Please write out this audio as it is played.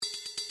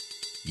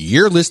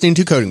You're listening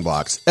to Coding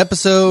Blocks,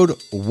 episode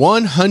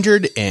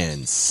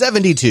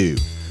 172.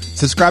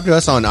 Subscribe to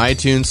us on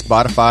iTunes,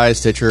 Spotify,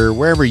 Stitcher,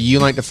 wherever you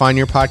like to find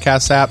your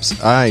podcast apps.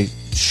 I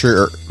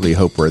surely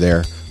hope we're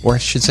there. Or I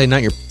should say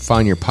not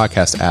find your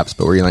podcast apps,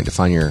 but where you like to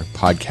find your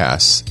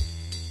podcasts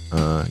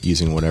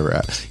using whatever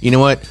app. You know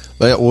what?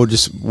 We'll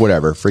just,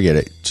 whatever, forget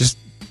it. Just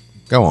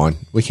go on.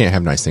 We can't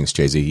have nice things,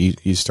 Jay-Z.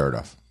 You start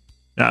off.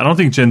 Yeah, I don't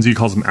think Gen Z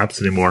calls them apps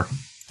anymore.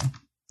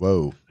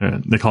 Whoa.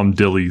 They call them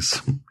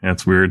dillies.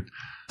 That's weird.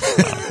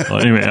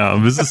 Anyway,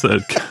 visit us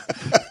at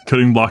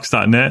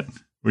codingblocks.net,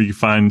 where you can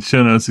find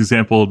show notes,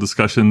 example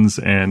discussions,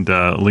 and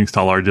links to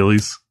all our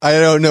dillies. I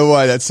don't know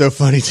why that's so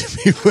funny to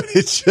me, but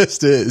it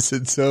just is.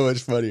 It's so much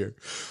funnier.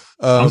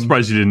 I'm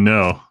surprised you didn't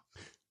know.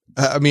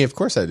 I mean, of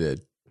course I did.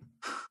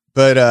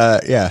 But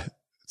yeah.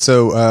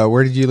 So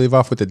where did you leave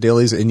off with the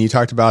dillies? And you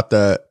talked about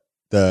the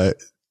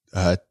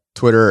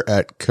Twitter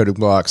at Coding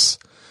Blocks.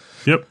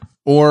 Yep.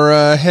 Or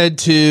head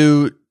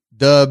to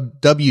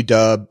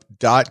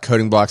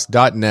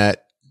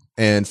www.codingblocks.net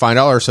and find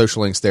all our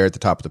social links there at the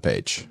top of the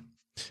page.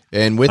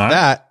 And with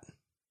that...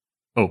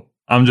 Oh,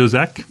 I'm Joe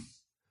Zach.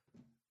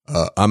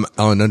 I'm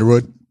Alan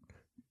Underwood.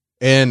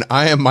 And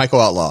I am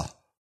Michael Outlaw.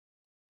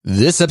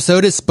 This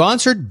episode is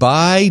sponsored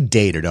by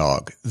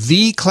Datadog,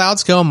 the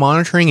cloud-scale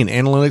monitoring and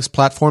analytics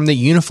platform that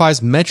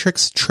unifies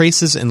metrics,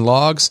 traces, and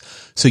logs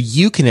so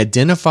you can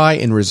identify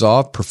and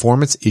resolve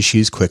performance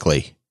issues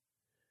quickly.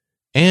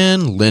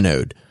 And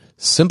Linode.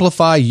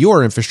 Simplify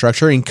your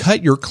infrastructure and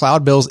cut your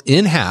cloud bills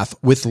in half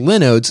with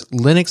Linode's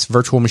Linux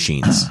virtual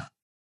machines.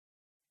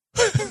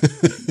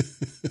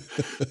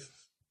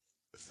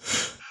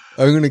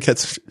 I'm going to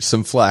catch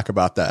some flack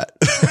about that.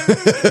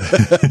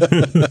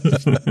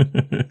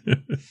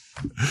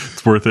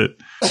 It's worth it.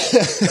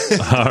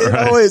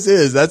 It always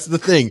is. That's the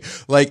thing.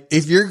 Like,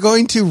 if you're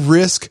going to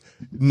risk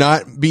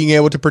not being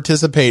able to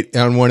participate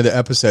on one of the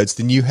episodes,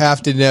 then you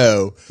have to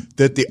know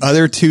that the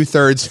other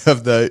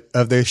 2/3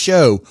 of the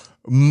show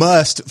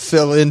must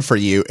fill in for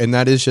you, and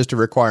that is just a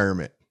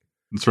requirement.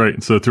 That's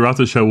right. So throughout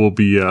the show, we'll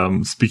be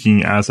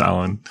speaking as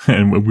Alan,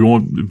 and we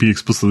won't be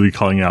explicitly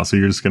calling out. So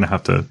you're just going to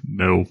have to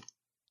know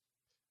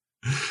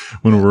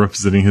when we're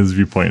representing his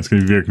viewpoint. It's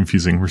going to be very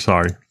confusing. We're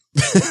sorry.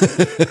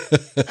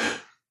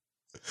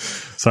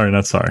 Sorry,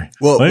 not sorry.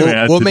 Well,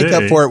 anyway, we'll make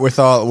up for it with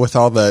all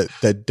the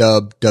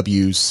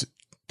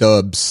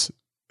dubs,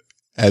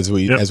 as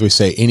we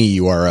say any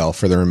URL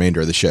for the remainder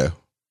of the show.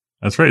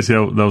 That's right. See,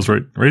 that was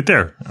right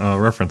there.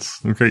 Reference.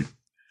 Great.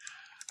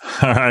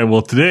 All right.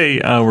 Well, today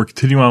we're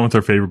continuing on with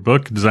our favorite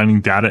book,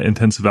 Designing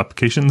Data-Intensive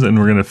Applications, and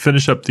we're going to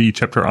finish up the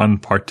chapter on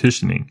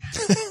partitioning.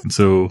 And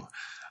so,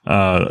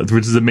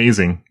 which is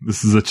amazing.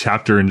 This is a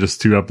chapter in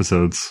just 2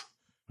 episodes.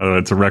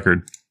 It's a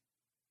record.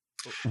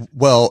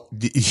 Well,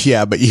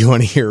 yeah, but you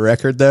want to hear a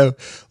record though?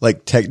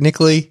 Like,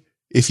 technically,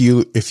 if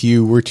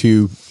you were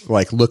to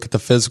like look at the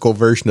physical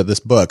version of this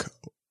book,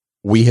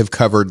 we have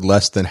covered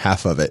less than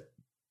half of it.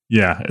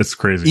 Yeah, it's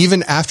crazy.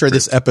 Even after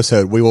this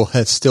episode, we will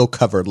have still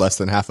covered less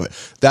than half of it.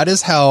 That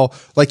is how,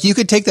 like, you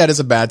could take that as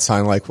a bad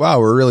sign, like,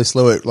 wow, we're really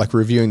slow at like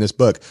reviewing this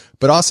book.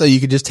 But also you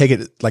could just take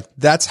it like,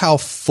 that's how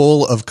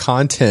full of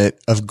content,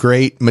 of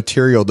great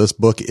material this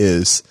book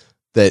is,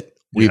 that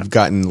we've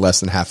gotten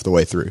less than half the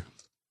way through.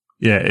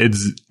 Yeah,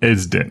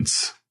 it's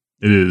dense.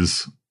 It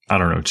is, I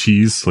don't know,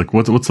 cheese. Like,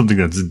 what's something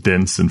that's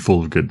dense and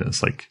full of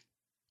goodness? Like,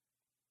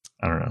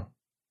 I don't know,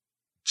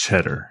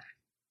 cheddar.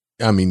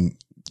 I mean,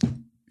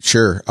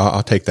 sure,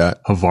 I'll take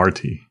that.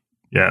 Havarti.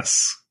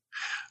 Yes.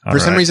 For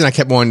some reason, I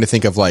kept wanting to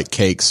think of like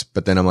cakes,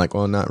 but then I'm like,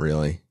 well, not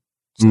really.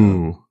 So.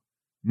 Ooh.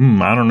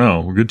 I don't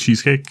know. Good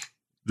cheesecake?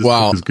 This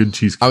book is good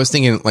cheesecake. I was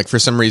thinking, like, for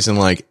some reason,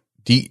 like,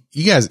 you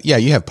guys,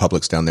 you have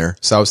Publix down there.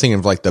 So I was thinking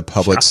of like the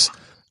Publix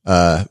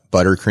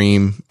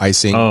buttercream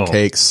icing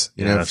cakes,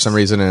 for some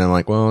reason. And I'm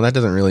like, well, that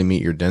doesn't really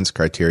meet your dense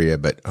criteria,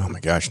 but oh my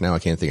gosh, now I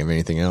can't think of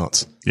anything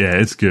else. Yeah,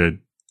 it's good.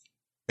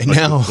 And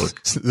now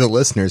the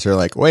listeners are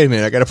like, wait a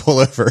minute, I got to pull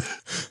over.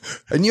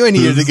 I knew I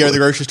needed to go to the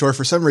grocery store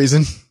for some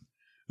reason.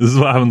 This is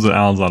what happens when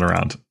Alan's not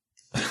around.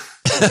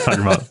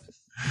 Talking about,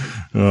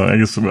 I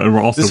guess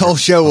we're also. This whole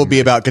show will be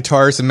about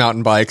guitars and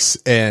mountain bikes,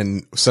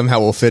 and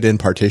somehow we'll fit in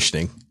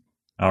partitioning.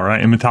 All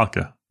right. And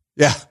Metallica.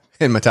 Yeah.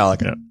 And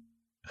Metallica. Yeah.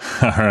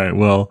 All right.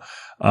 Well,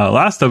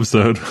 last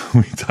episode,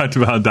 we talked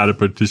about data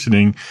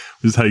partitioning,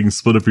 which is how you can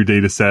split up your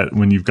data set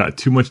when you've got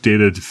too much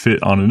data to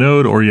fit on a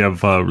node, or you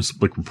have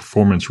like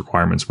performance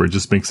requirements where it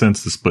just makes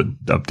sense to split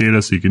up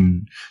data so you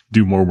can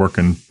do more work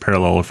in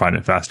parallel or find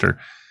it faster.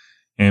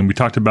 And we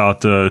talked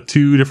about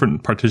 2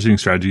 different partitioning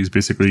strategies,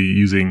 basically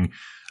using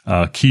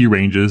key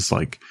ranges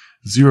like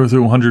 0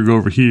 through 100 go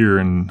over here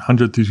and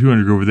 100 through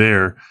 200 go over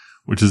there,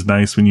 which is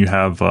nice when you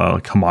have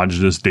like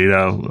homogeneous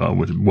data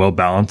well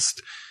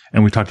balanced.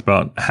 And we talked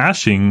about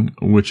hashing,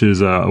 which is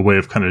a way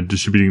of kind of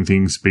distributing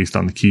things based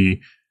on the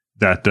key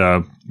that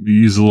you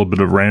use a little bit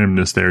of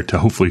randomness there to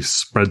hopefully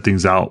spread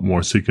things out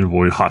more so you can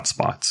avoid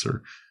hotspots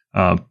or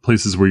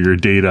places where your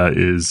data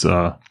is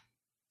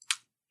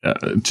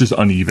just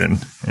uneven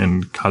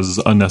and causes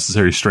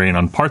unnecessary strain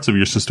on parts of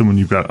your system when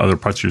you've got other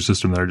parts of your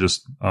system that are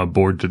just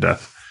bored to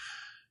death.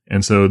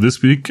 And so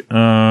this week,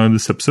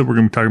 this episode, we're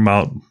going to be talking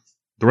about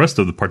the rest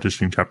of the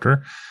partitioning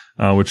chapter,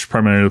 which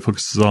primarily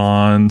focuses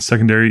on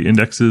secondary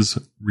indexes,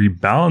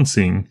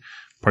 rebalancing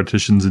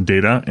partitions and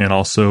data, and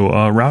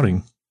also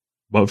routing.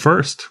 But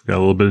first, we got a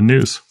little bit of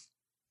news.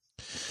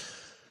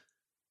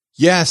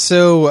 Yeah,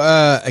 so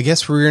I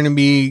guess we're going to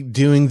be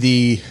doing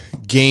the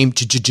game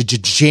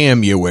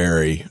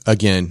January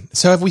again.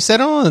 So have we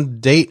set on a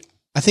date?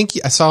 I think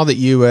I saw that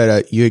you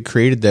had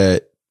created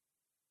the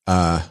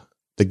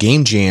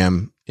game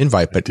jam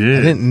invite, but I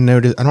didn't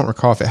notice. I don't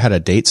recall if it had a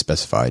date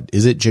specified.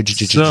 Is it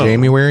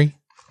January?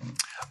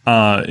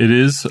 It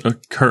is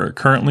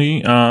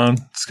currently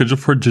scheduled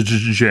for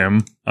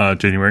jam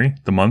January,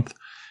 the month,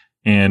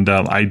 and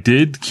I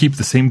did keep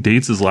the same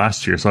dates as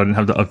last year, so I didn't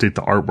have to update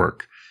the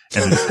artwork.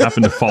 And it just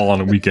happened to fall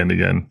on a weekend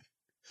again.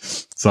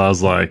 So I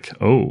was like,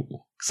 oh,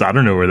 because I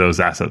don't know where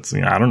those assets,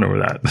 I don't know where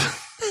that,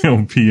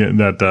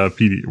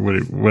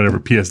 whatever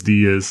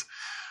PSD is.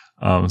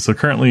 So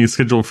currently it's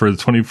scheduled for the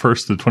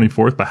 21st to the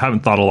 24th, but I haven't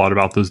thought a lot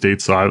about those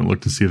dates. So I haven't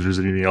looked to see if there's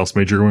anything else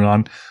major going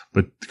on,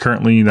 but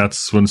currently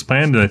that's when it's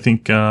planned. And I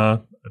think, I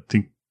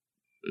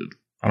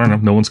don't know,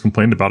 no one's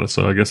complained about it.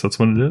 So I guess that's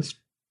when it is.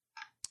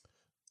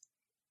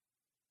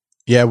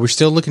 Yeah. We're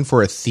still looking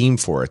for a theme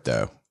for it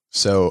though.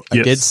 So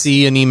I did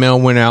see an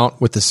email went out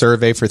with the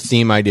survey for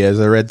theme ideas.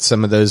 I read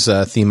some of those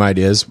theme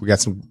ideas. We got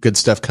some good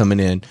stuff coming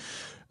in.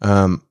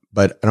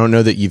 But I don't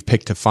know that you've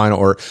picked a final,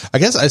 or I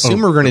guess I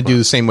assume we're going to do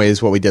the same way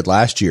as what we did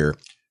last year.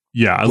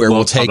 Yeah. Where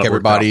we'll take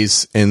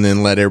everybody's and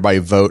then let everybody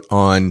vote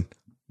on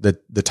the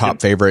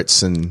top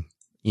favorites and,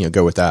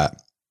 go with that.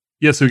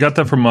 Yeah, so we got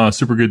that from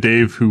Super Good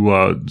Dave, who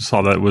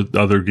saw that with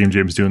other game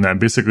jams doing that. And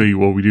basically,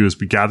 what we do is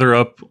we gather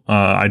up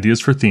ideas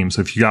for themes.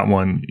 So if you got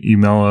one,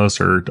 email us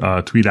or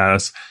tweet at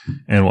us,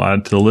 and we'll add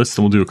it to the list,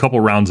 and we'll do a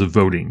couple rounds of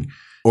voting.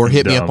 Or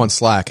hit me up on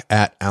Slack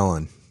at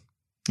Alan.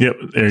 Yep,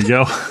 there you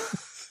go.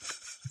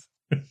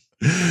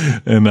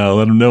 And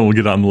let them know. We'll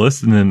get it on the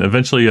list, and then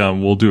eventually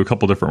we'll do a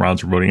couple different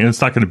rounds of voting. And it's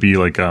not going to be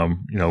like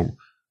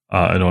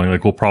annoying.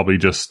 Like we'll probably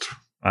just.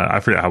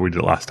 I forget how we did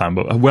it last time,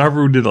 but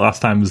however we did it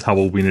last time is how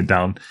we'll wean it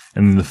down.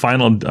 And then the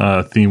final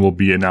theme will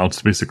be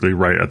announced basically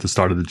right at the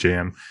start of the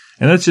jam.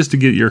 And that's just to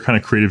get your kind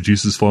of creative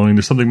juices flowing.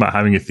 There's something about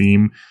having a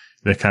theme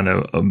that kind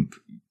of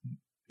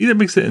either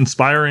makes it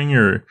inspiring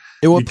or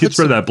it gets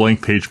rid of that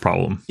blank page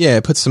problem. Yeah,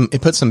 it puts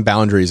some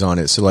boundaries on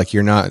it. So like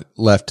you're not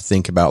left to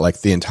think about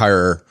like the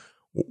entire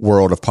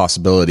world of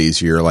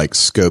possibilities. You're like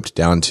scoped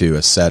down to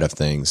a set of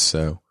things.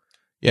 So.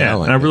 Yeah,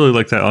 and I really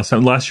like that last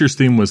time. Last year's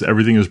theme was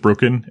everything is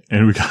broken,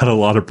 and we got a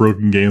lot of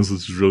broken games,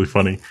 which was really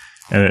funny,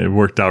 and it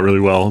worked out really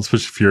well,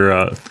 especially if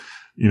you're,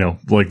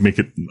 like make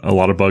it a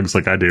lot of bugs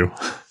like I do.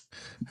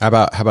 How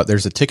about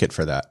there's a ticket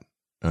for that?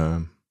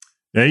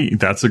 Hey,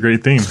 that's a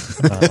great theme.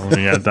 Let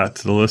me add that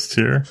to the list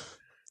here.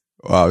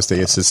 Well, I was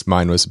thinking since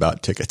mine was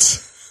about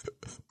tickets.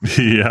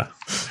 Yeah,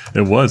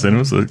 it was, and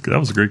that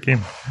was a great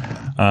game.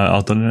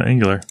 All done in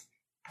Angular.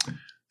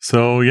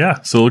 So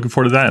looking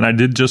forward to that. And I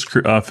did just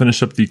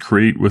finish up the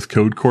Create with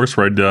Code course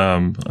where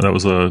that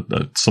was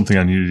something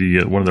on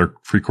Unity, one of their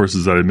free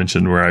courses that I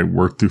mentioned where I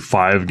worked through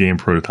 5 game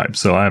prototypes.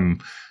 So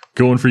I'm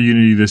going for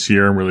Unity this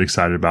year. I'm really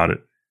excited about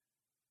it.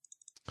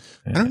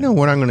 I don't know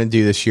what I'm going to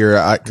do this year.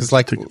 Cause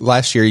like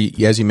last year,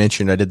 as you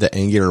mentioned, I did the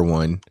Angular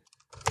one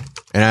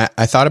and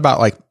I thought about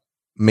like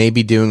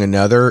maybe doing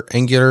another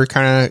Angular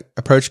kind of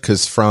approach.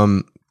 Cause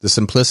from the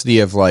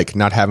simplicity of like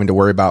not having to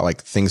worry about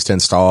like things to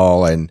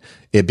install and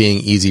it being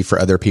easy for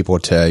other people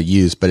to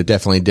use, but it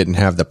definitely didn't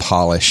have the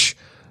polish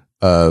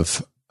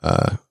of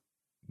the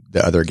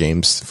other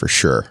games for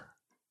sure.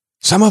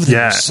 Some of them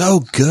are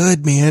so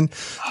good, man.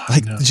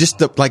 Like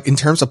just in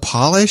terms of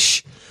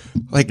polish,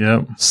 like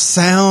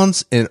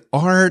sounds and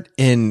art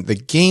and the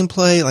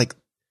gameplay, like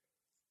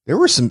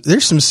there's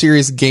some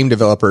serious game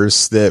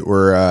developers that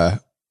were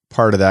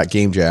part of that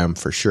game jam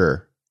for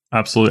sure.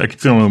 Absolutely. I keep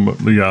feeling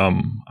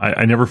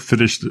I never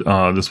finished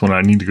this one.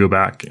 I need to go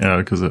back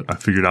because I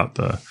figured out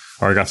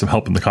I got some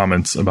help in the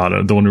comments about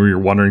it. The one where you're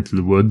wandering through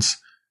the woods.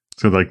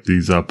 So like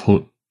these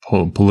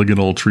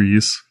polygonal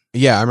trees.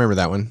 Yeah, I remember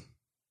that one.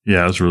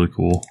 Yeah, it was really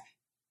cool.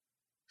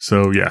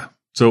 So yeah.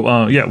 So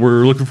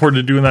we're looking forward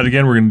to doing that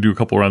again. We're going to do a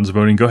couple rounds of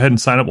voting. Go ahead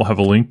and sign up. We'll have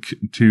a link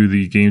to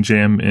the game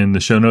jam in the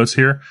show notes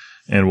here,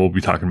 and we'll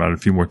be talking about it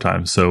a few more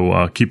times.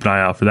 So keep an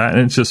eye out for that.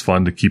 And it's just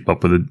fun to keep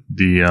up with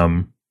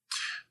the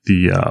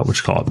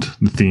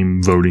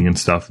theme voting and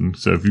stuff. And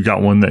so if you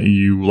got one that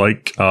you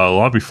like,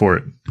 lobby for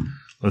it.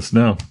 Let us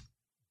know.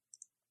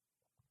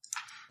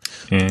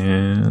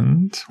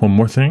 And one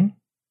more thing.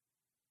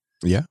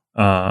 Yeah.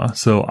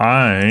 So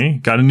I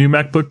got a new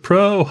MacBook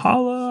Pro.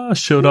 Holla!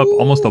 Showed up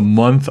almost a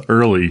month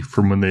early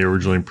from when they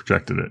originally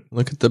projected it.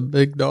 Look at the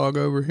big dog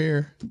over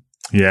here.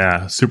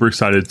 Yeah, super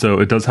excited.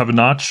 So it does have a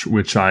notch,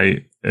 which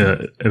I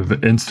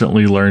have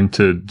instantly learned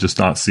to just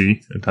not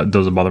see. It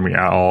doesn't bother me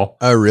at all.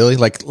 Oh, really?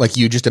 Like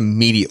you just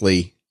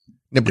immediately?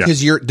 No,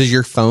 because does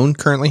your phone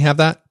currently have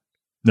that?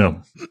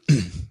 No.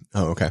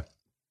 Oh, okay.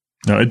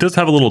 No, it does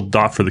have a little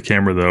dot for the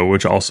camera though,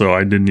 which also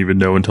I didn't even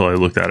know until I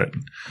looked at it.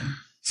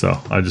 So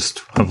I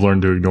just have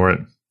learned to ignore it.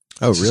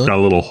 Oh, It's just really? got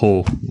a little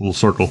hole, little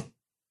circle.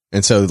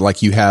 And so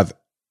like you have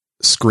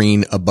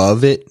screen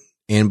above it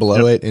and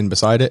below it and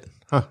beside it.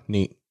 Huh.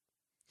 Neat.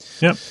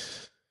 Yep.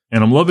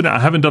 And I'm loving it. I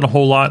haven't done a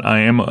whole lot. I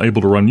am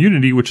able to run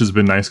Unity, which has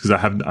been nice because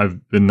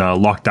I've been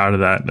locked out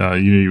of that.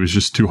 Unity was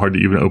just too hard to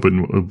even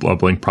open a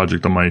blank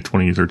project on my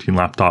 2013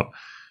 laptop.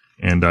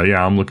 And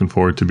yeah, I'm looking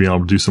forward to being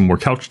able to do some more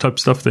couch type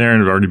stuff there.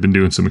 And I've already been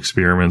doing some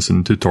experiments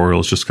and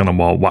tutorials just kind of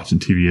while watching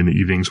TV in the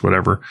evenings,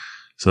 whatever.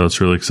 So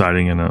it's really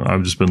exciting, and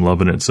I've just been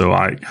loving it. So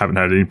I haven't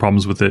had any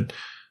problems with it.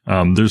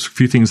 There's a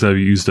few things that I've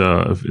used,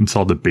 I've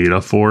installed the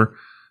beta for,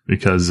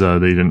 because they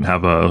didn't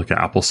have an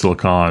Apple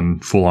Silicon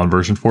full-on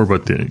version for,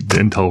 but the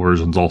Intel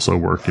versions also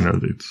work. You know,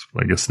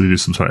 I guess they do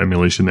some sort of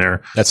emulation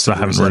there. So I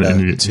haven't run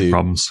into any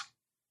problems.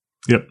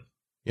 Yep.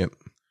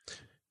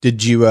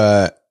 Did you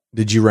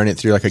run it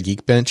through like a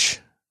Geekbench?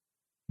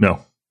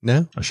 No,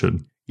 I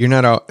should. You're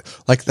not out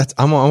like that's.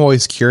 I'm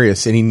always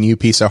curious. Any new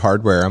piece of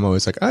hardware, I'm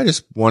always like, I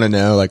just want to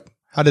know, like,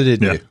 how did it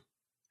do?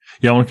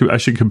 Yeah, I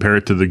should compare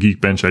it to the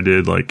Geekbench I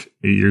did like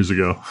 8 years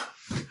ago.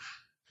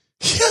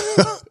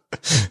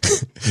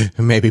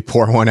 Maybe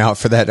pour one out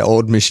for that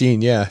old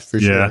machine. Yeah, for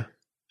sure.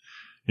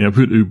 Yeah,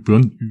 put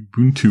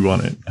Ubuntu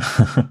on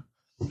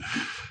it.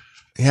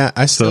 Yeah,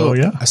 I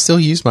still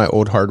use my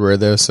old hardware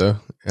though, so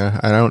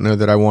I don't know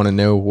that I want to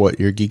know what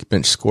your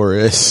Geekbench score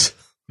is.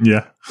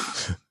 Yeah.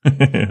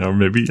 Or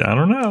maybe, I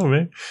don't know,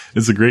 man.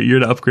 It's a great year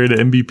to upgrade to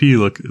MVP.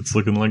 Look, it's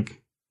looking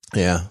like.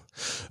 Yeah.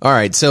 All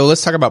right. So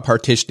let's talk about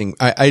partitioning.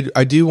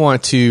 I do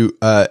want to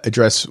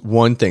address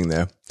one thing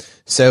though.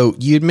 So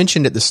you had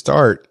mentioned at the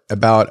start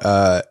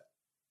about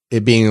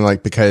it being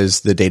like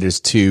because the data is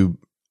too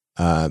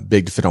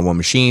big to fit on one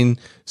machine.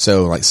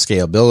 So like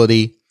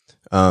scalability.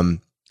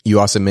 You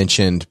also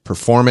mentioned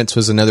performance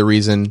was another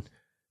reason.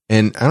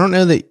 And I don't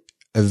know that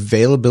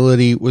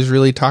availability was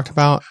really talked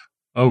about.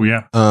 Oh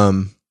yeah.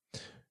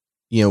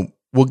 You know,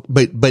 well,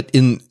 but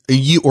in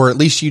you, or at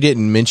least you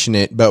didn't mention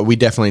it, but we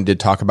definitely did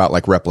talk about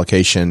like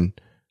replication,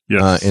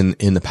 yes.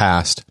 In the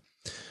past.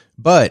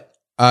 But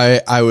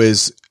I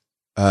was,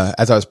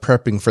 as I was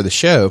prepping for the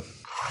show,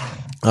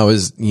 I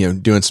was,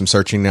 doing some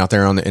searching out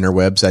there on the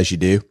interwebs as you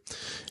do.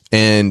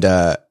 And,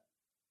 I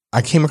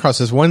came across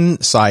this one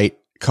site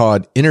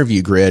called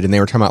Interview Grid, and they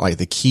were talking about like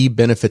the key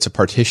benefits of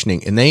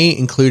partitioning, and they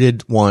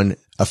included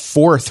a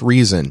fourth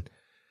reason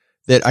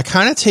that I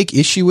kind of take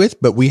issue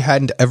with, but we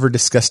hadn't ever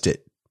discussed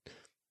it.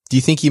 Do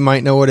you think you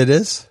might know what it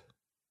is?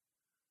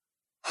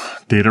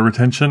 Data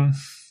retention?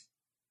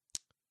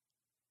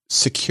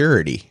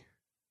 Security.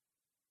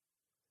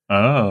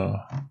 Oh,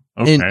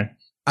 okay.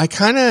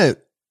 And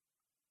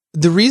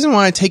the reason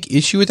why I take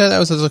issue with that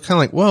was I was kind of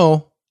like,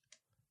 well,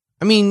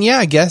 I mean, yeah,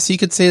 I guess you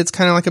could say it's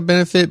kind of like a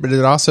benefit, but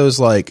it also is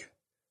like,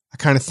 I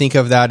kind of think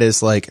of that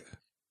as like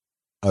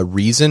a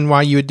reason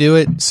why you would do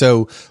it.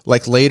 So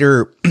like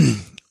later,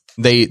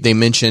 they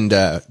mentioned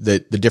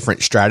the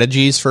different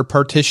strategies for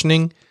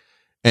partitioning.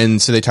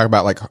 And so they talk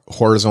about like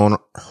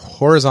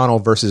horizontal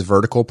versus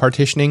vertical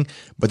partitioning.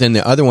 But then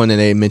the other one that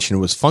they mentioned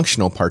was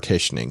functional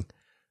partitioning.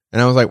 And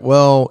I was like,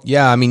 well,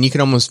 yeah, I mean, you can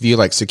almost view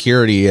like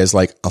security as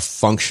like a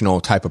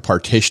functional type of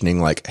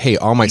partitioning. Like, hey,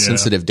 all my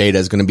sensitive data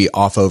is going to be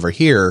off over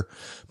here.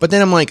 But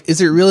then I'm like, is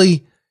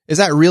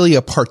that really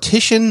a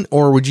partition?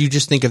 Or would you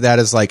just think of that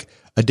as like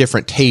a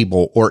different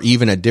table or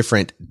even a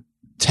different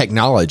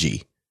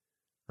technology?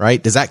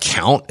 Right? Does that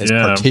count as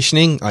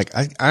partitioning? Like,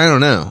 I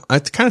don't know. I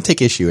kind of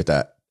take issue with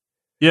that.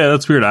 Yeah,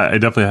 that's weird. I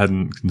definitely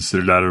hadn't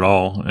considered that at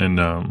all.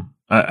 And,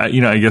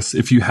 I guess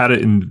if you had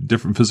it in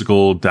different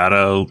physical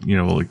data,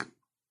 like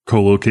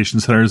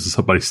co-location centers, if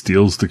somebody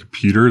steals the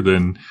computer,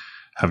 then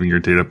having your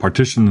data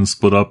partitioned and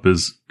split up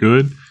is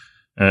good.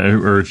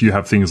 Or if you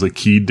have things like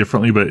keyed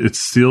differently, but it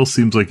still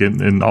seems like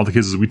in all the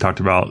cases we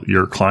talked about,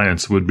 your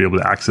clients would be able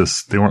to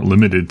access, they weren't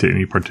limited to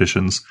any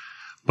partitions.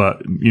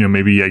 But,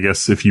 maybe I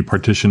guess if you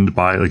partitioned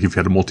by, like if you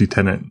had a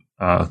multi-tenant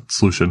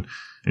solution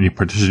and you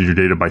partitioned your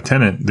data by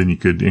tenant, then you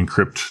could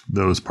encrypt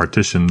those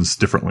partitions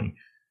differently.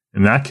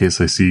 In that case,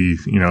 I see,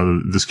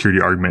 the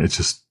security argument is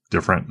just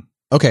different.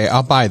 Okay,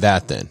 I'll buy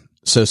that then.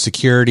 So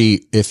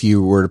security, if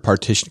you were to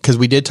partition, because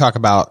we did talk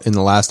about in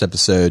the last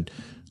episode,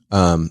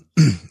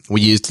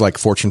 we used like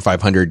Fortune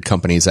 500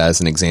 companies as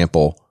an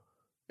example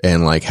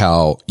and like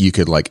how you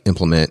could like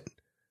implement.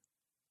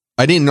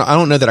 I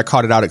don't know that I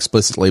caught it out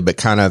explicitly, but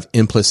kind of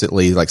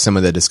implicitly, like some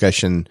of the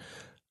discussion,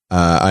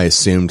 I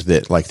assumed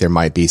that like there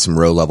might be some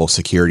row level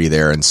security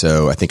there. And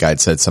so I think I'd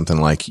said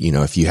something like,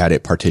 if you had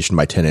it partitioned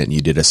by tenant and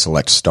you did a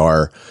select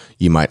star,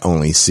 you might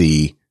only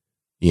see,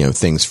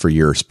 things for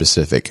your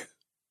specific,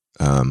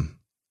 for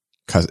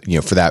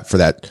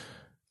that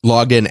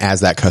logged in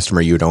as that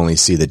customer, you would only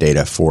see the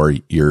data for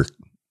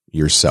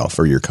yourself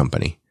or your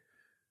company.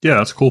 Yeah,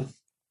 that's cool.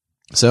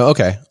 So,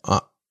 okay.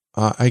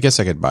 I guess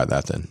I could buy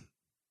that then.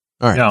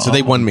 All right. Yeah, so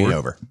they won me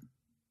over.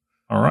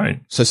 All right.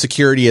 So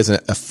security is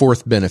a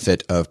fourth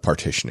benefit of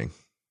partitioning.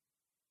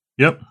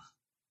 Yep.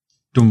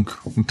 Dunk.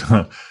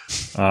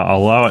 I'll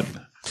allow it.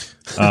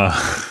 All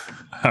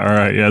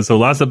right. Yeah. So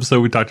last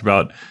episode we talked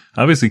about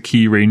obviously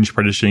key range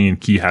partitioning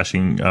and key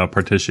hashing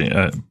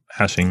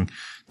hashing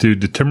to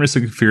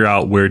deterministically figure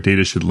out where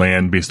data should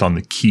land based on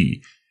the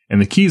key.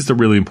 And the key is the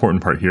really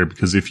important part here,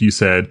 because if you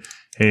said,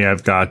 hey,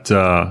 I've got,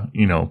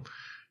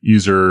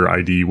 user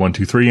ID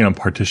 123 and I'm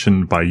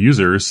partitioned by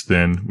users,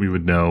 then we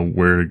would know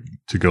where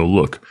to go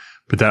look.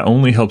 But that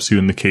only helps you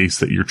in the case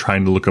that you're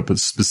trying to look up a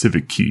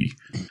specific key.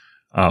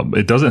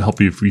 It doesn't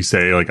help you if you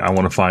say, like, I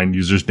want to find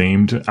users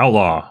named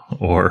Outlaw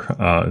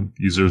or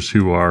users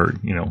who are,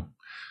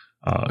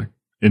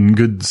 in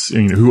goods,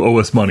 who owe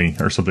us money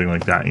or something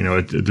like that.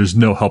 There's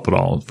no help at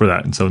all for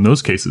that. And so in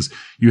those cases,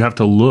 you have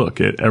to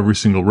look at every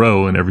single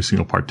row and every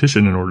single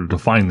partition in order to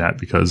find that,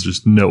 because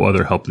there's no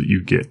other help that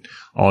you get.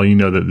 All you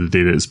know that the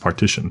data is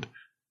partitioned.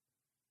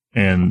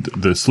 And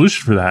the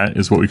solution for that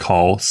is what we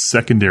call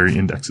secondary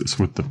indexes,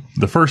 with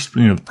the first,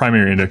 the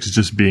primary index is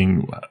just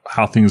being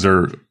how things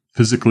are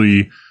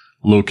physically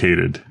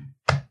located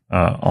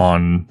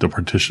on the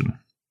partition.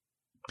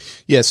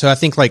 Yeah. So I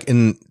think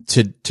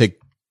to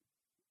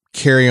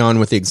carry on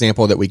with the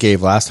example that we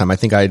gave last time, I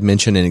think I had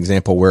mentioned an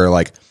example where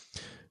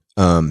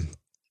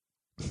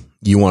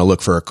you want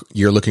to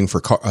you're looking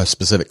for a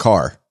specific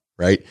car,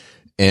 right?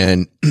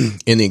 And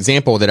in the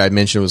example that I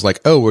mentioned was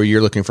where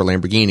you're looking for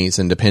Lamborghinis,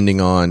 and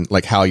depending on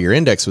how your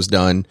index was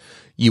done,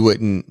 you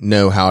wouldn't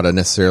know how to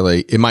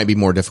necessarily, it might be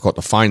more difficult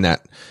to find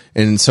that.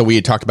 And so we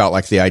had talked about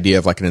the idea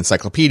of an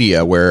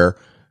encyclopedia where,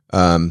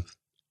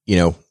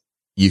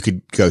 you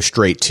could go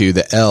straight to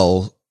the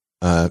L,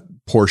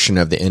 portion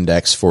of the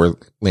index for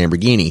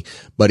Lamborghini.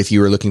 But if you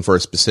were looking for a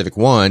specific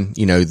one,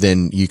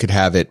 then you could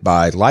have it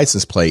by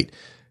license plate.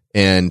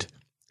 And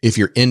if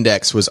your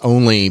index was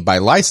only by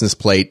license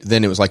plate,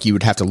 then it was you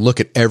would have to look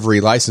at every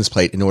license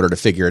plate in order to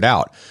figure it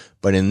out.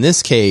 But in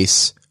this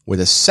case, with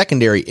a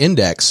secondary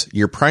index,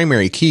 your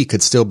primary key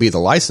could still be the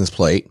license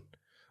plate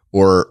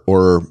or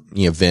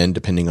VIN,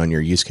 depending on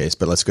your use case.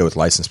 But let's go with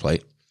license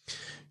plate.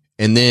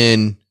 And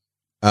then,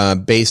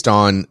 based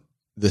on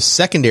the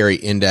secondary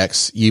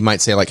index, you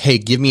might say hey,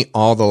 give me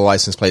all the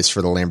license plates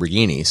for the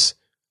Lamborghinis.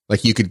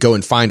 You could go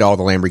and find all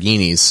the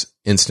Lamborghinis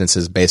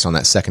instances based on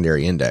that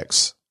secondary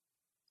index.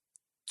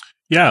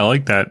 Yeah, I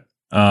like that.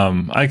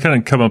 I kind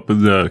of come up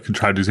with a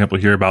contrived example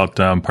here about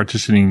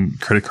partitioning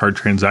credit card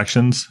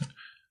transactions.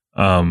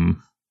 And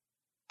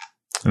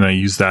I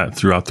use that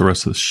throughout the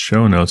rest of the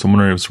show notes. I'm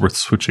wondering if it's worth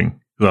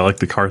switching, because I like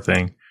the car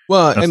thing.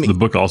 Well, the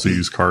book also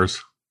used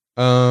cars.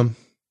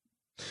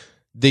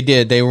 They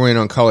did. They went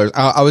on colors.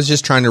 I was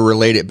just trying to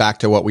relate it back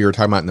to what we were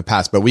talking about in the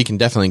past, but we can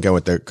definitely go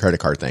with the credit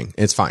card thing.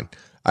 It's fine.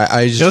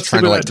 I was just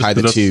trying to tie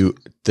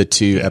the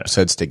two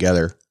episodes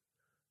together.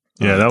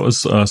 Yeah, that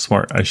was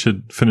smart. I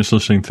should finish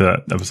listening to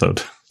that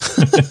episode.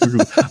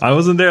 I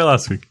wasn't there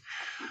last week.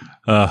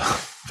 But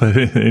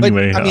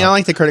anyway. I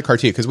like the credit card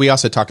too, because we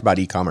also talked about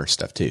e-commerce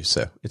stuff too,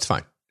 so it's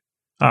fine.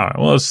 All right,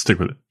 well, let's stick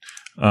with it.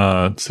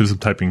 Let's do some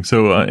typing.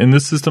 So in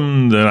this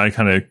system that I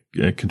kind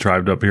of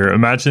contrived up here,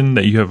 imagine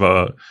that you have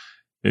a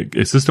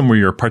system where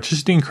you're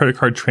partitioning credit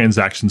card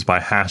transactions by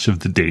hash of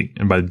the date.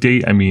 And by the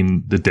date, I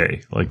mean the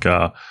day,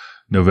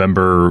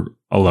 November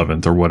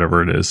 11th or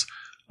whatever it is.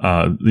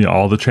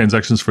 All the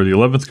transactions for the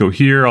 11th go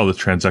here. All the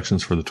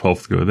transactions for the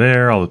 12th go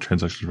there. All the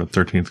transactions for the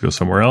 13th go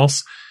somewhere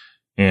else.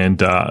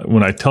 And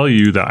when I tell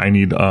you that I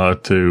need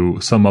to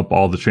sum up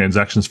all the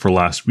transactions for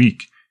last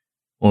week,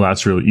 well,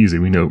 that's really easy.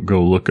 We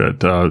go look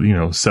at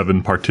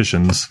 7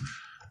 partitions,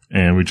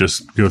 and we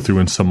just go through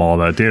and sum all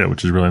that data,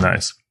 which is really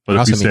nice. But it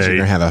also means you're going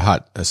to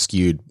have a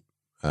skewed,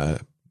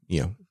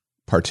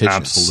 partition.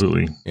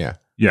 Absolutely. Yeah.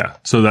 Yeah.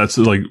 So that's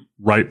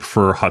ripe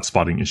for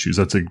hotspotting issues.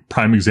 That's a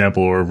prime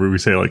example where we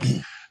say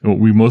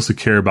we mostly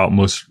care about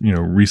most,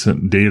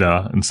 recent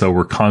data. And so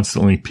we're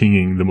constantly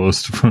pinging the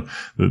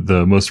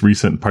most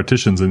recent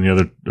partitions, and the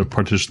other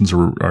partitions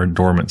are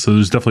dormant. So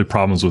there's definitely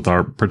problems with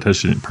our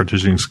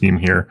partitioning scheme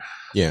here.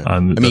 Yeah.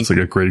 That's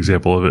a great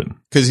example of it.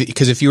 Cause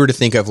if you were to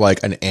think of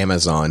an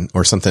Amazon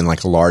or something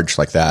large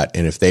like that,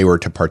 and if they were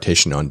to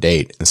partition on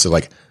date, and so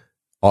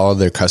all of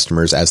their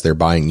customers, as they're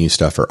buying new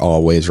stuff, are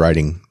always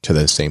writing to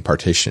the same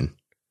partition.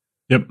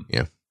 Yep.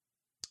 Yeah.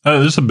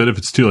 There's some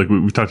benefits too.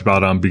 We talked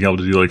about being able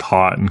to do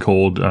hot and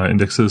cold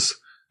indexes.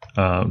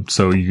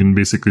 So you can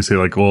basically say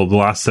the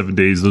last 7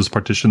 days, those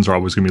partitions are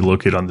always going to be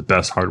located on the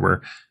best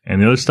hardware. And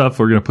the other stuff,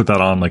 we're going to put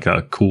that on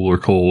a cool or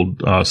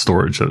cold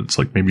storage. It's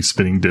maybe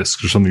spinning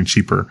disks or something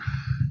cheaper,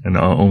 and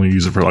only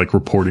use it for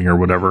reporting or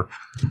whatever.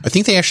 I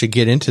think they actually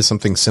get into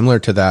something similar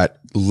to that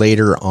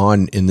later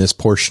on in this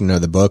portion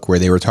of the book, where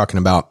they were talking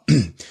about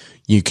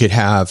you could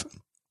have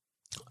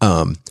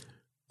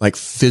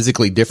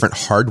physically different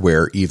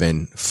hardware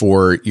even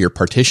for your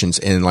partitions.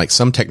 And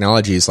some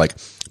technologies like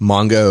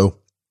Mongo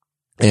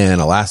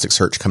and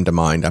Elasticsearch come to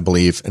mind, I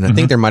believe. And I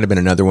think there might have been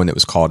another one that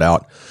was called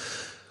out,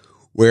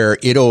 where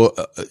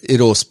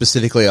it'll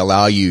specifically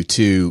allow you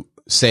to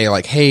say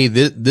hey,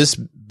 this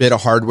bit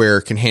of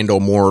hardware can handle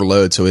more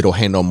load. So it'll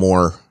handle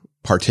more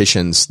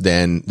partitions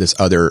than this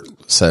other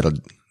set of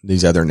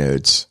these other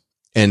nodes.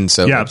 And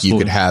so you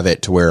could have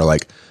it to where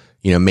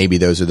maybe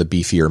those are the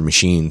beefier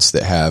machines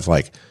that have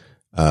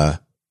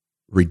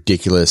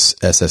ridiculous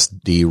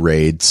SSD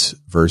RAIDs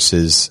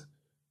versus,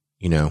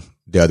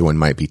 the other one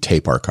might be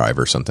Tape Archive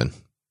or something.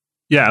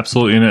 Yeah,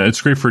 absolutely. And it's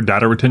great for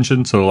data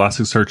retention. So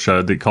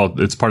Elasticsearch,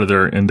 it's part of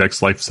their index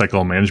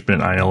lifecycle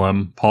management,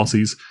 ILM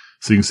policies.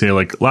 So you can say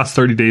like last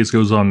 30 days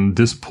goes on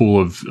this pool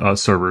of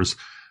servers.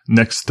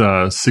 Next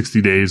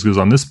 60 days goes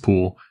on this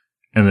pool.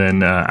 And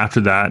then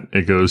after that,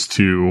 it goes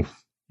to,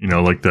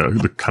 like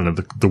the kind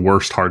of the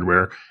worst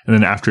hardware. And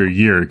then after a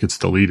year, it gets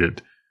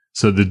deleted.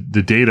 So the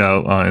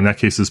data in that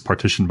case is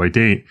partitioned by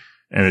date.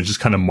 And it just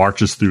kind of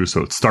marches through.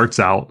 So it starts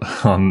out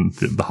on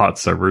the hot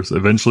servers,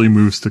 eventually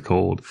moves to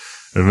cold,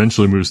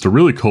 eventually moves to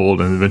really cold,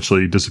 and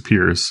eventually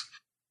disappears,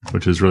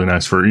 which is really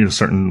nice for,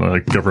 certain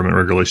like government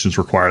regulations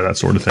require that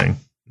sort of thing.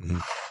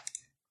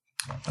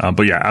 Mm-hmm.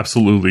 But yeah,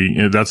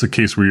 absolutely. That's a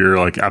case where you're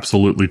like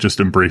absolutely just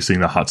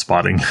embracing the hot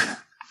spotting,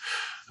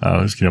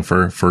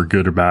 for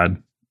good or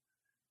bad.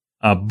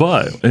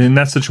 But in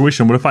that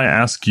situation, what if I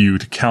ask you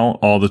to count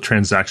all the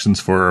transactions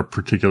for a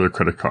particular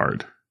credit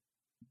card?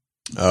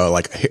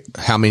 Like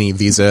how many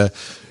Visa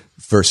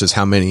versus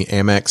how many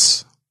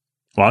Amex?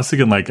 Well, I was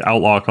thinking like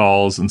Outlaw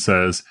calls and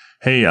says,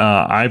 hey,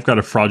 I've got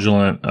a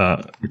fraudulent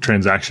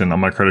transaction on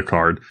my credit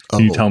card.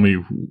 Can you tell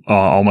me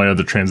all my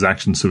other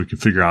transactions so we can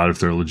figure out if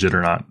they're legit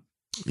or not?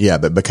 Yeah,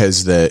 but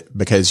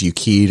because you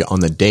keyed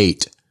on the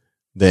date,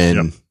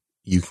 then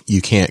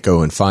you can't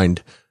go and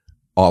find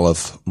all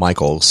of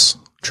Michael's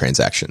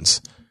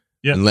transactions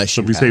unless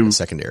you have a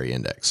secondary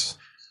index.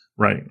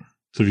 Right.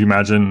 So if you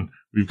imagine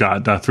we've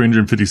got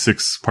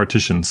 356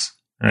 partitions,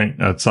 right?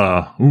 That's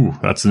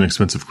an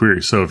expensive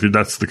query. So if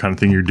that's the kind of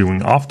thing you're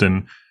doing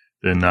often,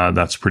 then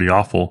that's pretty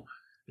awful.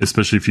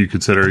 Especially if you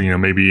consider,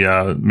 maybe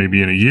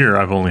in a year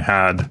I've only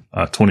had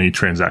 20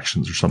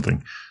 transactions or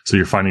something. So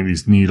you're finding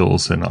these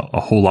needles and a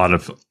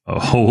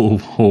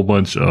whole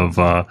bunch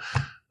of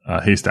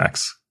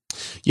haystacks.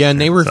 Yeah, and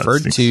they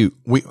referred to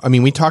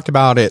we talked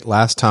about it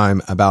last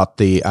time about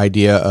the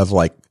idea of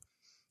like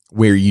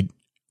where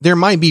there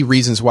might be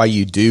reasons why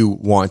you do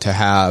want to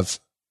have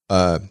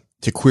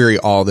to query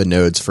all the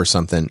nodes for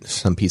some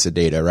piece of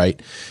data,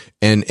 right?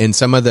 And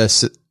some of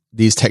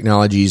these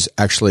technologies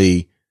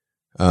actually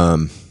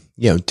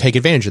take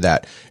advantage of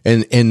that.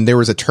 And there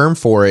was a term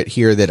for it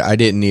here that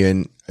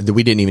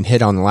we didn't even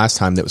hit on the last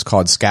time that was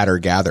called scatter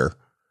gather,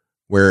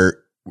 where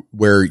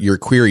your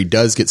query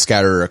does get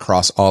scattered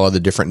across all of the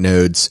different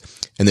nodes,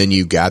 and then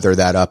you gather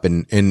that up.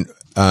 And in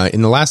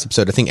the last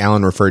episode, I think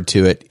Alan referred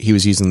to it. He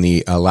was using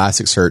the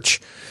Elasticsearch,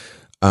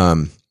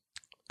 the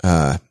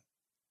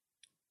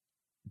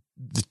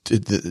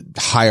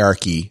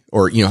hierarchy,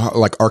 or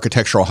like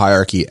architectural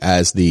hierarchy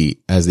as the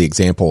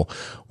example,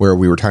 where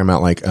we were talking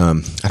about like I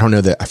don't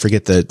know I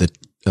forget the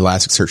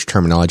Elasticsearch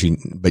terminology,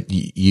 but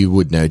you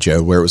would know,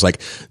 Joe, where it was like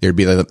there'd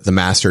be the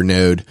master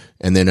node,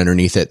 and then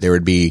underneath it there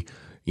would be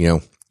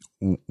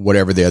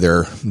whatever the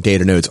other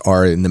data nodes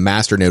are, and the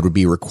master node would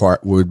be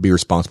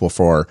responsible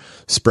for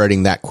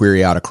spreading that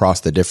query out across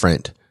the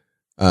different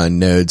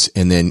nodes,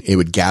 and then it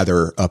would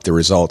gather up the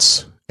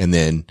results and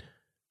then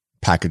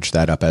package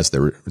that up as the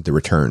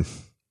return.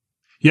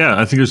 Yeah,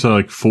 I think there's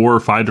like 4 or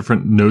 5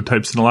 different node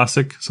types in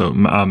Elastic. So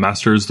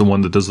master is the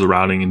one that does the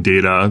routing and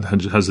data,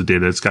 has the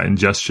data. It's got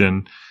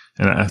ingestion,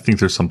 and I think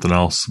there's something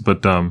else.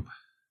 But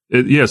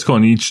it's cool.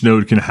 And each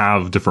node can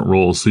have different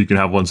roles. So you can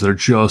have ones that are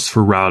just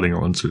for routing or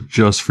ones that are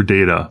just for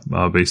data,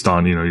 based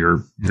on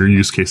your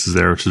use cases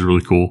there, which is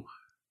really cool.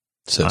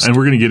 So and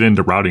we're going to get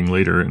into routing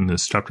later in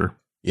this chapter.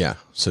 Yeah.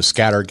 So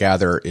scatter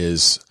gather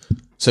is.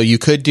 So you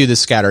could do the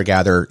scatter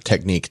gather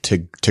technique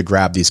to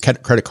grab these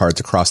credit cards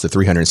across the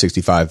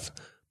 365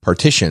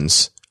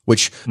 partitions,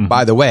 which,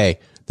 by the way,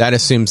 that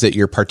assumes that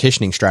your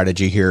partitioning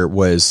strategy here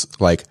was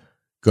like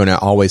going to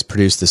always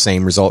produce the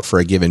same result for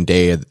a given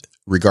day,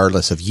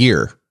 regardless of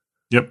year.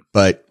 Yep.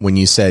 But when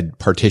you said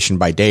partition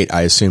by date,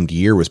 I assumed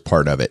year was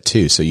part of it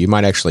too. So you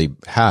might actually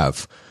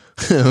have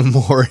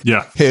more.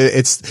 Yeah.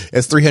 It's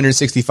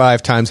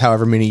 365 times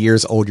however many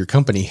years old your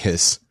company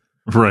is.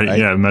 Right.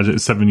 Yeah. Imagine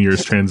 7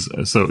 years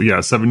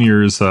 7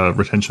 years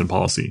retention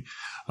policy.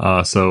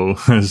 So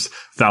there's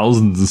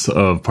thousands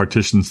of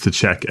partitions to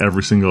check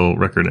every single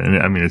record.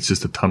 And I mean, it's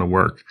just a ton of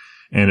work.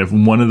 And if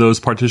one of those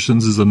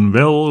partitions is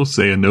unavailable,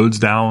 say a node's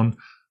down,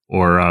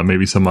 or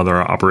maybe some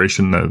other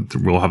operation that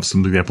we'll have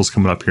some examples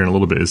coming up here in a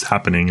little bit is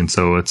happening, and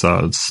so it's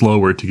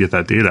slower to get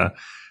that data,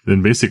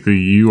 then basically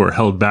you are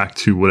held back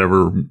to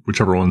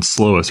whichever one's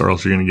slowest, or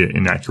else you're going to get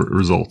inaccurate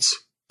results.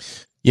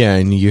 Yeah,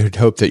 and you'd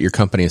hope that your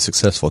company is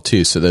successful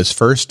too. So the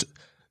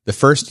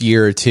first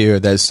year or two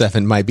of those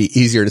 7 might be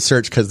easier to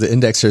search because the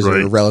indexers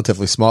are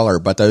relatively smaller.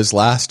 But those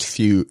last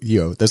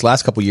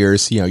couple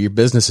years, your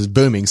business is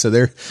booming, so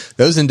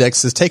those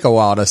indexes take a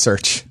while to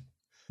search.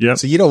 Yeah.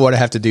 So you don't want to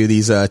have to do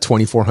these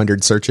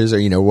 2,400 searches,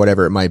 or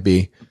whatever it might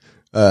be.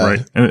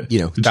 Right. And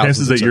the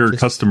chances that your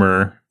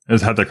customer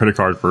has had that credit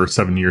card for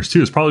 7 years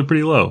too is probably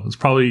pretty low. It's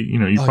probably you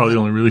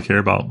only really care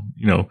about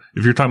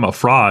if you're talking about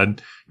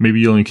fraud, maybe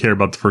you only care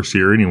about the first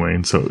year anyway,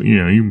 and so you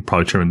can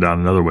probably trim it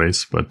down in other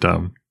ways. But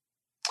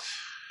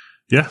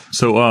yeah.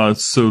 So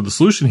the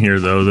solution here,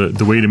 though,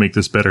 the way to make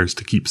this better is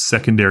to keep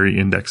secondary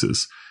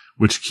indexes,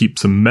 which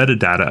keeps some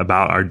metadata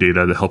about our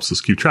data that helps us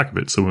keep track of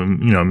it. So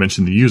when, I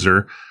mentioned the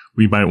user,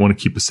 we might want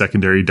to keep a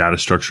secondary data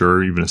structure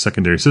or even a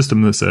secondary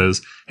system that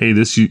says, hey,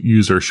 this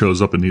user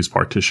shows up in these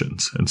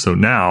partitions. And so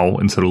now,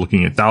 instead of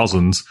looking at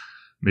thousands,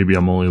 maybe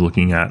I'm only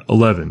looking at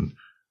 11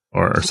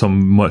 or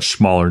some much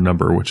smaller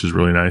number, which is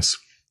really nice.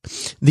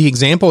 The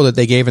example that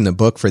they gave in the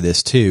book for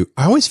this too,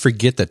 I always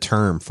forget the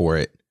term for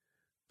it.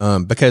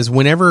 Because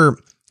whenever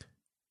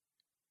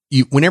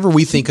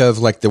we think of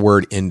like the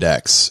word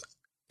index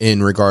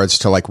in regards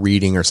to like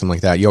reading or something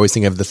like that, you always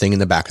think of the thing in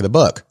the back of the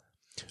book.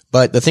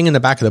 But the thing in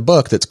the back of the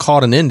book that's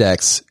called an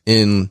index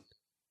in,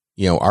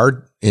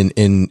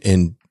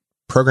 in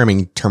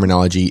programming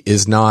terminology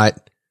is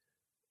not,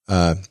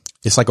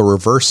 it's like a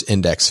reverse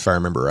index, if I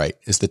remember right,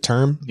 is the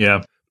term.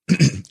 Yeah.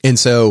 And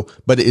so,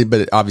 but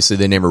obviously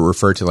they never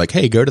refer to like,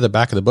 hey, go to the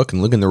back of the book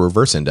and look in the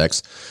reverse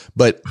index.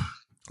 But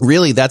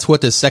really that's what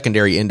this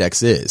secondary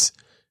index is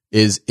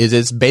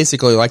it's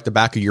basically like the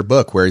back of your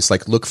book where it's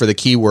like, look for the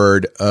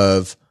keyword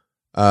of,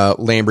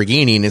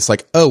 Lamborghini. And it's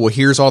like, oh, well,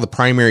 here's all the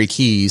primary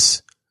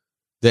keys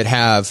that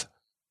have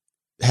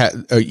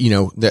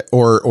that,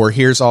 or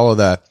here's all of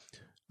the,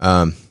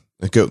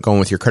 going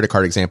with your credit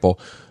card example,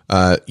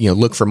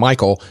 look for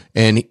Michael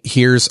and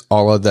here's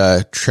all of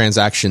the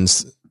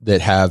transactions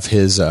that have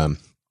his,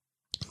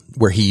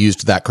 where he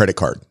used that credit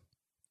card.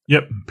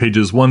 Yep.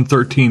 Pages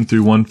 113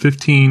 through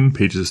 115,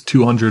 pages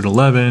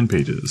 211,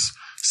 pages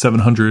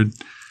 700.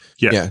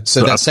 Yeah.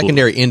 So that absolutely.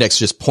 Secondary index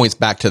just points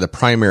back to the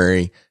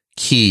primary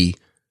key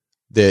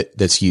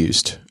that's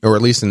used, or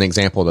at least in the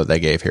example that they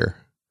gave here.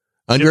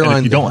 Underline.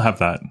 If you don't have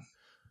that,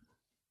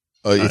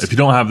 if you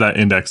don't have that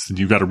index, then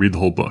you've got to read the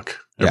whole book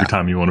every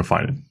time you want to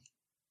find it.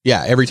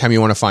 Yeah. Every time you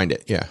want to find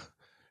it. Yeah.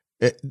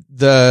 I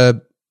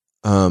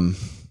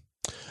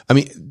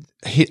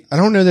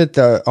don't know that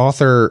the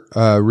author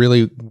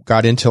really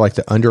got into like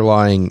the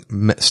underlying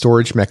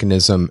storage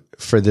mechanism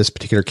for this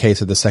particular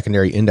case of the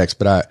secondary index,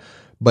 but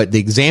the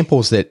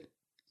examples that,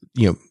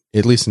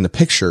 at least in the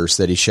pictures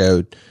that he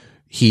showed,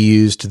 he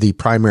used the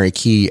primary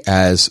key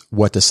as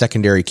what the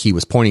secondary key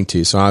was pointing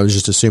to. So I was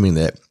just assuming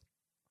that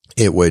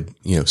it would,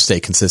 stay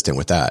consistent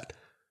with that.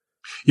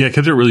 Yeah,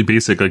 kept it really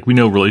basic. Like we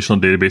know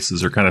relational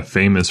databases are kind of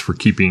famous for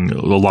keeping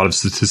a lot of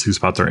statistics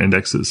about their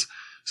indexes.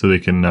 So they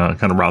can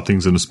kind of route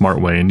things in a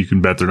smart way. And you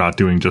can bet they're not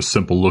doing just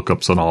simple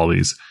lookups on all of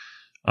these.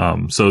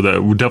 So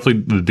that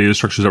definitely the data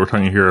structures that we're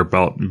talking here are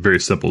about very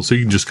simple. So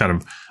you can just kind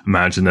of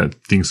imagine that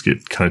things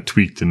get kind of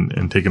tweaked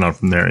and taken on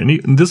from there.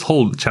 And this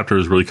whole chapter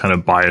is really kind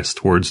of biased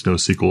towards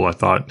NoSQL, I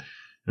thought.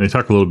 And they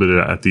talk a little bit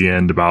at the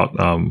end about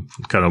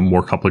kind of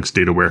more complex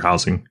data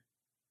warehousing.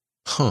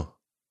 Huh.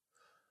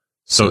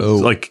 So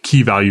like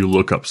key value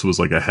lookups was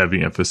like a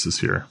heavy emphasis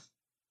here.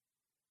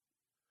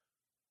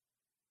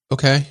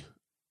 Okay.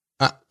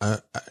 I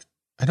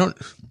don't.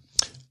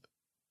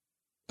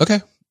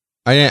 Okay.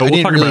 I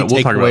didn't really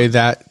take away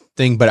that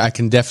thing, but I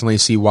can definitely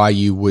see why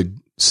you would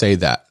say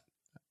that.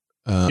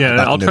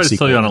 I'll try to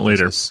tell you on it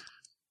later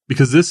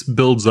because this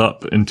builds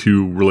up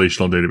into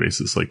relational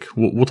databases. Like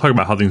we'll talk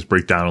about how things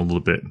break down a little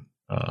bit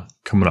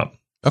coming up.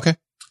 Okay.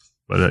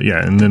 But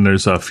and then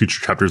there's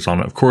future chapters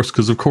on it, of course,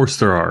 because of course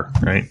there are,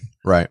 right?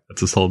 Right.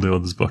 That's the whole deal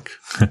with this book.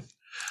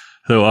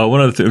 So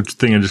one other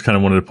thing I just kind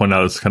of wanted to point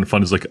out that's kind of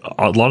fun is like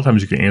a lot of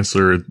times you can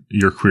answer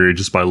your query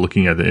just by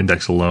looking at the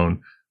index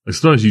alone. Like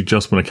sometimes you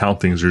just want to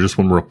count things or just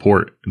want to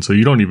report. And so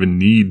you don't even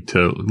need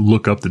to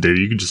look up the data.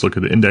 You can just look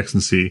at the index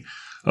and see,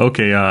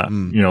 okay,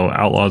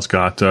 Outlaw's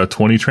got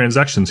 20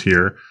 transactions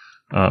here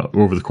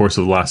over the course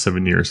of the last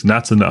 7 years. And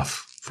that's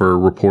enough for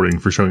reporting,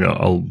 for showing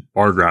a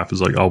bar graph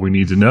is like all we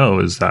need to know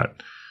is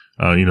that,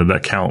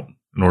 that count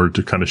in order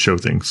to kind of show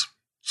things.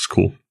 It's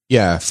cool.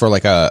 Yeah. For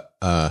like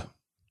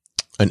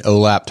an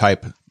OLAP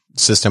type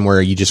system where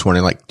you just want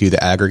to like do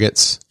the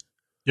aggregates.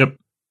 Yep.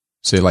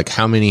 So like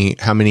how many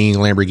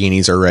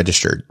Lamborghinis are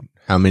registered?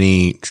 How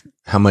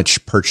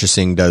much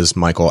purchasing does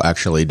Michael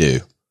actually do?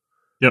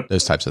 Yep.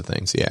 Those types of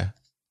things. Yeah.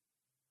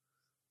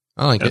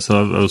 I like it.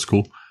 So that was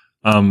cool.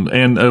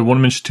 And I want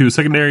to mention too,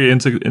 secondary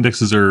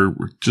indexes are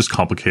just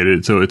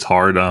complicated. So it's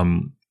hard.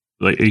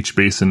 Like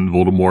HBase and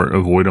Voldemort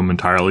avoid them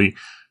entirely.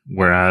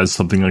 Whereas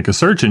something like a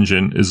search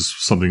engine is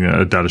something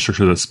a data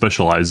structure that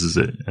specializes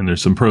it. And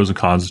there's some pros and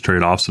cons and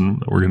trade-offs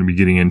and we're going to be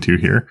getting into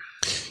here.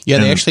 Yeah.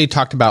 They actually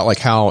talked about like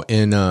how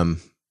in, I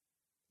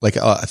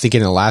think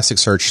in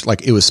Elasticsearch,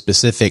 like it was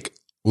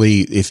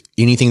specifically if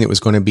anything that was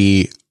going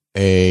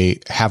to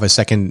have a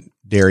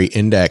secondary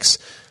index,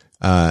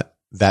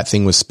 that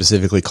thing was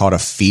specifically called a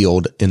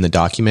field in the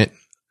document,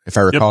 if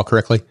I recall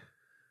correctly.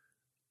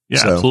 Yeah,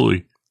 so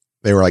absolutely.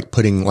 They were like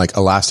putting like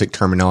Elastic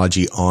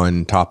terminology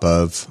on top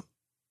of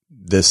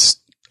this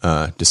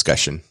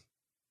discussion.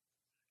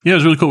 Yeah, it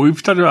was really cool.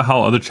 We've talked about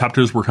how other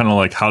chapters were kind of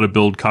like how to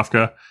build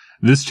Kafka.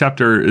 This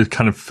chapter, it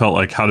kind of felt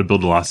like how to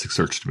build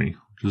Elasticsearch to me,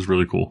 which is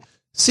really cool.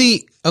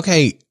 See,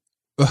 okay,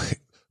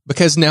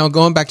 because now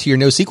going back to your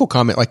NoSQL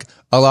comment, like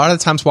a lot of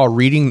the times while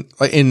reading,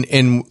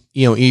 and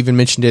you even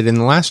mentioned it in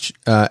the last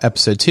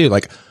episode too,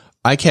 like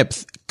I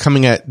kept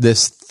coming at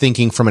this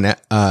thinking from an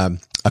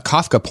a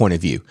Kafka point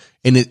of view.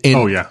 And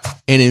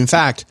in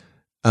fact,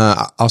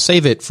 I'll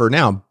save it for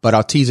now, but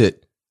I'll tease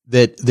it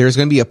that there's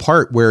going to be a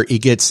part where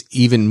it gets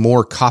even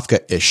more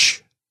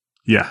Kafka-ish.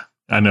 Yeah,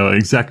 I know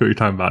exactly what you're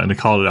talking about, and I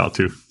called it out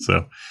too.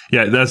 So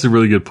yeah, that's a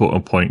really good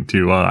point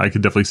too. I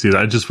could definitely see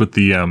that. Just with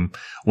the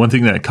one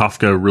thing that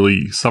Kafka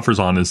really suffers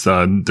on is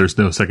there's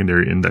no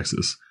secondary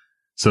indexes.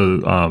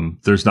 So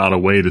there's not a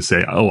way to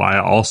say, oh, I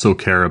also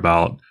care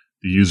about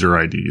the user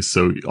IDs.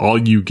 So all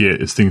you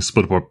get is things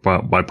split up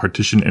by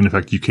partition. And in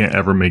fact, you can't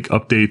ever make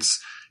updates.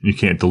 You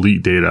can't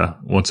delete data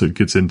once it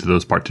gets into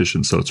those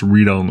partitions. So it's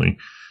read only.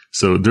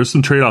 So there's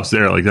some trade-offs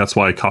there. Like that's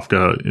why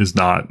Kafka is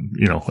not,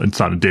 it's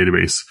not a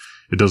database.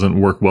 It doesn't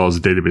work well as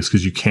a database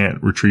because you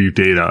can't retrieve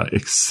data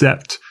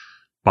except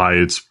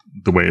by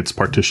the way it's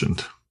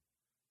partitioned.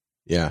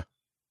 Yeah.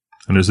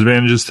 And there's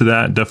advantages to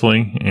that,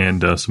 definitely,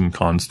 and some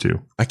cons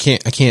too. I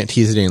can't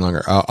tease it any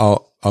longer.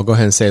 I'll go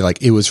ahead and say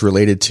like it was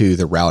related to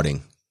the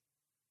routing.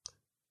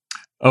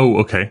 Oh,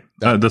 okay.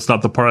 That's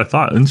not the part I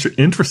thought.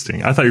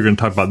 Interesting. I thought you were going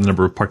to talk about the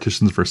number of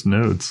partitions versus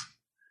nodes.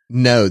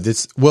 No,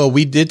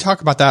 we did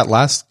talk about that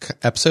last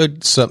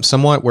episode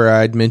somewhat where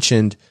I'd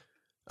mentioned,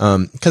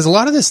 because a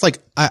lot of this, like,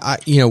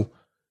 and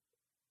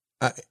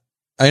I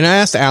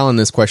asked Alan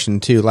this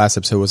question too, last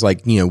episode was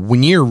like,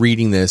 when you're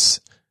reading this,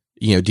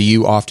 do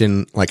you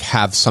often like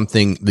have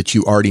something that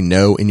you already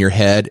know in your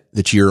head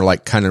that you're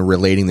like kind of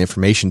relating the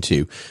information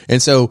to?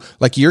 And so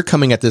like you're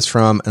coming at this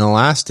from an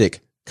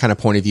Elastic kind of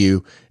point of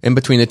view, and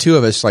between the two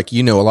of us, like,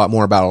 a lot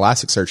more about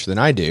Elasticsearch than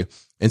I do.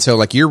 And so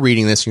like you're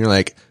reading this and you're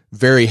like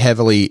very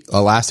heavily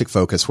Elastic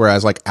focused.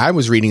 Whereas like I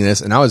was reading this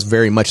and I was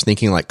very much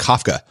thinking like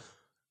Kafka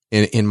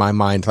in my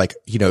mind, like,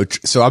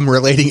 so I'm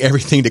relating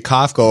everything to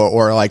Kafka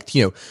or like,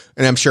 and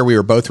I'm sure we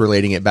were both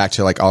relating it back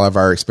to like all of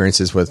our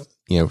experiences with,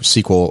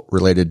 SQL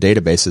related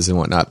databases and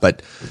whatnot.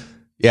 But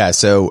yeah,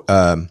 so,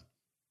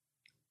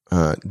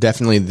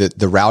 definitely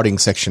the routing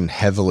section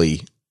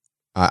heavily,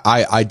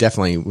 I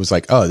definitely was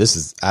like, oh, this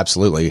is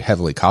absolutely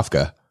heavily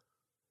Kafka.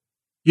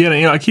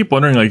 Yeah, I keep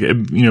wondering, like,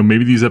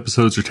 maybe these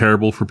episodes are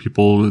terrible for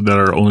people that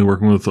are only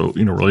working with,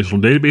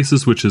 relational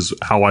databases, which is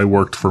how I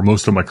worked for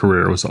most of my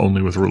career, was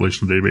only with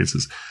relational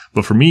databases.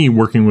 But for me,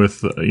 working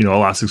with,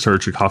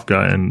 Elasticsearch or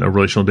Kafka and a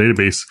relational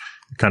database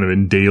kind of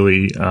in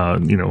daily,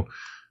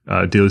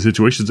 daily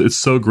situations, it's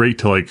so great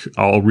to like,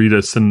 I'll read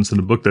a sentence in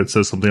a book that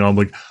says something, I'm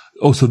like,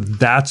 oh, so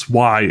that's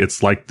why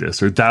it's like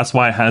this, or that's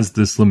why it has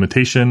this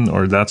limitation,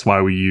 or that's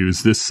why we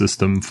use this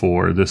system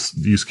for this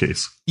use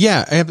case.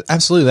 Yeah,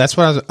 absolutely. That's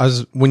what I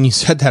was when you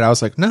said that, I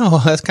was like, no,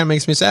 that kind of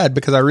makes me sad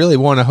because I really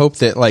want to hope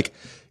that like,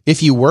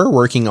 if you were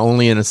working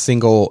only in a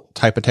single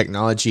type of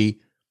technology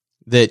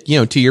that,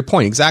 to your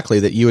point, exactly,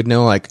 that you would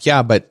know like,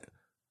 yeah, but,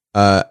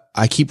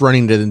 I keep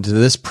running into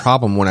this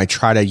problem when I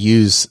try to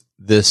use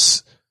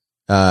this,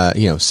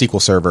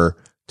 SQL server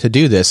to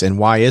do this. And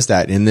why is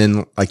that? And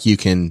then like you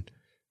can,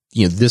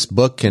 this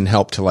book can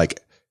help to like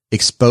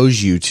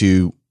expose you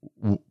to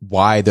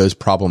why those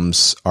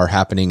problems are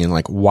happening and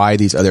like why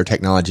these other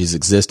technologies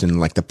exist and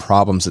like the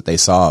problems that they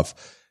solve.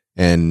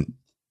 And,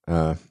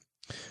 I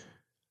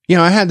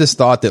had this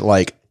thought that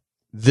like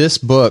this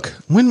book,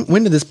 when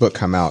did this book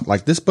come out?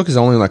 Like this book is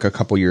only like a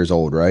couple years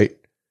old, right?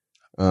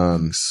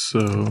 So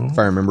if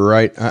I remember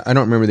right, I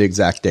don't remember the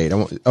exact date.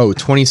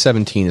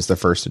 2017 is the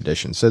first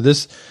edition. So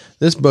this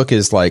book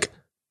is like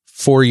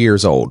 4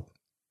 years old.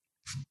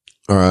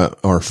 Or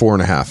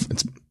 4.5.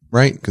 It's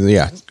right.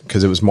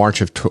 Cause it was March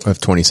of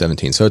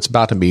 2017. So it's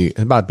about to be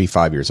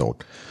 5 years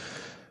old.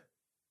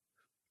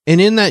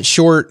 And in that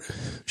short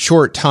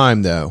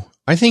time though,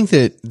 I think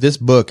that this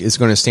book is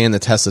going to stand the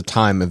test of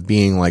time of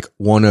being like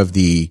one of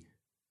it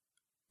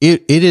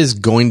is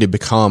going to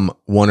become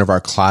one of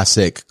our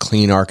classic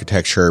clean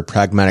architecture,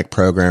 pragmatic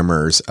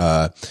programmers,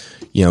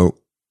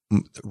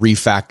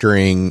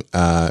 refactoring,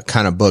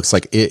 kind of books.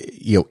 Like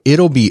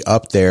it'll be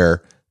up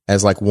there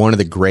as like one of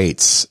the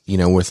greats,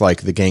 with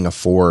like the Gang of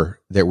Four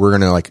that we're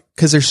going to like,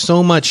 cause there's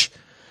so much,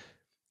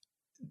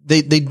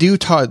 they do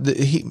talk,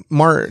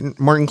 Martin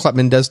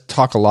Kleppmann does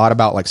talk a lot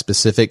about like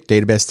specific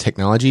database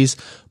technologies,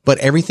 but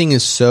everything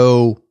is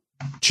so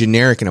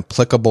generic and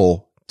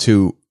applicable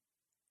to,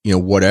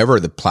 whatever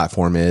the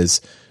platform is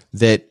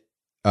that,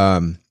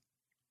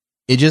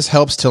 it just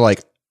helps to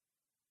like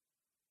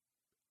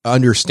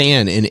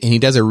understand. And he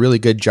does a really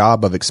good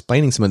job of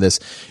explaining some of this.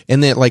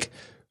 And that like,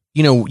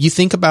 you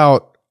think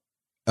about,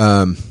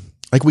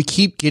 like we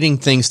keep getting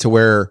things to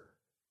where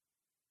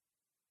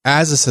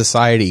as a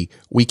society,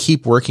 we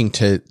keep working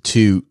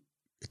to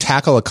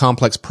tackle a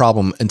complex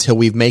problem until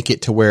we make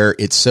it to where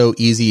it's so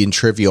easy and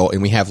trivial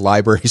and we have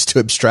libraries to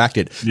abstract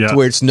it to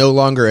where it's no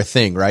longer a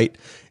thing. Right.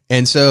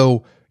 And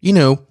so, in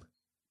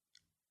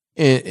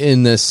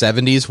the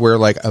 70s where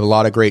like a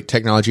lot of great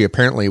technology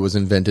apparently was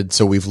invented.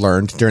 So we've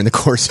learned during the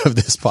course of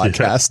this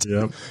podcast,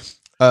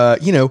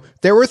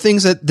 there were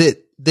things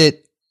that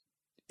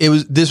it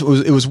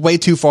was way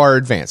too far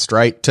advanced,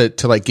 right?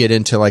 To like get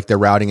into like the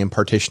routing and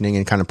partitioning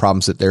and kind of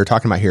problems that they're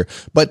talking about here.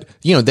 But,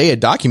 they had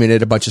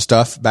documented a bunch of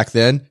stuff back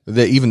then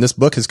that even this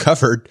book has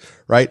covered,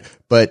 right?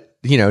 But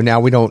now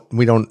we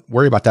don't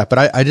worry about that.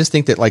 But I just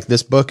think that like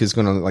this book is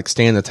going to like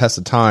stand the test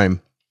of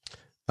time,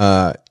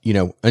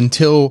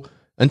 until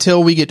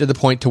we get to the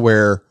point to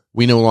where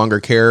we no longer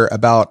care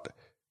about,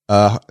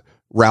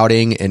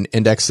 routing and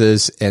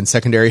indexes and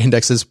secondary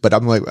indexes. But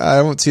I'm like, I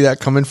don't see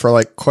that coming for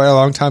like quite a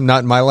long time.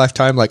 Not in my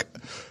lifetime. Like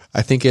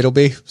I think it'll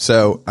be.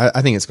 So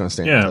I think it's going to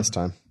stand the test of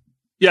time.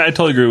 Yeah, I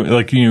totally agree.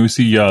 Like, we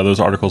see those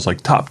articles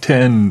like top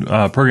 10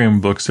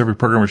 programming books every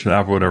programmer should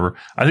have or whatever.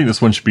 I think this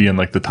one should be in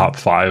like the top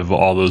 5 of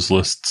all those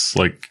lists.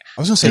 Like,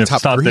 I was going to say if top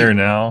it's not 3. there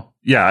now.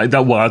 Yeah,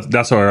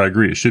 that's why I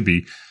agree. It should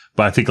be.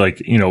 But I think like,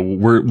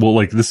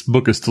 this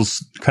book is still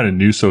kind of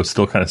new, so it's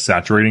still kind of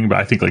saturating. But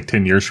I think like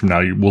 10 years from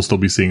now, we'll still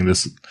be seeing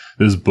this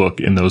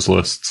book in those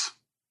lists.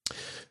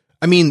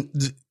 I mean,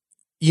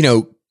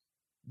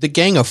 the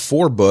Gang of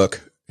 4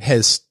 book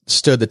has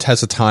stood the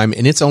test of time,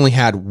 and it's only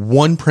had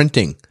one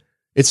printing.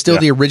 It's still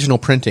the original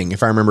printing,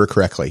 if I remember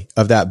correctly,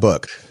 of that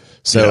book.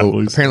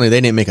 So apparently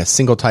they didn't make a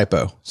single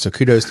typo. So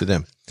kudos to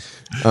them.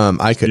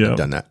 I couldn't have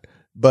done that.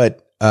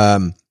 But,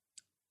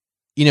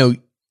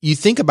 you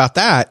think about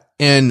that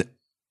and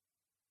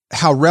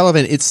how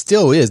relevant it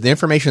still is. The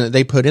information that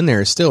they put in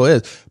there still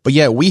is. But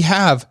yet we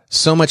have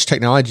so much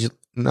technology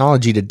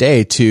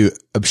today to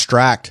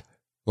abstract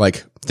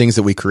like things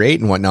that we create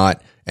and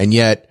whatnot. And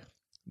yet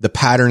the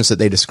patterns that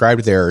they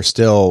described there are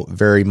still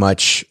very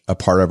much a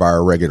part of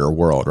our regular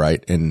world,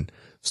 right? And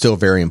still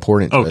very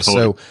important to us.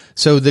 Totally.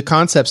 So the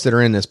concepts that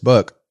are in this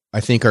book,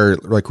 I think, are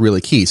like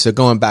really key. So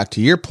going back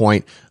to your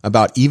point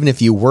about even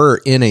if you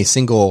were in a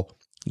single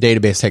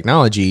database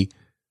technology,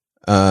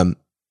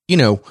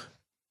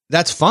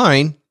 that's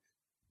fine,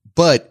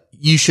 but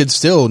you should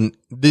still,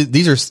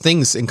 these are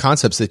things and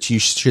concepts that you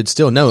should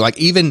still know. Like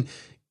even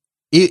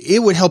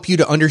it would help you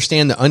to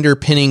understand the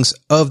underpinnings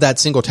of that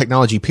single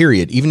technology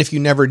period, even if you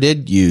never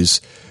did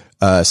use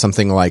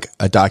something like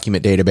a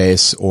document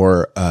database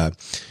or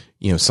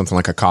something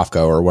like a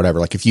Kafka or whatever.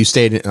 Like if you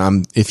stayed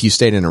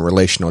in a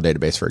relational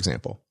database, for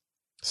example.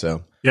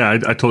 So yeah, I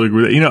totally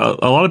agree with that.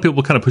 A lot of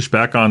people kind of push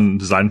back on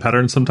design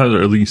patterns sometimes,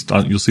 or at least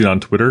you'll see it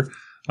on Twitter,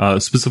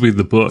 specifically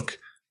the book.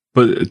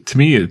 But to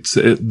me,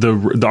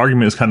 the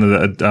argument is kind of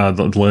that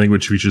the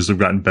language features have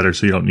gotten better,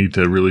 so you don't need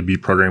to really be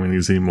programming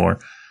these anymore.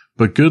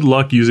 But good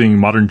luck using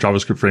modern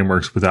JavaScript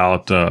frameworks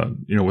without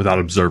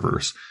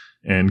observers,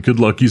 and good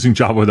luck using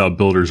Java without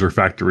builders or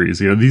factories.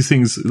 These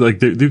things like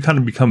they kind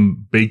of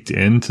become baked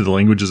into the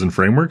languages and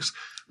frameworks,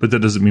 but that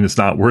doesn't mean it's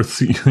not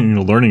worth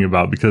learning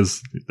about,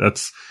 because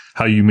that's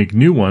how you make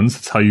new ones.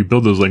 That's how you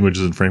build those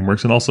languages and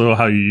frameworks, and also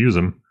how you use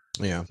them.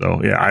 Yeah.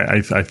 So yeah,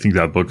 I think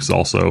that book is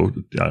also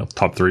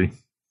top 3.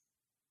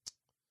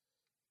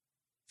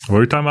 What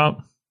are we talking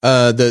about?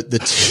 The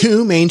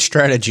 2 main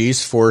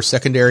strategies for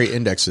secondary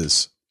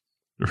indexes.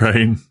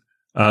 Right.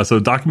 So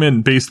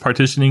document-based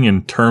partitioning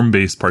and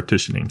term-based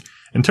partitioning.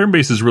 And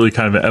term-based is really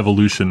kind of an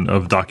evolution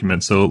of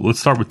document. So let's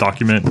start with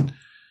document.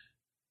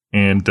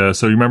 And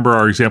so you remember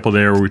our example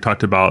there where we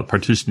talked about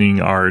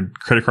partitioning our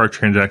credit card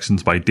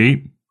transactions by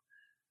date.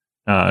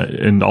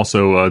 And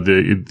also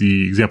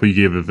the example you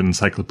gave of an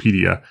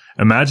encyclopedia.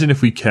 Imagine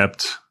if we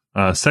kept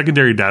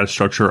secondary data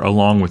structure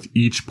along with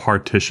each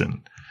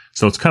partition.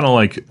 So it's kind of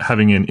like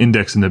having an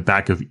index in the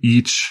back of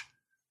each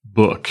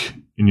book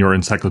in your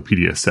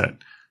encyclopedia set.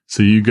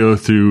 So you go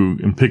through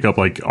and pick up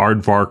like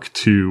Aardvark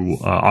to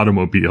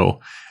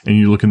automobile, and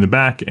you look in the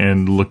back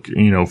and look,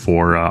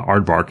 for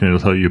Aardvark, and it'll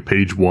tell you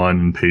page 1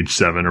 and page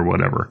 7 or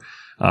whatever.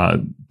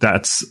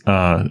 That's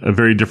a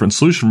very different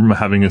solution from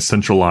having a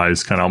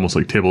centralized kind of almost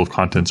like table of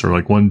contents, or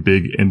like one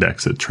big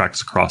index that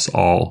tracks across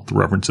all the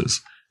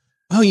references.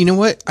 Oh, you know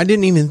what?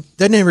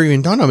 that never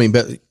even dawned on me,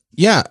 but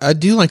yeah, I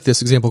do like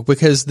this example,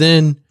 because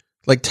then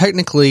like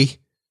technically,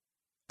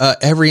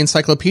 every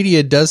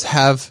encyclopedia does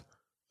have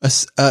a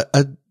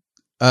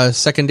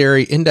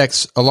secondary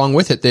index along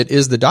with it that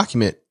is the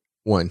document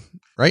one,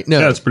 right? No,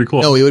 yeah, it's pretty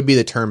cool. No, it would be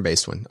the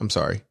term-based one. I'm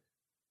sorry,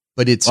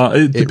 but it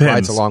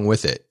rides along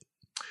with it.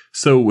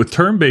 So with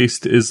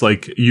term-based is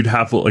like you'd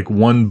have like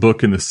one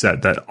book in the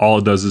set that all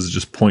it does is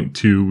just point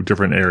to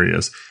different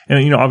areas.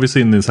 And,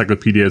 obviously in the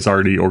encyclopedia, it's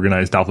already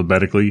organized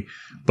alphabetically,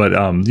 but,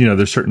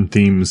 there's certain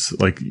themes,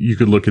 like you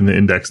could look in the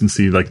index and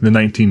see like the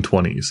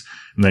 1920s.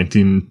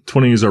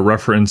 1920s are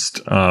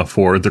referenced,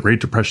 for the Great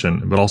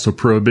Depression, but also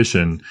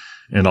Prohibition,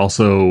 and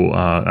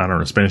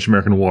also,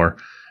 Spanish-American War.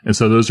 And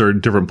so those are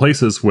different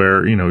places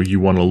where, you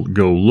want to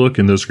go look,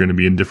 and those are going to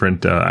be in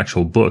different,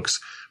 actual books.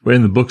 But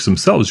in the books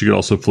themselves, you could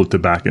also flip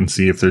it back and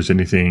see if there's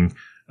anything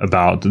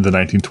about the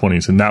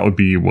 1920s. And that would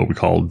be what we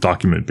call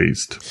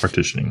document-based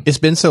partitioning. It's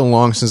been so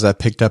long since I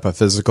picked up a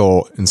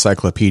physical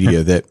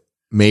encyclopedia that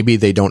maybe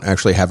they don't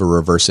actually have a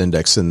reverse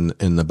index in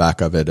the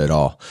back of it at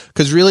all.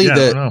 Because really,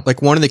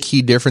 one of the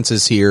key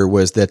differences here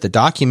was that the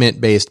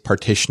document-based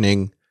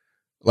partitioning,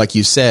 like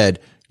you said,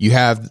 you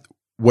have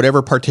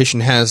whatever partition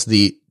has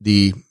the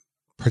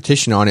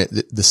partition on it,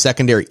 the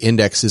secondary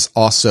index is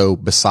also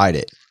beside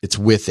it. It's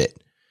with it.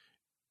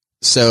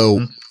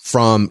 So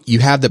you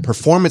have the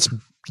performance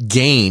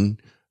gain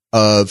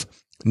of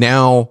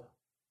now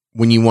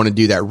when you want to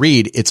do that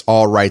read, it's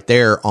all right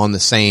there on the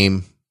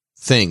same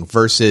thing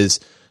versus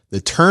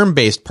the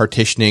term-based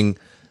partitioning.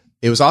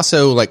 It was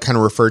also like kind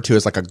of referred to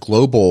as like a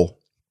global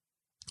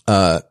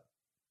type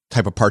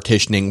of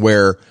partitioning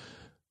where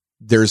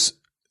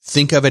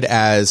think of it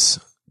as,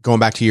 going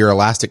back to your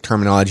Elastic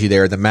terminology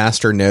there, the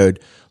master node,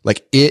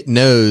 like it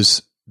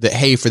knows that,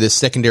 hey, for this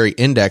secondary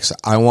index,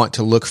 I want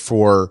to look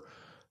for,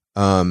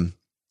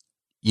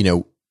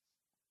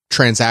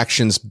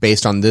 transactions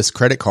based on this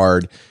credit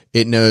card.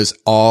 It knows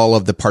all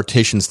of the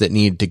partitions that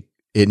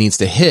it needs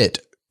to hit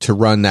to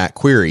run that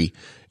query.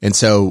 And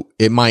so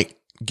it might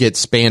get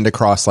spanned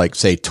across like,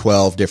 say,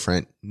 12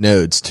 different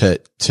nodes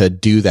to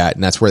do that.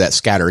 And that's where that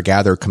scatter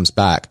gather comes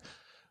back.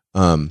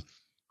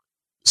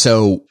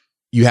 So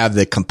you have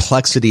the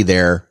complexity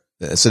there.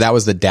 So that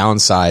was the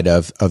downside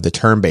of the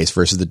term base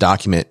versus the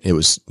document. It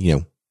was,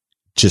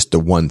 just the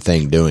one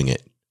thing doing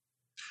it.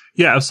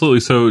 Yeah, absolutely.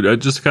 So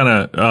just kind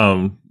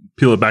of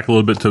peel it back a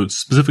little bit to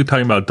specifically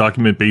talking about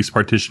document-based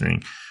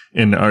partitioning.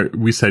 And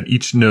we said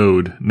each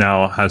node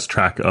now has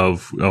track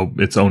of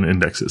its own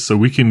indexes. So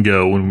we can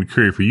go, when we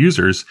query for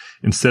users,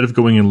 instead of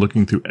going and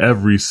looking through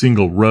every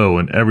single row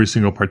and every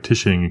single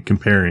partitioning and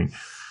comparing,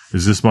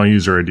 is this my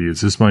user ID?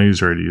 Is this my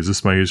user ID? Is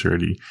this my user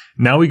ID?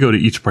 Now we go to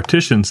each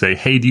partition and say,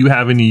 hey, do you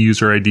have any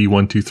user ID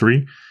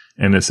 123?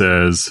 And it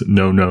says,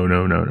 no, no,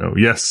 no, no, no,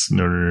 yes,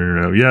 no, no,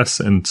 no, no, yes.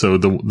 And so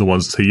the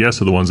ones that say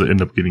yes are the ones that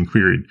end up getting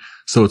queried.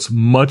 So it's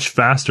much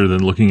faster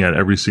than looking at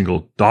every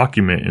single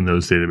document in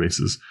those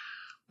databases.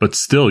 But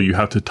still, you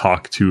have to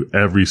talk to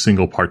every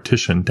single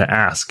partition to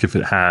ask if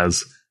it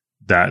has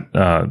that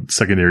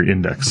secondary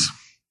index.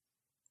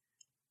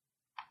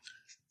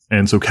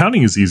 And so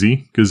counting is easy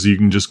because you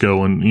can just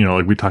go and,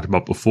 like we talked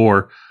about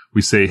before,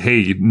 we say,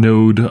 hey,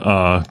 node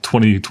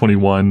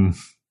 2021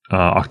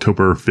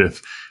 October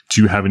 5th,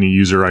 do you have any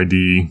user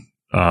ID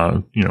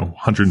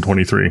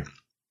 123?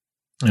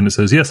 And it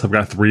says, yes, I've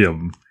got 3 of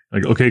them.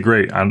 Like, okay,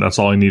 great. That's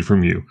all I need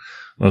from you.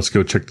 Let's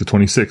go check the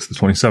 26th, the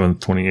 27th,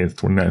 28th,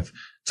 29th.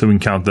 So we can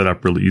count that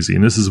up really easy.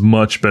 And this is a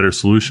much better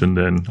solution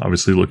than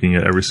obviously looking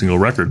at every single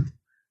record.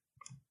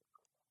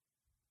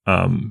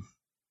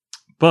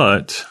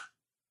 But,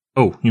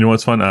 you know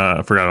what's fun?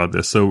 I forgot about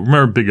this. So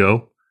remember Big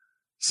O?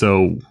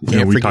 So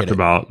we talked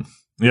about,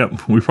 we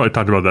probably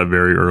talked about that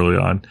very early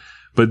on.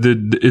 But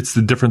it's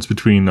the difference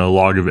between a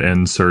log of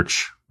n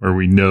search where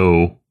we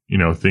know,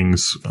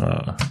 things,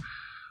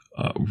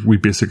 we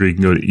basically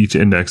can go to each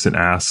index and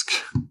ask,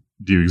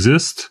 do you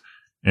exist?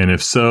 And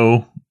if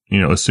so,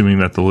 assuming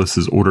that the list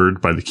is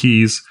ordered by the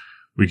keys,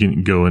 we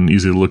can go and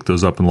easily look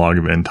those up in log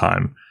of n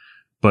time.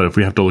 But if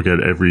we have to look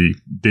at every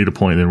data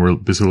point, then we're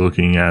basically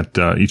looking at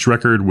each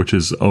record, which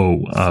is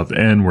O of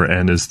n, where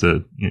n is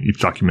each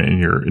document in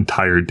your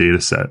entire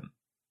data set.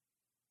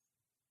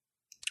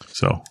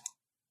 So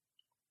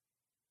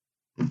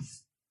the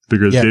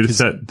bigger the data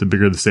set, the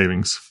bigger the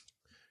savings.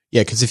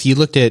 Yeah, because if you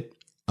looked at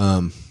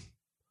O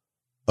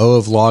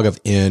of log of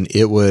n,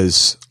 it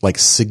was like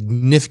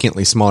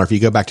significantly smaller. If you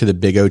go back to the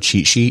Big O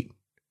cheat sheet,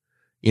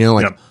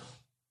 O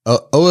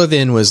of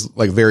n was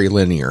like very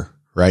linear,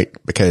 right?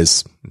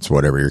 Because it's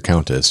whatever your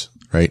count is,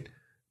 right?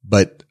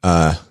 But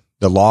the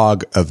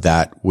log of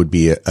that would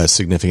be a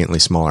significantly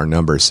smaller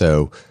number.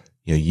 So,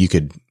 you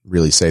could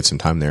really save some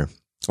time there.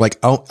 Like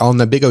on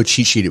the Big O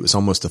cheat sheet, it was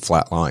almost a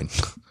flat line.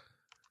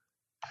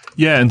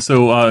 Yeah, and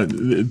so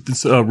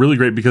it's really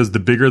great because the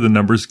bigger the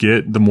numbers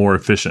get, the more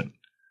efficient.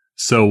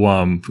 So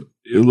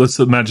let's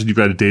imagine you've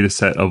got a data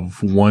set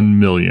of 1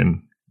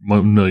 million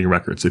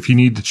records. If you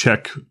need to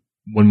check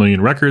 1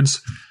 million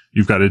records,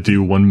 you've got to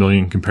do 1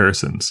 million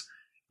comparisons.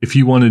 If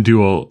you want to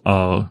do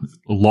a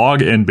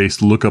log n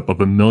based lookup of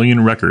 1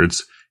 million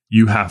records,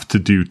 you have to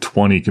do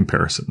 20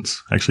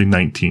 comparisons, actually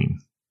 19.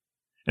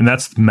 And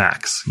that's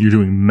max. You're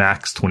doing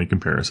max 20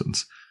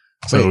 comparisons.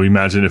 So Wait.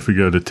 Imagine if we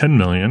go to 10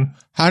 million.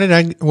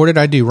 What did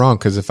I do wrong?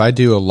 Because if I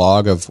do a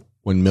log of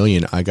 1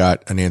 million, I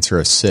got an answer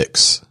of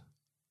 6.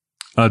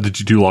 Did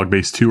you do log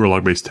base 2 or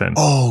log base 10?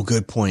 Oh,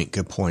 good point.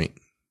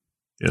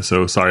 Yeah,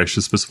 so sorry, I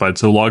should specify.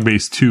 So log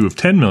base 2 of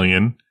 10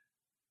 million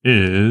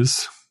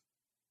is,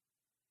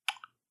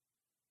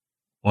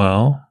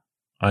 well,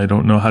 I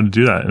don't know how to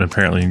do that, and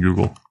apparently in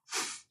Google.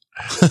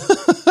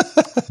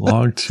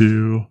 Log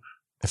 2,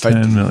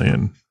 10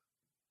 million.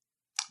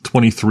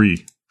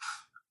 23.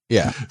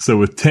 Yeah. So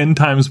with 10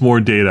 times more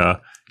data,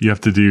 you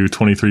have to do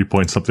 23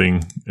 point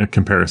something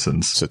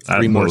comparisons. So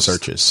 3 more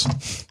searches.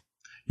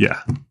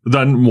 Yeah.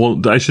 Then, well,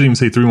 I shouldn't even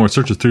say 3 more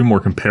searches, 3 more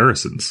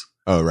comparisons.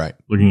 Oh, right.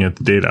 Looking at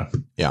the data.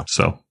 Yeah.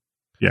 So,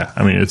 yeah,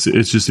 I mean, it's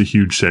just a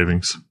huge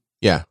savings.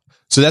 Yeah.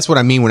 So that's what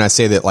I mean when I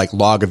say that like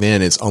log of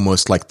n is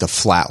almost like the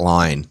flat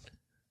line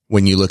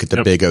when you look at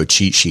the Big O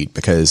cheat sheet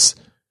because,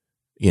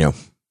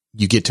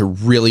 you get to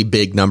really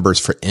big numbers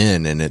for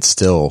n and it's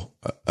still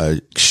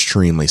an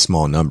extremely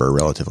small number,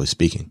 relatively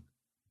speaking.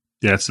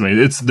 Yeah, it's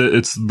amazing.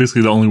 It's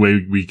basically the only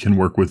way we can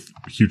work with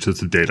huge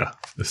sets of data.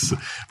 It's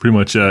pretty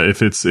much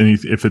if it's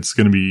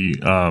going to be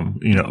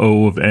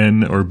O of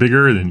n or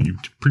bigger, then you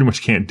pretty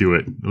much can't do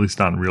it, at least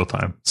not in real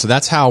time. So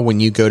that's how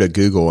when you go to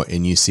Google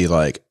and you see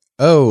like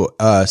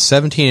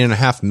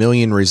 17.5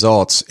 million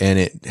results, and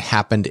it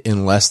happened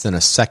in less than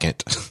a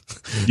second.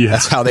 Yeah.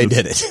 That's how they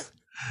did it.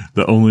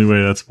 The only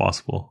way that's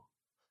possible.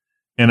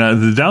 And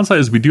the downside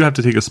is we do have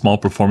to take a small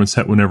performance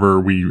hit whenever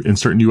we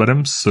insert new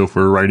items. So if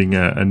we're writing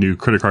a new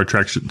credit card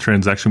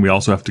transaction, we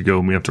also have to go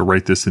and we have to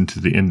write this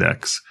into the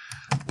index.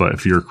 But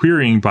if you're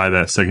querying by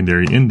that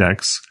secondary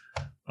index,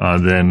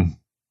 then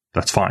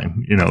that's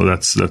fine.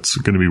 That's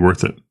going to be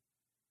worth it.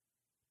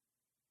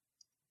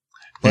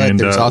 But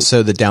there's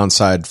also the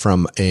downside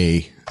from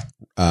a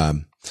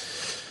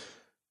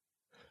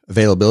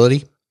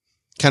availability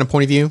kind of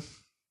point of view.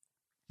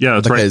 Yeah,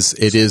 that's because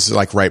it is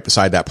like right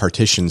beside that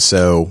partition.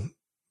 So,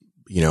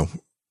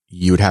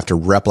 you would have to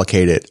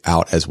replicate it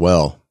out as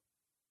well.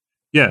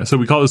 Yeah. So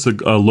we call this a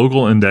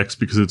local index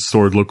because it's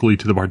stored locally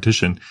to the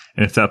partition.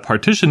 And if that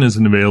partition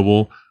isn't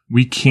available,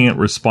 we can't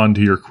respond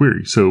to your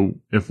query. So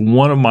if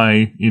one of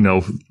my,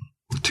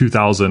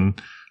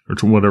 2000 or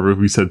to whatever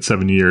we said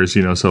 7 years,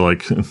 so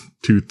like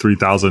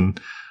 3,000,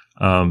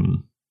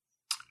 one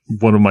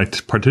of my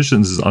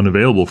partitions is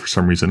unavailable for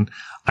some reason,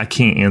 I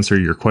can't answer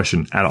your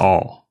question at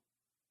all,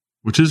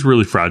 which is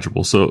really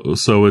fragile. So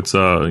it's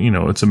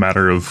it's a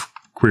matter of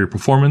query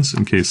performance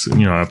in case, I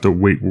have to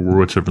wait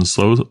whichever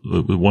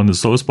one is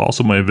slowest, but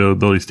also my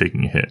availability is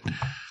taking a hit,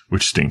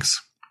 which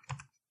stinks.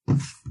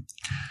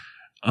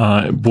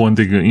 One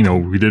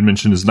thing, we did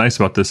mention is nice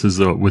about this is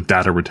with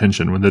data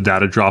retention. When the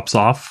data drops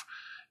off,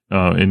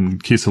 in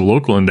case of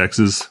local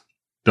indexes,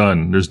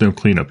 done. There's no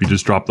cleanup. You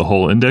just drop the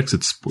whole index.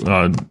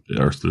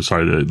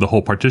 The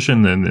whole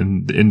partition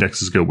and the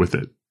indexes go with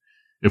it.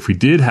 If we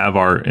did have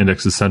our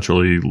indexes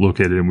centrally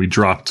located and we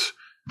dropped,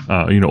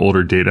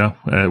 older data,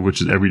 which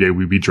is every day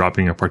we'd be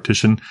dropping a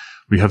partition,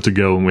 we have to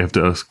go and we have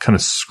to kind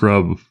of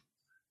scrub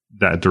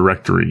that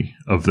directory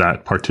of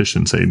that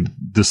partition, saying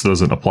this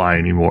doesn't apply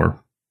anymore.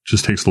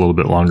 Just takes a little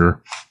bit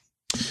longer.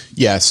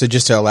 Yeah. So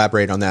just to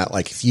elaborate on that,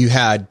 like if you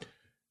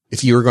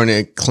were going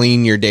to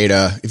clean your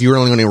data, if you were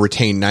only going to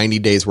retain 90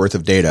 days worth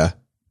of data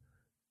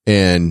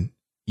and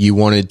you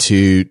wanted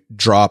to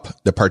drop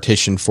the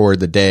partition for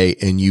the day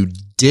and you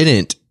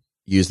didn't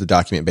use the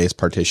document-based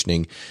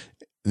partitioning,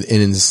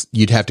 and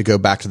you'd have to go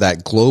back to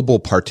that global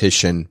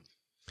partition,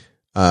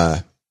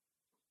 or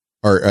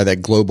that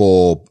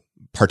global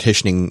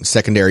partitioning,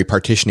 secondary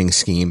partitioning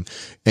scheme,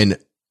 and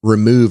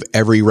remove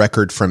every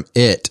record from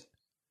it,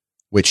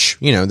 which,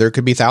 there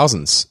could be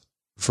thousands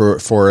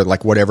for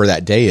like whatever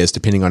that day is,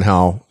 depending on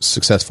how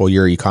successful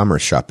your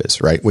e-commerce shop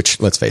is, right? Which,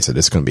 let's face it,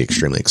 it's going to be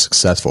extremely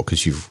successful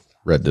because you've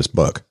read this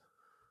book.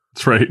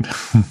 That's right.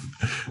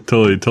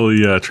 totally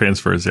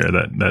transfers there.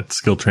 That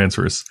skill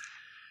transfers.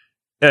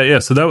 Yeah.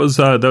 So that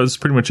was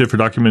pretty much it for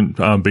document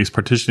based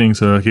partitioning.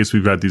 So in case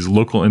we've got these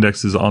local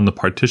indexes on the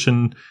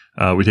partition,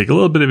 we take a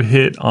little bit of a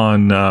hit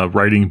on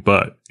writing,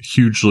 but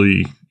huge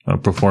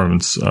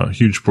performance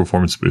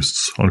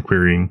boosts on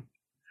querying.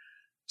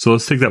 So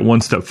let's take that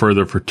one step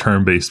further for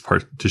term-based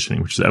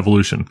partitioning, which is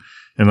evolution.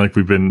 And like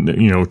we've been,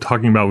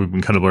 talking about, we've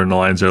been kind of learning the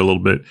lines there a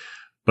little bit.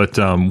 But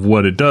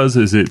what it does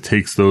is it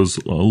takes those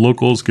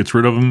locals, gets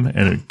rid of them,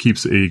 and it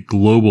keeps a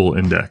global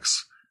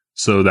index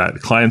so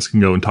that clients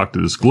can go and talk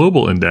to this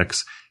global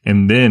index,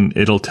 and then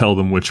it'll tell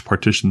them which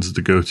partitions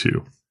to go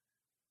to.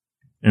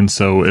 And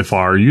so if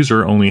our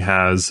user only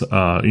has,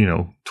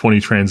 20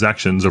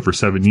 transactions over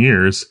 7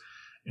 years,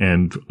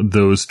 and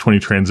those 20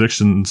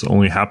 transactions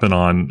only happen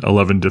on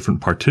 11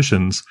 different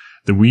partitions,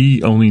 then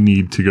we only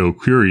need to go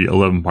query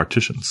 11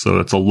 partitions. So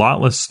that's a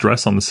lot less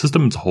stress on the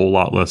system. It's a whole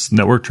lot less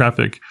network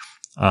traffic.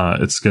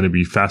 It's going to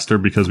be faster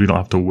because we don't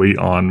have to wait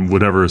on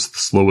whatever is the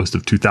slowest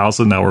of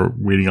 2000. Now we're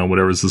waiting on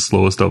whatever is the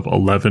slowest of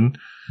 11,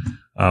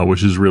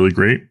 which is really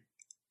great.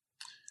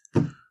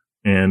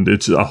 And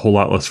it's a whole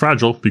lot less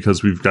fragile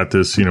because we've got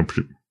this,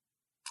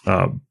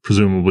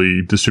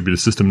 presumably distributed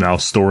system now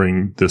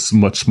storing this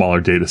much smaller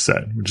data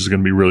set, which is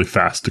going to be really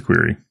fast to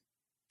query.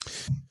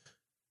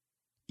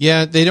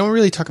 Yeah, they don't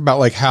really talk about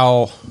like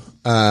how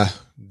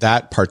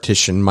that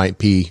partition might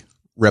be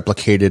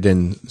replicated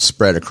and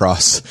spread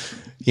across,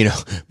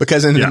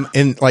 because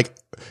in like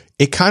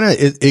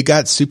it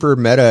got super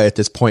meta at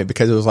this point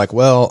because it was like,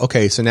 well,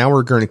 okay, so now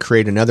we're going to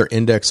create another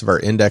index of our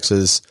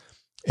indexes,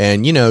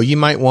 and you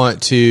might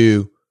want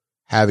to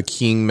have a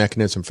keying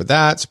mechanism for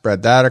that,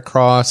 spread that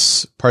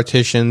across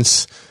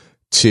partitions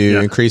to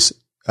increase,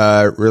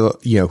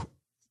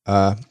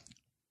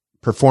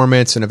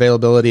 performance and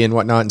availability and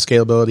whatnot and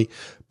scalability.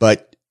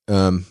 But,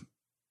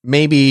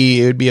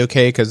 maybe it would be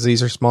okay because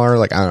these are smaller.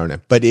 Like, I don't know,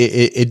 but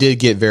it did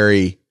get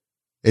very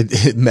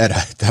meta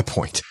at that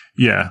point.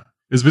 Yeah.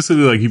 It's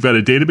basically like you've got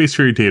a database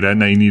for your data.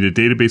 Now you need a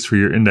database for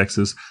your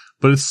indexes,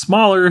 but it's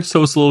smaller.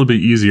 So it's a little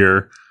bit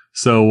easier.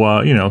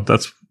 So,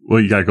 that's what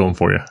you got going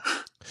for you.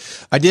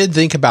 I did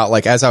think about,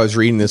 like, as I was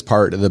reading this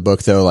part of the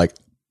book, though, like,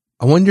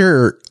 I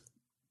wonder,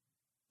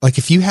 like,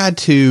 if you had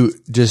to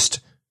just,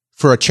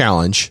 for a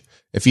challenge,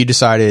 if you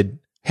decided,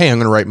 hey, I'm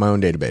going to write my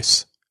own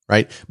database,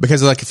 right?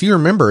 Because, like, if you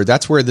remember,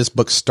 that's where this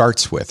book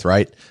starts with,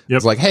 right? Yep.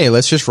 It's like, hey,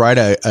 let's just write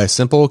a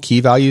simple key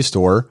value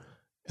store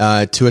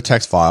to a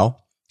text file,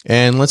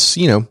 and let's,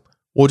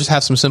 we'll just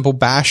have some simple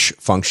bash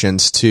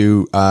functions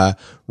to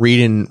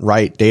read and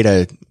write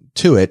data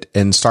to it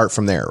and start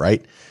from there,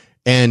 right?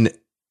 And,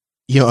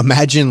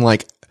 imagine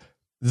like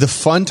the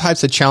fun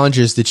types of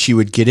challenges that you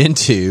would get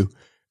into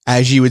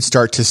as you would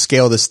start to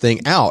scale this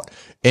thing out,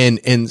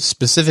 and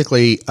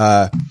specifically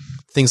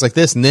things like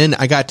this. And then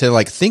I got to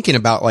like thinking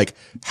about like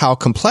how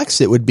complex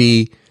it would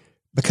be,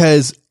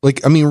 because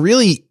like, I mean,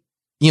 really,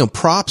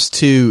 props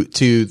to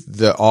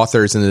the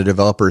authors and the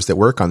developers that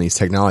work on these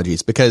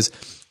technologies, because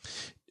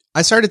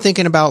I started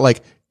thinking about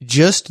like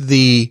just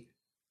the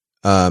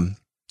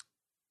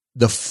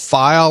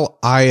file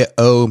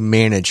IO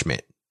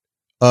management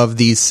of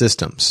these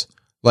systems.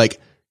 Like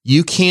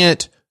you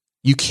can't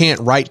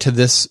write to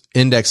this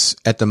index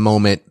at the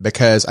moment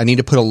because I need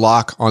to put a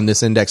lock on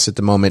this index at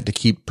the moment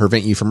to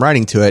prevent you from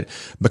writing to it,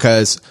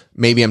 because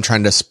maybe I'm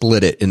trying to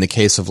split it in the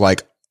case of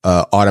like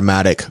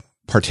automatic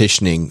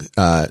partitioning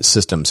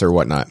systems or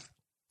whatnot,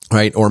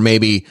 right? Or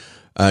maybe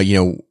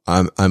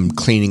I'm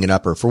cleaning it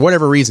up, or for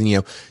whatever reason,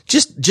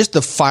 just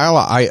the file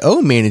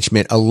IO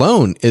management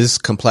alone is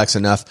complex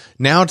enough.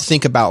 Now to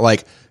think about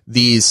like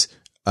these,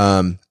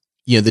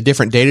 the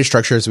different data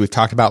structures we've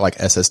talked about, like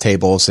SS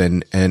tables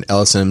and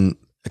LSM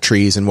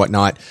trees and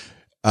whatnot,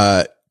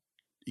 to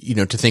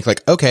think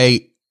like,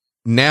 okay,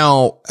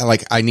 now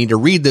like I need to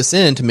read this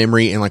into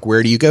memory, and like,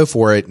 where do you go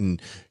for it?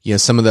 And,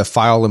 some of the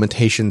file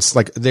limitations,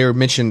 like they were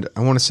mentioned,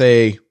 I want to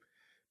say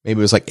maybe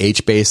it was like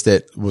HBase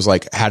that was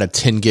like had a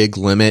 10 gig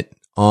limit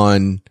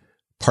on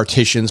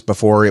partitions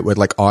before it would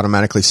like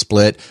automatically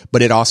split,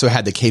 but it also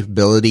had the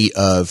capability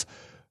of,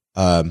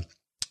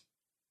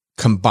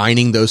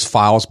 combining those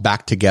files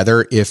back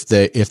together if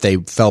they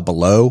fell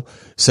below.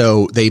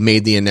 So they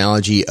made the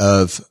analogy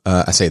of,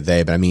 I say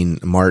they, but I mean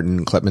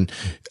Martin Klipman.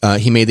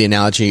 He made the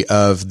analogy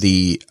of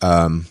the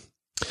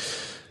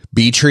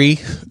B tree,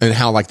 and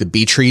how like the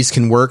B trees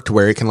can work to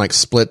where it can like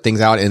split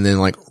things out and then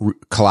like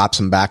collapse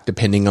them back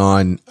depending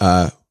on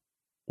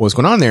what's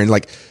going on there. And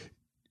like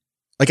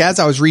as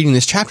I was reading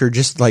this chapter,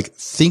 just like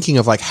thinking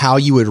of like how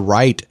you would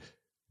write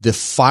the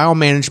file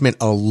management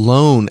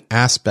alone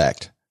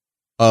aspect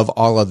of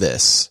all of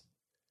this,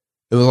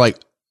 it was like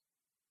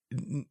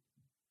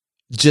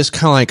just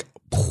kind of like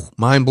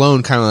mind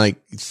blown, kind of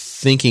like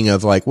thinking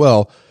of like,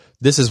 well,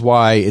 this is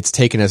why it's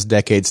taken us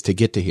decades to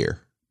get to here,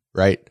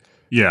 right?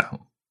 Yeah.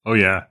 Oh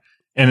yeah.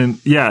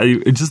 And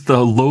just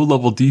the low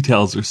level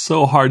details are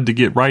so hard to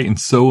get right and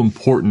so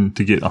important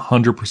to get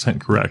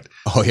 100% correct.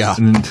 Oh yeah.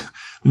 And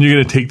then you're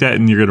going to take that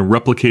and you're going to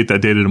replicate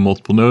that data to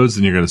multiple nodes,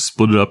 and you're going to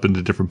split it up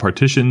into different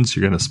partitions.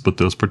 You're going to split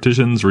those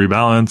partitions,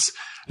 rebalance.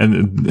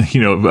 And,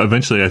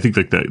 eventually I think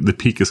like the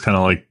peak is kind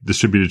of like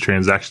distributed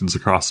transactions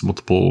across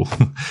multiple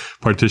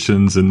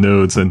partitions and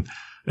nodes. And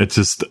it's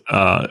just,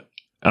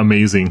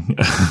 amazing.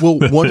 Well,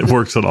 it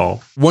works at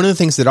all. One of the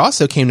things that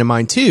also came to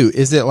mind too,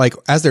 is that like,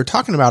 as they're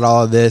talking about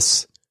all of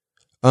this,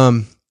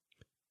 when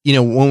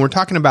we're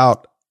talking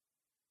about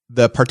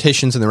the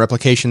partitions and the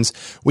replications,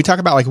 we talk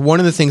about like one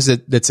of the things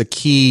that's a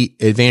key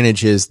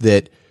advantage is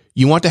that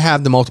you want to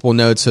have the multiple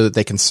nodes so that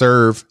they can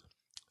serve,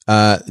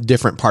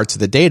 different parts of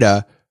the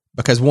data.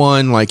 Because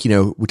one, like,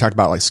 we talked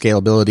about like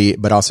scalability,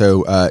 but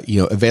also,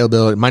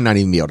 availability. It might not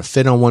even be able to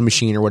fit on one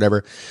machine or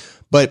whatever.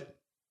 But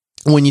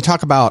when you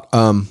talk about,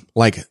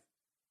 like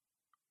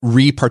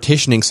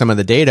repartitioning some of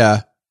the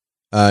data,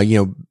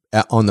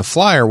 on the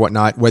fly or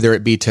whatnot, whether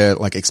it be to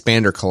like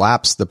expand or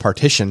collapse the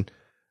partition,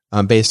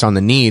 based on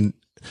the need,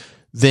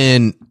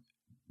 then,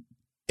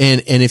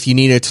 and if you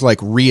needed to like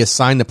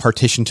reassign the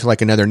partition to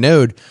like another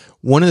node,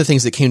 one of the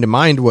things that came to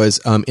mind was,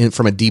 from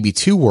a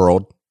DB2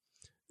 world,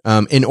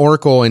 in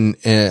Oracle and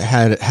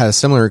had a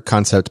similar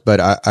concept, but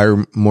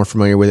I'm more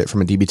familiar with it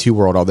from a DB2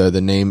 world, although the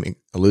name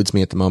eludes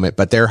me at the moment.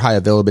 But their high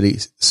availability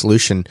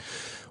solution,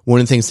 one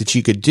of the things that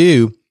you could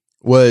do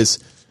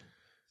was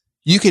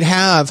you could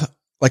have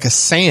like a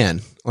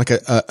SAN, like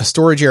a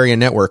storage area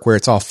network where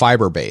it's all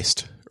fiber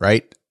based,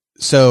 right?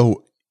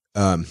 So,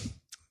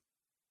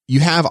 you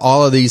have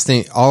all of these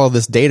things, all of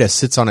this data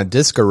sits on a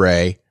disk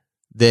array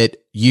that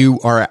you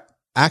are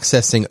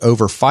accessing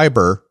over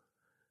fiber,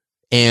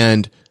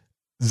 and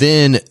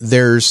then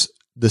there's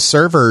the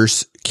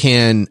servers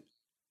can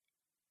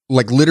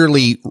like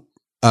literally,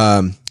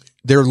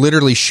 they're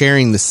literally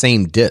sharing the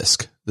same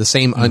disk, the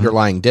same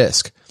underlying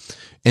disk.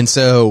 And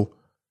so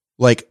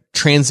like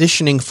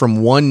transitioning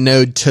from one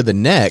node to the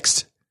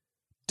next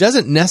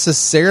doesn't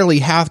necessarily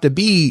have to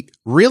be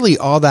really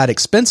all that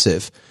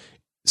expensive.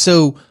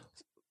 So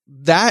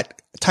that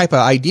type of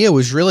idea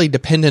was really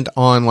dependent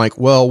on like,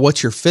 well,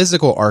 what's your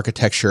physical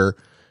architecture?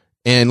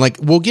 And like,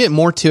 we'll get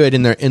more to it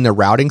in the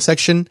routing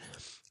section.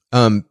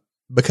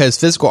 Because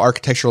physical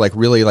architecture, like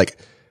really like,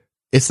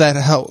 it's that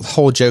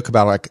whole joke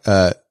about like,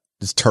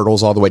 it's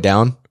turtles all the way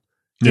down,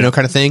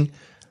 kind of thing.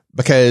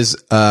 Because,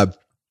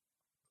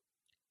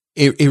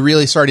 it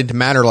really started to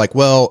matter like,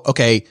 well,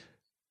 okay,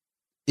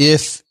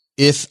 if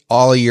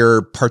all of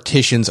your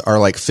partitions are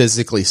like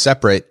physically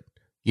separate,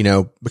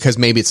 because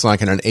maybe it's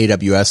like in an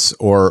AWS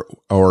or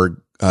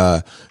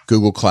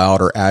Google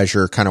Cloud or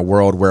Azure kind of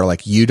world where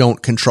like you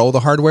don't control the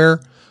hardware,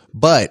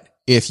 but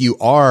if you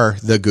are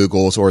the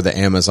Googles or the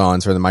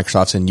Amazons or the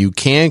Microsofts and you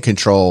can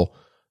control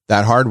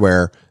that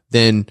hardware,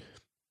 then,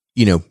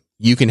 you know,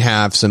 you can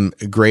have some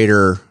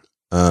greater,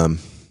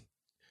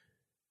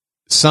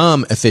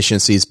 some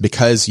efficiencies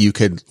because you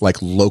could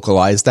like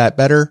localize that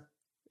better,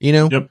 you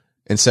know? Yep.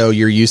 And so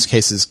your use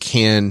cases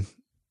can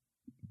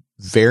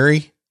vary.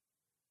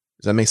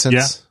 Does that make sense?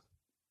 Yeah.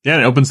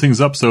 Yeah, it opens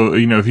things up. So,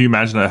 you know, if you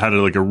imagine I had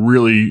like a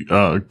really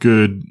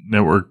good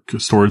network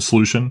storage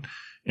solution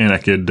and I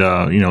could,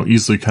 you know,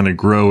 easily kind of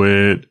grow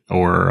it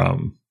or,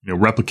 you know,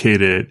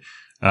 replicate it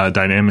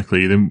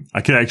dynamically, then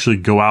I could actually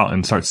go out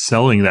and start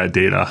selling that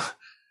data.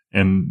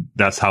 And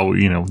that's how,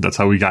 you know, that's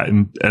how we got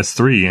in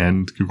S3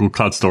 and Google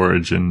Cloud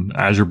Storage and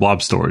Azure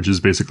Blob Storage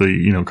is basically,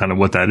 you know, kind of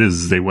what that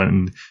is. They went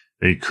and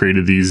they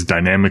created these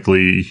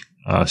dynamically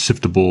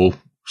shiftable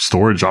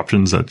storage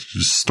options that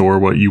just store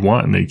what you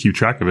want and they keep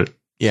track of it.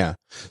 Yeah.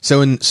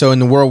 So in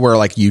the world where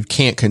like you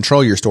can't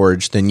control your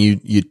storage, then you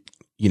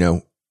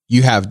know,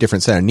 you have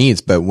different set of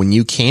needs, but when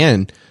you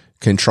can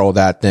control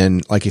that,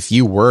 then like if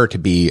you were to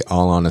be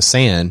all on a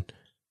SAN,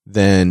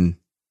 then,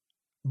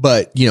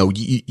 but you know,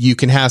 you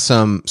can have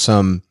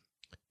some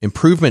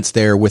improvements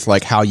there with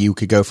like how you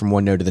could go from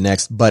one node to the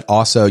next, but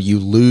also you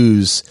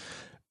lose,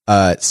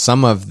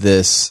 some of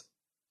this,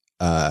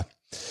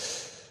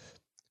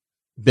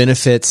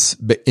 benefits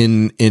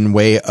in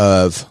way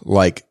of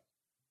like,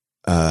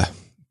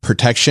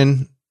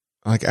 protection.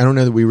 Like, I don't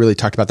know that we really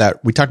talked about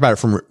that. We talked about it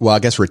from, well, I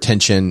guess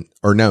retention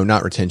or no,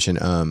 not retention.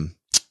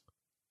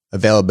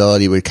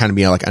 Availability would kind of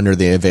be like under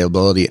the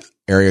availability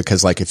area.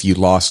 Cause like if you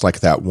lost like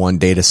that one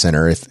data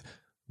center,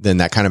 then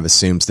that kind of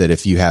assumes that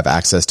if you have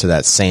access to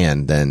that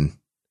SAN, then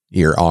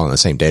you're all in the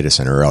same data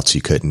center or else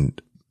you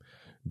couldn't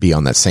be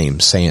on that same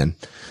SAN.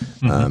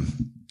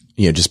 Mm-hmm.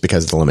 You know, just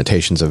because of the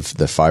limitations of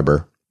the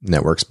fiber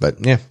networks,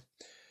 but yeah.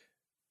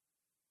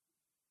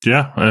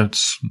 Yeah.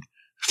 It's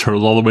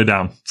turtles all the way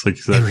down. It's like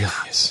you said. It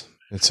really is.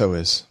 It so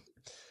is.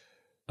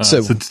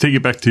 So to take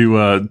it back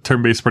to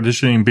term-based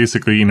partitioning,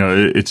 basically, you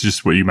know, it's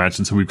just what you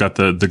imagine. So we've got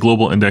the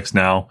global index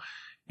now,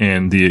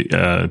 and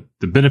the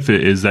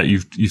benefit is that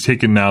you've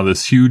taken now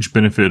this huge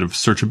benefit of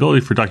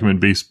searchability for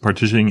document-based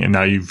partitioning, and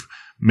now you've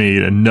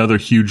made another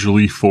huge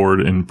leap forward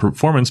in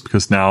performance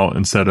because now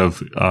instead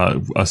of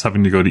us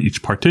having to go to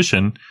each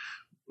partition,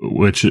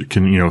 which it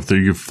can, you know, if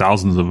you have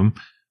thousands of them,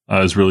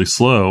 is really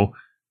slow.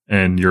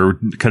 And you're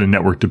kind of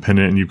network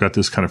dependent and you've got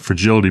this kind of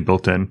fragility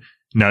built in.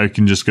 Now you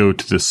can just go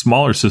to this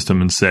smaller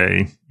system and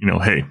say, you know,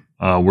 hey,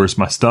 where's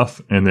my stuff?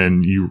 And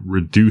then you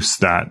reduce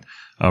that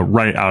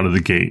right out of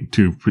the gate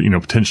to, you know,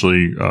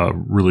 potentially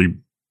really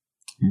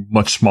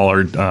much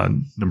smaller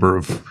number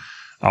of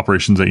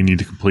operations that you need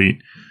to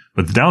complete.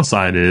 But the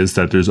downside is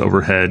that there's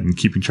overhead and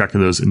keeping track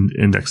of those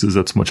indexes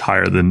that's much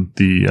higher than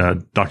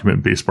the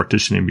document-based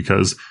partitioning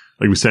because,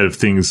 like we said, if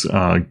things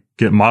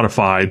get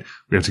modified,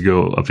 we have to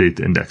go update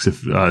the index.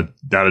 If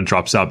data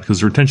drops out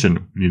because of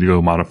retention, we need to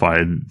go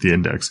modify the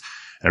index.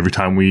 Every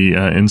time we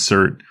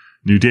insert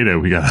new data,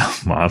 we got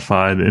to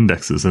modify the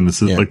indexes. And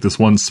this is like this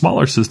one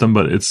smaller system,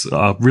 but it's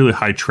really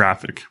high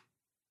traffic.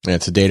 Yeah,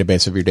 it's a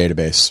database of your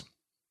database.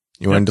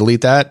 You want to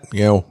delete that?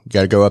 You know, you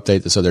got to go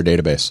update this other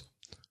database.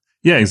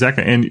 Yeah,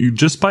 exactly. And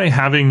just by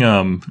having,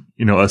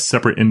 you know, a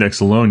separate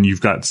index alone,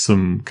 you've got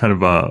some kind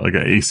of like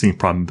an async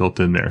problem built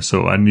in there.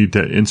 So I need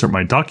to insert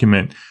my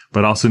document,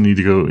 but also need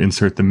to go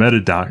insert the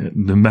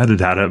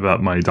metadata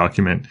about my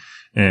document.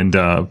 And,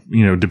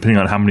 you know, depending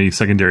on how many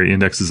secondary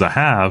indexes I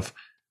have,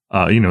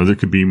 you know, there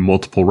could be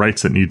multiple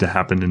writes that need to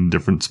happen in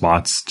different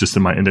spots just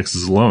in my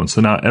indexes alone.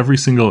 So now every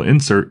single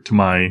insert to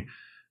my,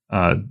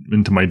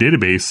 into my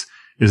database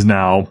is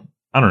now,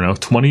 I don't know,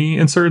 20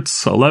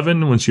 inserts,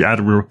 11. Once you add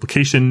a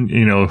replication,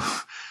 you know,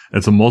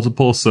 it's a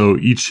multiple. So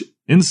each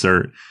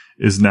insert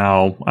is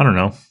now, I don't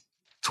know,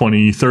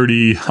 20,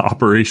 30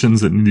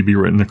 operations that need to be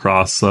written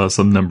across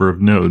some number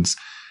of nodes.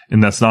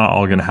 And that's not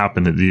all going to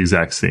happen at the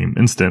exact same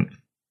instant.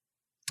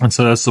 And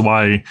so that's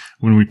why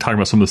when we talk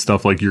about some of the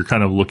stuff, like you're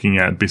kind of looking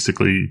at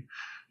basically,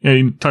 you know,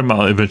 you're talking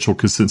about eventual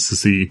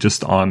consistency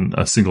just on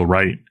a single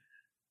write.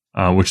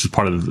 Which is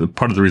part of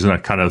the reason I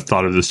kind of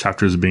thought of this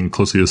chapter as being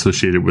closely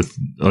associated with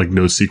like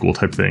NoSQL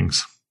type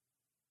things.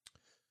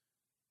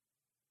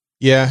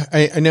 Yeah,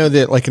 I know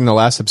that like in the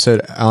last episode,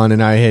 Alan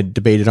and I had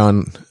debated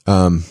on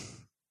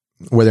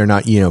whether or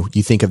not, you know,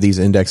 you think of these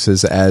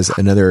indexes as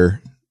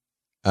another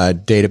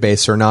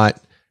database or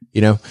not,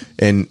 you know,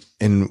 and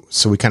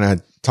so we kind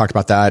of talked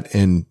about that,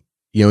 and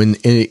you know,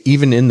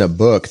 even in the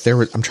book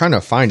I'm trying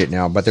to find it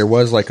now, but there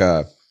was like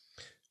a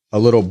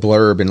little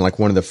blurb in like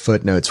one of the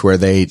footnotes where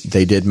they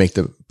did make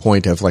the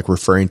point of like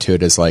referring to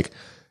it as like,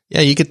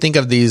 yeah, you could think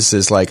of these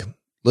as like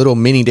little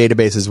mini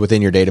databases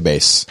within your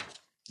database.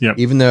 Yeah.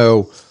 Even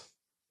though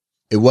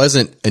it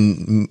wasn't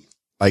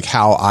like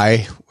how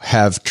I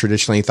have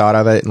traditionally thought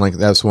of it. And like,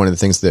 that's one of the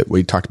things that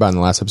we talked about in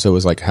the last episode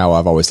was like how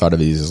I've always thought of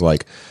these as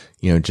like,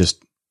 you know,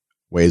 just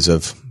ways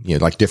of, you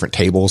know, like different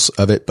tables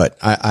of it. But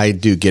I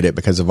do get it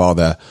because of all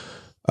the,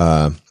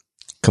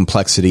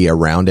 complexity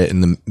around it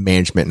and the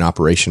management and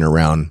operation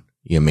around,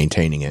 you know,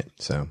 maintaining it.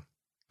 So,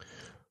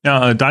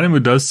 Now, Dynamo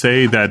does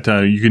say that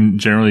you can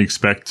generally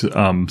expect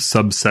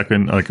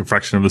sub-second, like a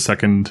fraction of a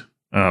second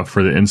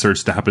for the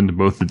inserts to happen to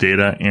both the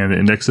data and the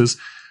indexes.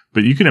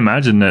 But you can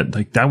imagine that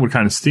like that would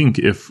kind of stink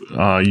if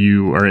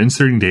you are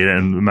inserting data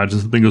and imagine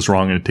something goes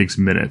wrong and it takes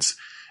minutes.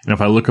 And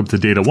if I look up the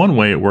data one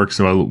way, it works.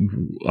 If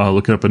I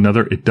look it up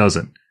another, it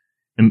doesn't.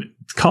 And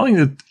calling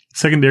the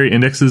secondary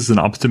indexes an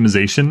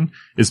optimization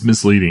is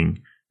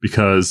misleading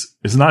because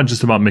it's not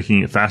just about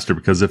making it faster.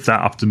 Because if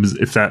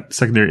that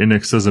secondary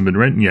index hasn't been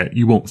written yet,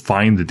 you won't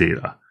find the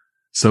data.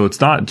 So it's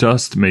not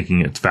just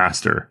making it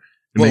faster;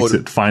 it makes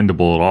it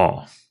findable at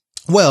all.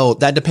 Well,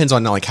 that depends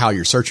on like how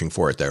you're searching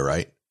for it, though,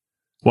 right?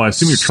 Well, I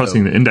assume you're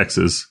trusting the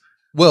indexes.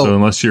 Well, so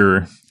unless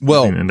you're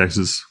using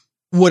indexes.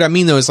 What I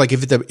mean though is like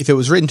if it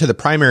was written to the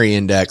primary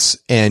index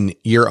and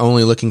you're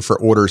only looking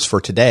for orders for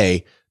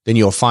today, then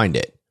you'll find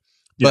it.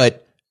 Yeah.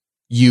 But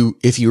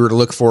if you were to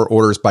look for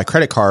orders by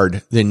credit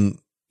card, then,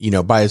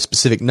 by a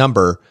specific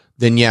number,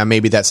 then yeah,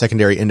 maybe that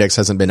secondary index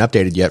hasn't been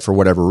updated yet for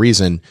whatever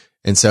reason.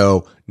 And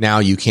so now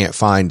you can't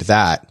find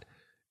that.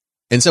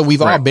 And so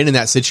we've all been in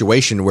that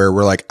situation where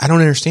we're like, I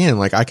don't understand.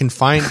 Like I can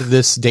find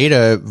this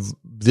data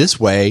this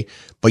way,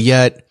 but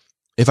yet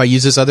if I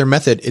use this other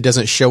method, it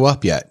doesn't show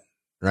up yet.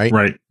 Right.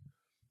 Right.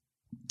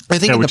 I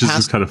think which is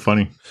just kind of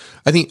funny.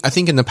 I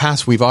think in the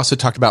past we've also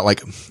talked about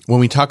like when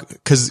we talk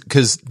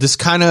because this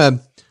kind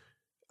of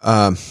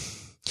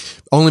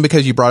only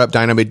because you brought up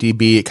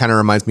DynamoDB, it kind of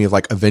reminds me of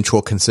like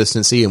eventual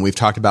consistency, and we've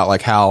talked about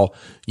like how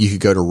you could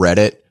go to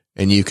Reddit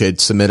and you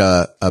could submit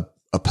a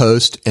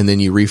post and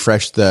then you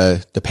refresh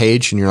the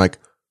page and you're like,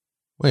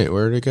 wait,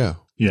 where did it go?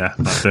 Yeah,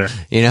 not there.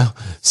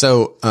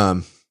 So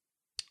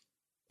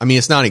I mean,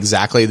 it's not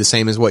exactly the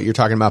same as what you're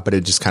talking about, but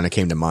it just kind of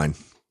came to mind.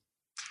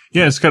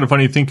 Yeah, it's kind of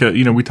funny to think,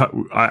 we talk,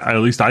 at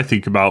least I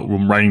think about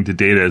when writing to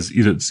data as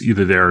it's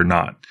either there or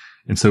not.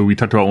 And so we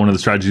talked about one of the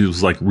strategies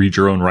was like read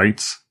your own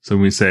writes. So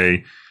we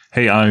say,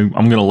 hey, I'm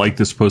going to like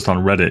this post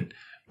on Reddit,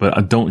 but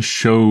I don't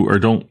show or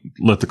don't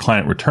let the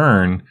client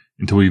return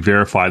until we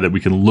verify that we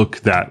can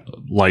look that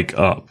like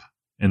up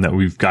and that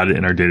we've got it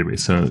in our database.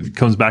 So it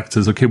comes back and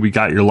says, okay, we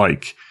got your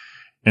like.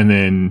 And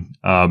then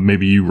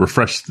maybe you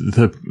refresh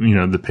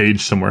the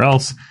page somewhere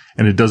else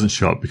and it doesn't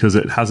show up because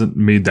it hasn't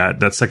made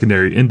that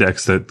secondary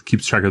index that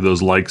keeps track of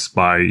those likes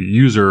by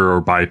user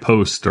or by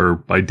post or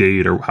by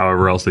date or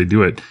however else they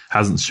do it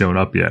hasn't shown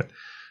up yet.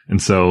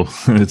 And so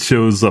it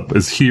shows up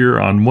as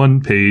here on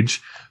one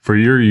page for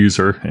your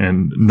user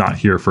and not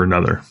here for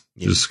another.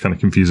 Yep. Just kind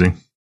of confusing.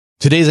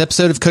 Today's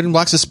episode of Coding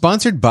Blocks is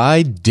sponsored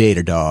by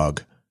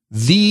Datadog,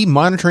 the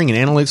monitoring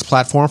and analytics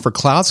platform for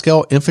cloud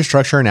scale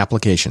infrastructure and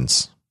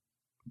applications.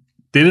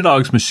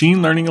 Datadog's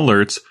machine learning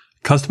alerts,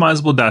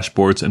 customizable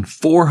dashboards, and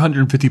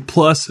 450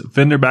 plus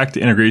vendor-backed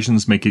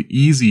integrations make it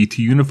easy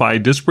to unify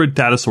disparate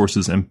data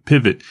sources and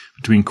pivot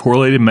between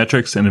correlated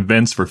metrics and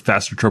events for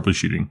faster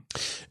troubleshooting.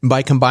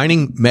 By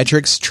combining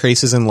metrics,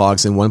 traces, and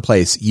logs in one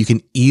place, you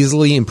can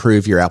easily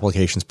improve your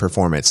application's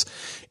performance.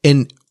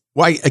 And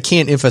why I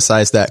can't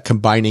emphasize that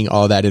combining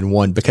all that in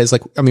one, because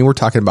we're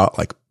talking about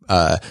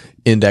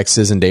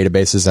indexes and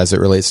databases as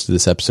it relates to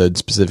this episode,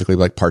 specifically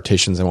like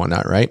partitions and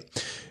whatnot, right?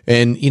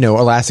 And,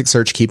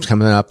 Elasticsearch keeps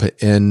coming up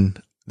in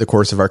the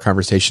course of our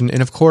conversation.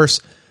 And of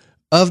course,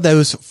 of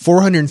those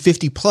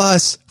 450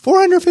 plus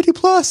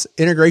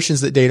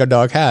integrations that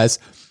Datadog has,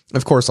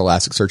 of course,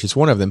 Elasticsearch is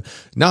one of them.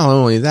 Not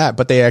only that,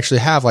 but they actually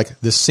have like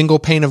this single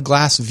pane of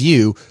glass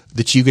view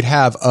that you could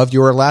have of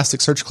your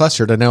Elasticsearch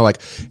cluster to know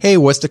like, hey,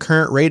 what's the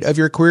current rate of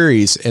your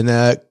queries and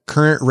the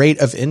current rate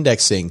of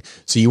indexing?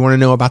 So you want to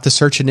know about the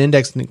search and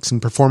indexing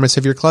performance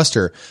of your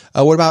cluster.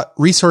 What about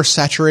resource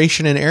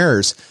saturation and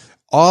errors?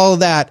 All of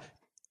that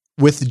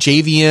with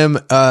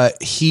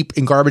JVM, heap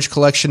and garbage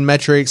collection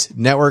metrics,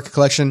 network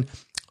collection,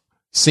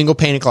 single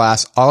pane of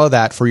glass, all of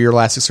that for your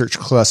Elasticsearch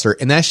cluster.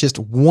 And that's just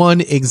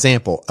one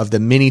example of the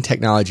many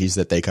technologies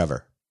that they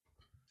cover.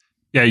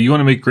 Yeah, you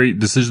want to make great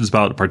decisions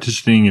about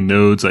partitioning and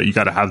nodes. You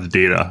got to have the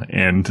data,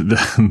 and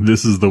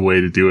this is the way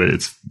to do it.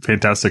 It's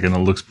fantastic and it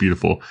looks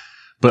beautiful.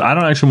 But I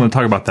don't actually want to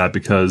talk about that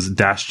because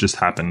Dash just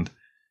happened.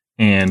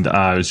 And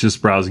I was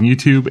just browsing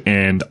YouTube,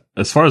 and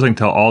as far as I can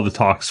tell, all the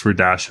talks for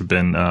Dash have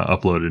been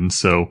uploaded. And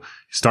so you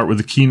start with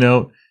the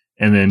keynote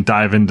and then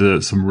dive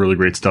into some really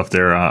great stuff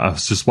there. I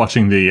was just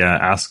watching the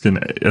Ask an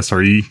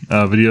SRE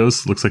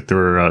videos. Looks like there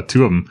were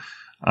two of them.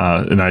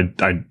 And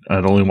I'd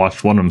only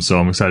watched one of them, so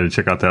I'm excited to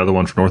check out the other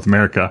one for North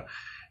America.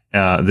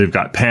 They've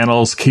got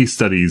panels, case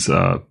studies,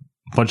 a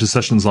bunch of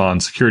sessions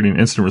on security and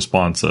incident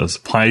response,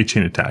 supply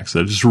chain attacks.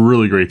 Just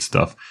really great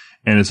stuff.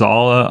 And it's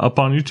all up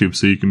on YouTube,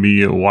 so you can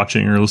be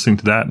watching or listening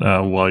to that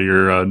while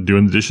you're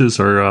doing the dishes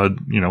or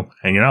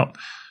hanging out.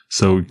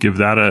 So give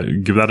that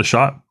a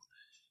shot,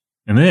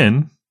 and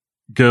then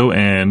go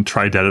and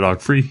try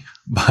Datadog free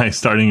by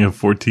starting a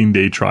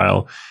 14-day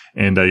trial,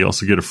 and you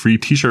also get a free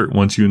T-shirt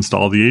once you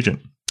install the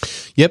agent.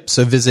 Yep.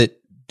 So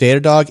visit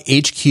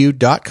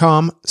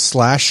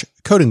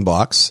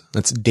datadoghq.com/codingblocks.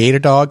 That's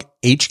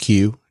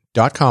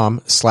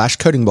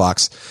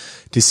datadoghq.com/codingblocks.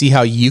 to see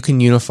how you can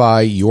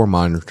unify your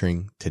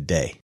monitoring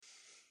today.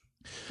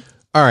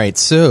 All right.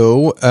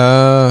 So,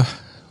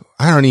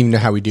 I don't even know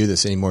how we do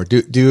this anymore.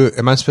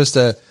 Am I supposed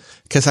to,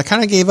 cause I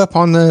kind of gave up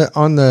on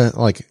the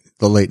like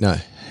the late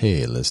night.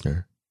 Hey,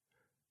 listener.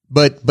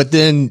 But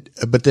then,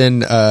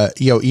 even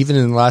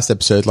in the last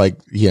episode, like,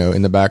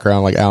 in the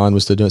background, like Alan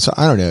was still doing. So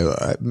I don't know.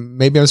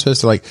 Maybe I'm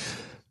supposed to like,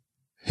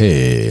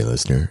 hey,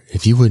 listener,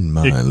 if you wouldn't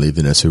mind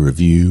leaving us a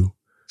review,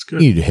 you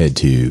need to head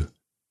to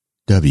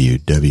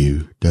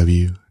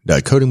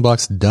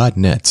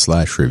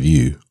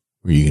www.codingblocks.net/review,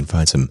 where you can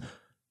find some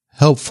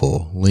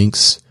helpful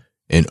links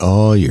and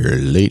all your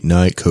late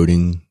night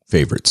coding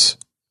favorites.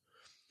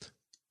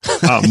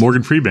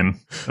 Morgan Freeman.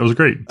 That was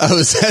great.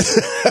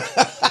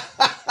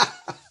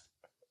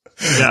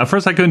 Yeah, at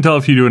first I couldn't tell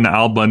if you do an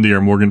Al Bundy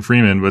or Morgan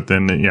Freeman, but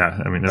then, by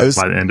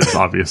the end it's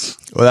obvious.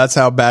 Well, that's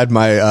how bad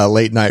my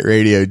late night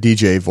radio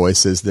DJ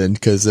voice is then,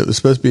 because it was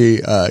supposed to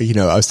be, I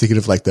was thinking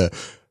of like the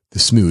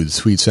smooth,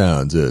 sweet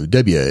sounds of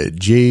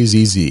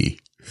WJZZ.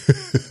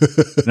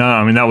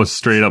 No, that was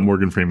straight up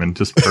Morgan Freeman,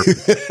 just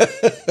perfect.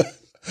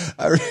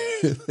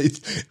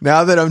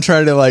 Now that I'm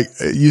trying to like,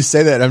 you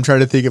say that, I'm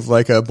trying to think of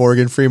like a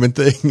Morgan Freeman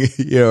thing,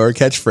 or a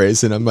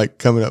catchphrase, and I'm like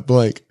coming up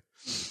blank.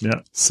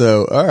 Yeah.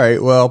 So, all right,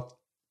 well.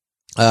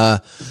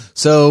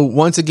 So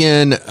once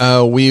again,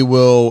 we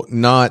will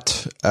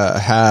not,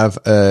 have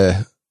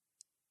a,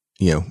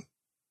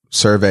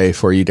 survey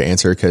for you to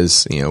answer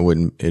because,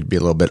 it'd be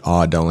a little bit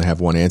odd to only have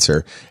one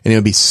answer. And it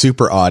would be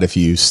super odd if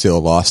you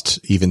still lost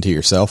even to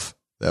yourself.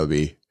 That would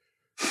be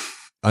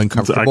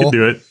uncomfortable. I could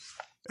do it.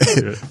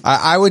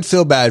 I would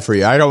feel bad for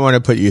you. I don't want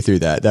to put you through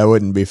that. That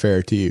wouldn't be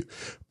fair to you.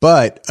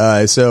 But,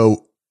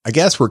 so I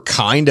guess we're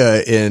kind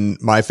of in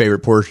my favorite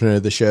portion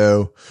of the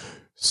show.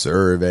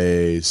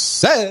 Survey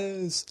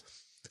says.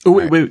 Oh,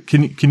 wait.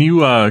 Can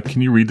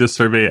you read this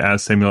survey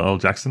as Samuel L.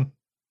 Jackson?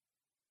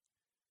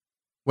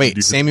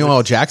 Wait, Samuel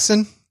L.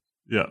 Jackson?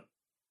 Yeah.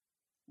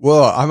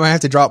 Well, I might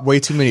have to drop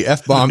way too many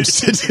F-bombs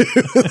to do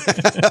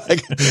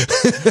that.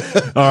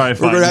 All right,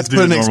 fine. We're going to have to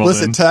put an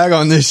explicit tag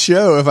on this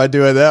show if I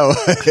do it that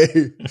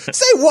way.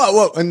 Say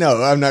what?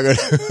 No, I'm not going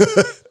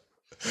to.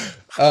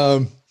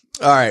 All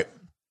right.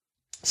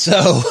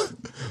 So,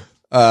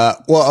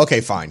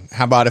 okay, fine.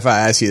 How about if I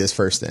ask you this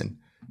first then?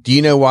 Do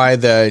you know why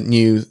the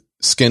new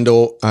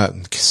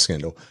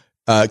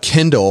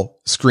Kindle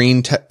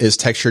screen is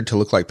textured to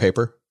look like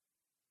paper?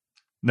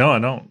 No, I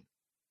don't.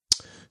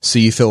 So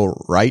you feel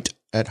right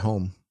at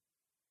home.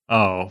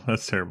 Oh,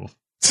 that's terrible.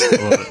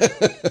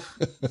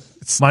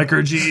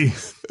 Micro G.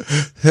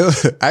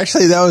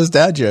 Actually, that was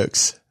Dad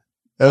Jokes.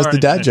 That was the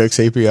Dad Jokes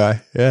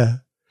API. Yeah.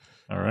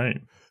 All right.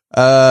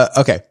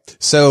 Okay.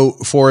 So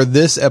for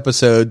this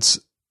episode's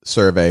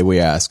survey, we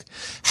ask,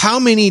 how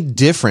many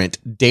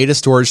different data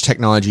storage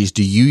technologies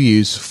do you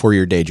use for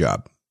your day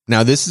job?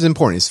 Now, this is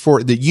important. It's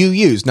for that you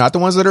use, not the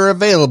ones that are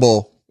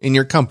available in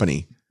your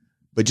company,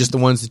 but just the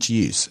ones that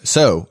you use.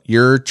 So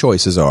your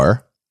choices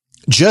are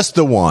just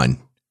the one,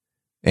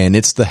 and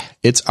it's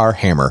our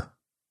hammer,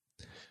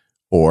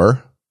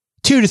 or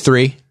 2 to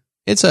 3.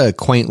 It's a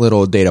quaint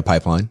little data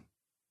pipeline,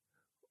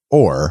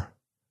 or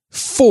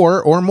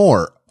 4 or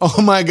more.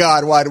 Oh my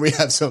God. Why do we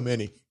have so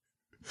many?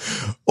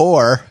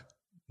 Or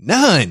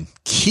none.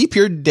 Keep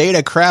your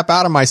data crap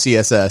out of my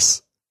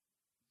CSS,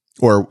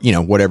 or,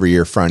 whatever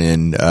your front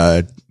end,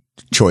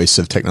 choice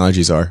of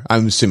technologies are.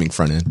 I'm assuming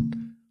front end.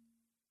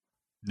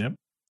 Yep.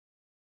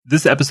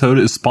 This episode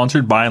is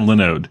sponsored by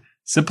Linode.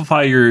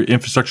 Simplify your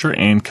infrastructure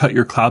and cut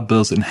your cloud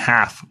bills in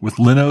half with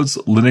Linode's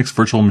Linux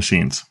virtual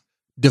machines.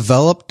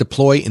 Develop,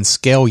 deploy, and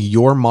scale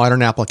your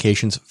modern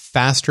applications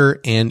faster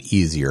and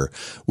easier.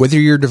 Whether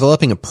you're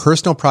developing a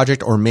personal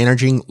project or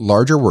managing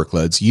larger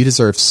workloads, you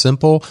deserve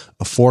simple,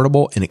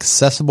 affordable, and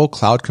accessible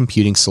cloud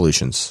computing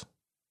solutions.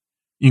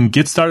 You can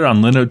get started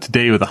on Linode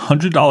today with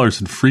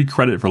 $100 in free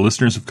credit for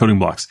listeners of Coding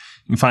Blocks.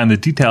 You can find the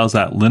details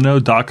at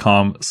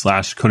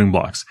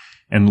linode.com/codingblocks.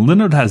 And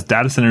Linode has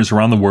data centers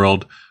around the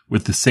world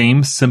with the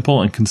same simple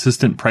and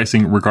consistent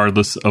pricing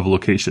regardless of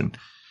location.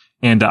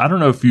 And I don't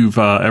know if you've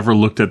ever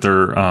looked at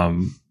their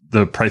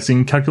the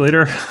pricing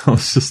calculator. I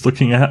was just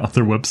looking at on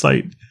their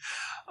website.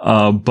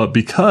 But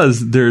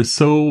because they're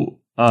so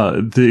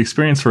the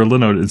experience for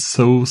Linode is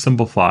so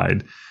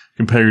simplified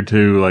compared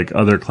to like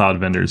other cloud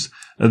vendors,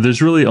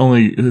 there's really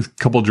only a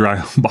couple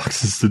drag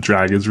boxes to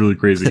drag. It's really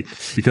crazy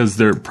because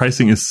their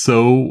pricing is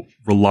so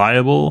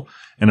reliable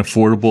and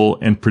affordable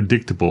and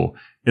predictable.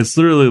 It's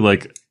literally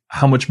like,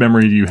 how much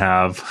memory do you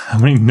have? How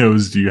many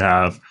nodes do you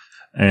have?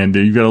 And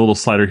you've got a little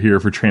slider here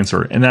for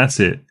transfer, and that's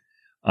it.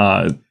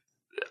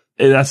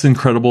 That's an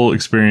incredible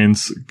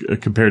experience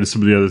compared to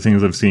some of the other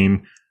things I've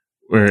seen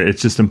where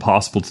it's just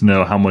impossible to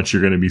know how much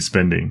you're going to be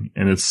spending.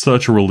 And it's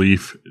such a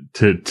relief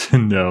to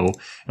know.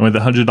 And with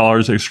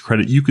 $100 extra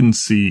credit, you can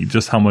see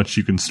just how much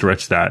you can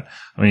stretch that.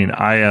 I mean,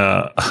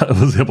 I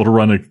was able to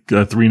run a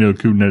 3-node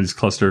Kubernetes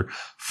cluster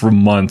for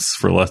months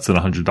for less than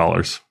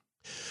 $100.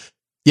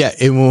 Yeah.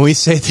 And when we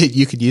say that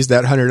you could use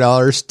that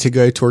 $100 to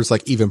go towards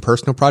like even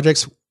personal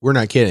projects, we're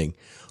not kidding.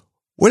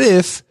 What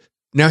if,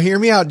 now hear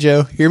me out,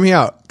 Joe, hear me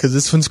out, because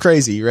this one's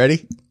crazy. You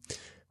ready?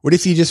 What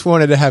if you just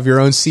wanted to have your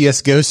own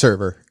CSGO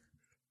server?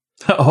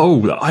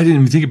 Oh, I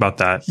didn't even think about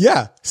that.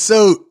 Yeah.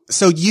 So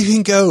you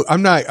can go,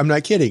 I'm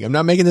not kidding. I'm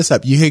not making this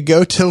up. You could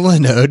go to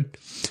Linode,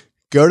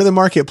 go to the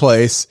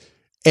marketplace,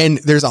 and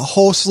there's a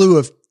whole slew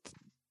of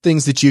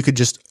things that you could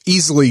just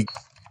easily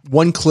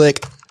one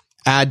click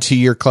add to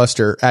your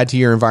cluster, add to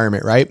your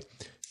environment, right?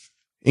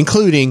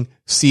 Including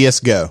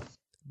CSGO.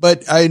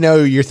 But I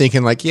know you're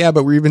thinking like, yeah,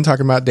 but we've been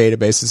talking about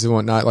databases and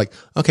whatnot. Like,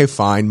 okay,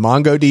 fine.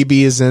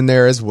 MongoDB is in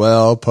there as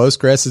well.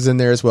 Postgres is in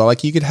there as well.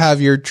 Like you could have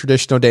your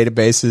traditional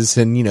databases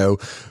and,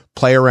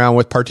 play around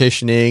with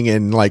partitioning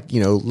and like,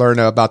 learn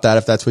about that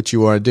if that's what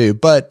you want to do.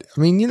 But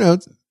I mean,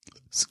 it's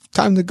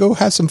time to go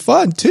have some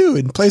fun too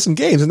and play some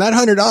games. And that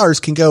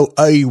 $100 can go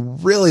a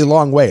really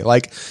long way.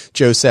 Like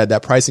Joe said,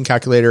 that pricing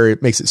calculator,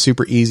 it makes it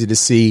super easy to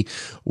see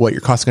what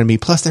your costs are going to be.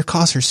 Plus their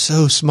costs are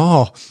so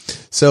small.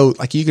 So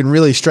like you can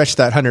really stretch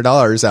that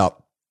 $100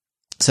 out.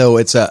 So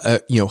it's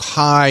a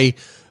high,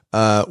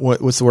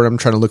 what's the word I'm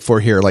trying to look for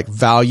here? Like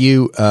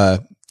value,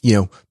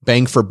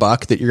 bang for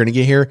buck that you're going to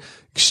get here.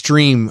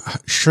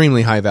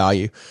 Extremely high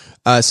value.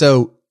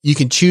 So you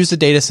can choose the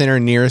data center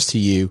nearest to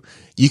you.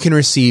 You can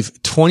receive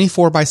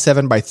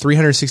 24/7 by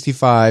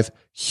 365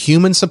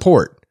 human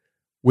support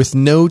with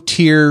no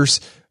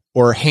tiers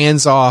or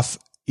hands-off,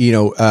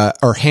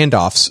 or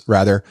handoffs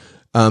rather,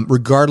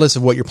 regardless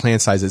of what your plan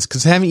size is.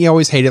 Cause haven't you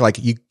always hated like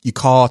you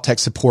call tech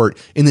support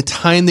in the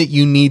time that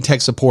you need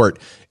tech support,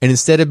 and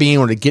instead of being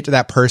able to get to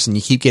that person,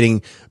 you keep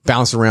getting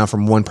bounced around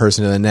from one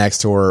person to the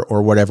next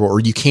or whatever,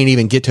 or you can't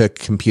even get to a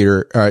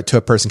computer, to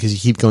a person because you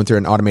keep going through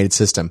an automated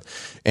system.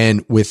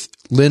 And with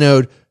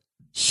Linode,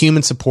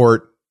 human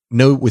support,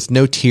 with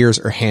no tiers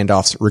or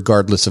handoffs,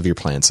 regardless of your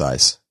plan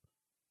size.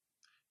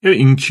 You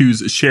can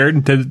choose shared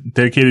and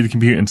dedicated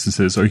compute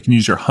instances, or you can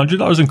use your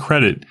 $100 in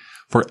credit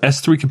for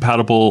S3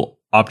 compatible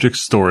object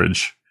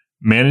storage,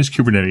 managed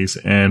Kubernetes,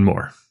 and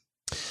more.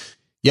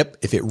 Yep.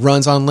 If it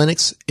runs on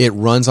Linux, it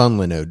runs on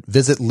Linode.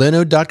 Visit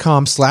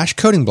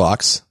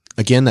linode.com/codingblocks.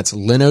 Again, that's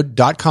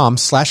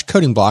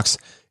linode.com/codingblocks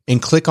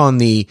and click on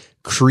the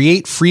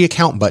create free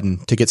account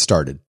button to get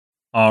started.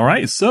 All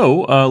right.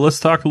 So let's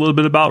talk a little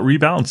bit about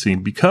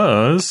rebalancing,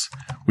 because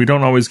we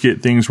don't always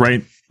get things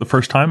right the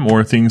first time,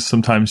 or things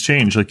sometimes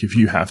change. Like if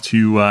you have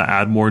to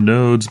add more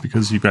nodes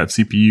because you've got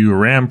CPU or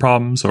RAM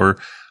problems, or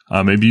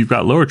maybe you've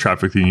got lower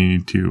traffic than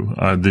you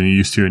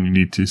used to, and you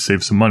need to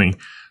save some money.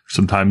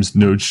 Sometimes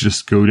nodes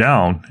just go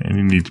down and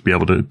you need to be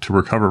able to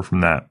recover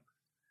from that.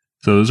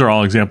 So those are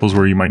all examples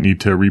where you might need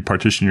to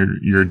repartition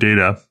your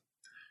data.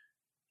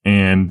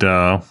 And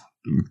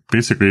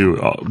basically,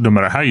 no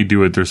matter how you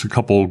do it, there's a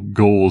couple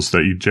goals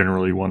that you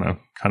generally want to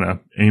kind of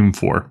aim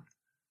for.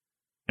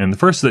 And the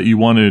first that you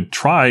want to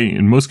try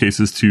in most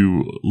cases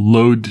to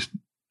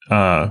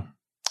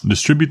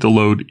distribute the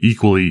load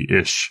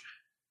equally-ish.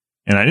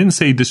 And I didn't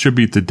say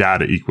distribute the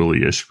data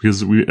equally-ish,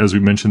 because as we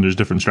mentioned, there's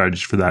different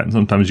strategies for that. And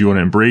sometimes you want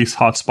to embrace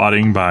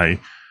hotspotting by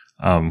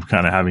kind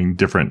of having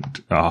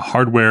different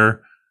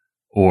hardware,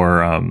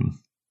 or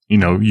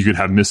you could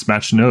have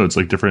mismatched nodes,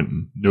 like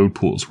different node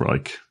pools where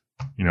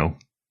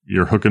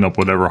you're hooking up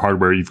whatever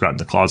hardware you've got in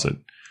the closet.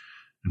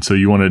 And so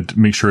you want to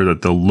make sure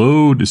that the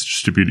load is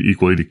distributed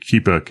equally to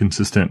keep a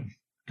consistent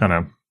kind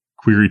of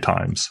query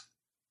times.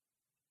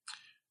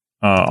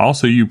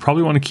 Also, you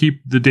probably want to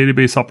keep the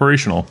database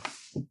operational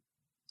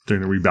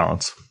during the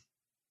rebalance.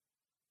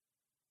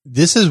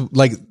 This is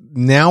like,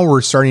 now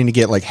we're starting to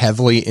get like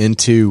heavily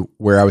into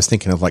where I was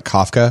thinking of like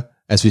Kafka,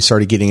 as we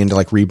started getting into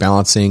like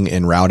rebalancing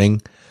and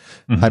routing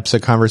types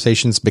of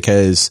conversations,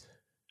 because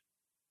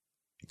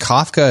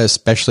Kafka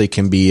especially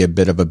can be a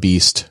bit of a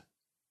beast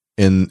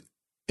in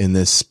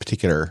this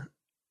particular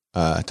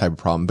type of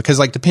problem, because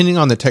like depending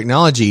on the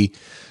technology,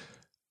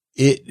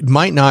 it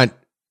might not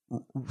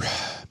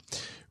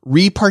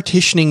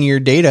repartitioning your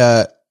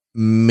data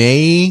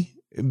may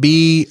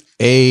be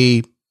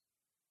a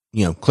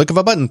click of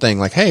a button thing,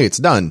 like, hey, it's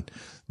done,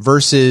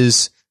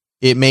 versus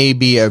it may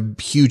be a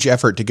huge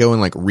effort to go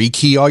and like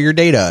rekey all your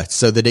data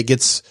so that it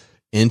gets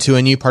into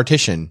a new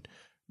partition.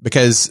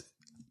 Because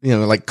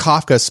like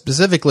Kafka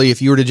specifically,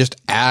 if you were to just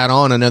add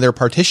on another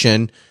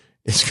partition,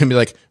 it's going to be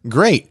like,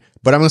 great,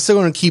 but I'm still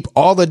going to keep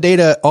all the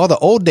data, all the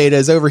old data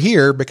is over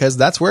here because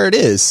that's where it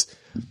is.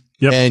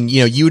 Yep. And,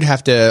 you would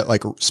have to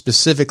like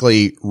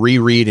specifically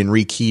reread and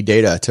rekey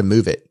data to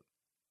move it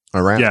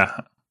around. Yeah,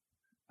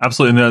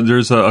 absolutely. And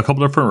there's a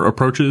couple different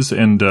approaches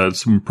and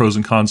some pros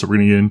and cons that we're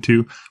going to get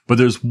into. But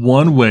there's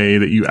one way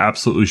that you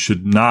absolutely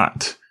should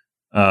not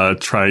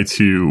try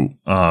to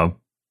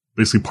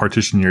basically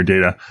partition your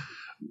data,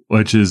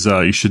 which is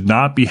you should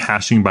not be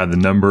hashing by the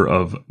number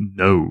of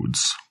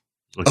nodes,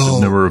 like the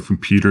number of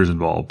computers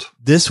involved.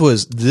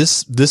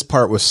 This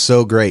part was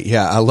so great.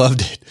 Yeah, I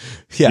loved it.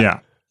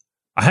 Yeah.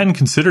 I hadn't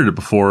considered it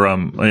before.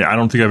 I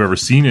don't think I've ever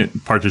seen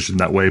it partitioned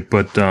that way,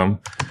 but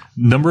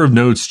number of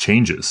nodes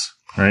changes,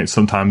 right?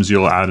 Sometimes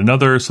you'll add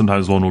another,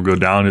 sometimes one will go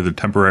down either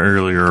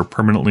temporarily or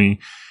permanently.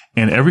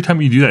 And every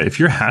time you do that, if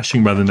you're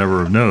hashing by the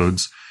number of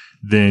nodes,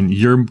 then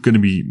you're going to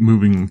be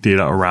moving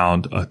data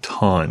around a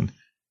ton.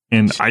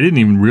 And I didn't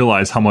even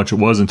realize how much it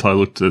was until I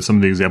looked at some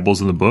of the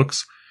examples in the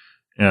books.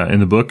 in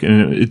the book.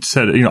 And it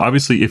said,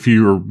 obviously if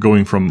you're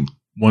going from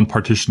one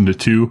partition to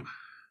two,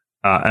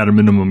 at a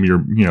minimum,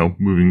 you're,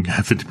 moving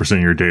 50%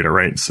 of your data,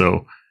 right?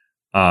 So,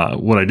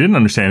 what I didn't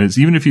understand is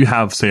even if you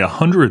have, say,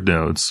 100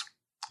 nodes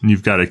and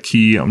you've got a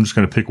key, I'm just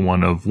going to pick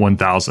one of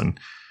 1,000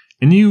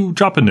 and you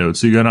drop a node.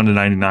 So you go down to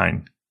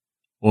 99.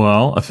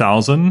 Well,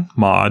 1,000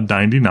 mod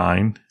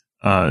 99,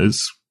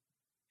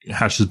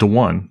 hashes to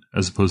 1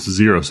 as opposed to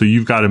 0. So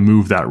you've got to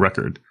move that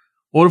record.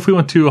 What if we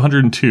went to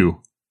 102?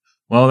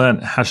 Well,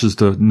 that hashes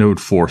to node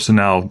 4. So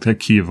now the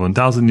key of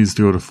 1,000 needs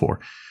to go to 4.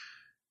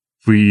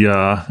 If we,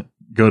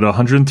 go to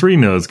 103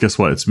 nodes, guess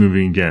what? It's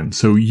moving again.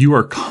 So you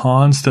are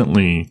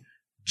constantly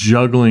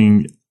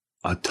juggling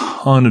a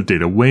ton of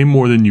data, way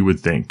more than you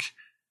would think,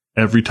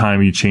 every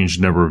time you change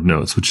the number of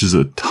nodes, which is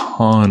a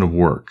ton of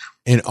work.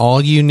 And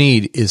all you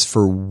need is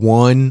for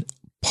one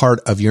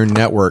part of your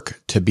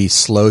network to be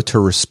slow to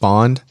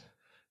respond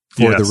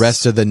for the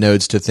rest of the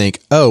nodes to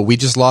think, oh, we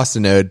just lost a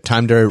node.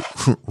 Time to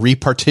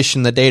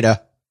repartition the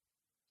data.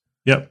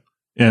 Yep.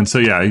 And so,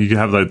 yeah, you can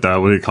have like that,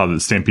 what do they call it,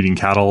 stampeding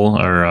cattle,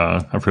 or I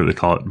forget what they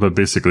call it. But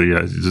basically,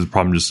 the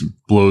problem just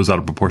blows out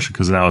of proportion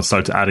because now it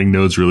starts adding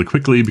nodes really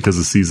quickly because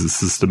it sees the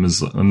system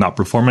is not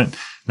performant.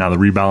 Now the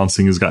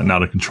rebalancing has gotten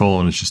out of control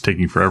and it's just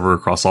taking forever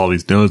across all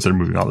these nodes that are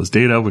moving all this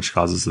data, which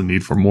causes the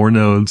need for more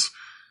nodes.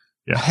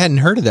 Yeah. I hadn't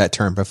heard of that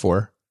term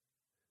before.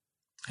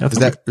 Is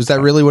that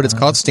really what it's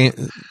called? I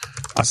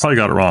probably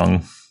got it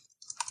wrong.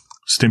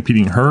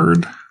 Stampeding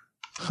herd?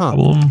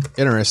 Huh.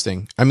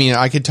 Interesting. I mean,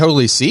 I could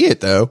totally see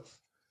it though.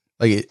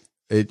 Like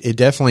it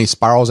definitely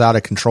spirals out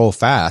of control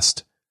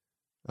fast.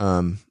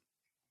 So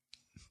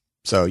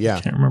yeah.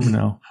 I can't remember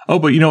now. Oh,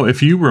 but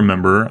if you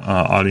remember,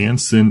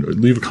 audience, then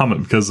leave a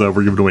comment because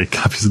we're giving away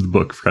copies of the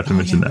book. Forgot to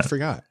mention that. I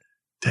forgot.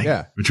 Dang,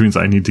 yeah. Which means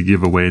I need to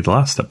give away the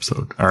last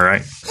episode. All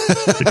right.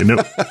 Take a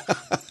note.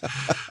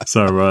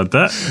 Sorry about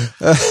that.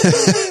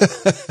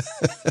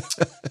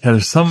 Yeah,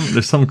 there's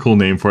some cool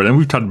name for it. And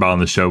we've talked about it on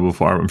the show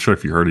before. I'm sure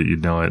if you heard it,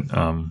 you'd know it.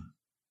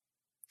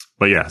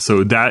 But yeah,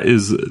 so that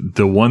is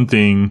the one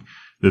thing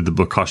that the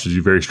book cautions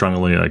you very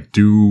strongly, like,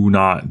 do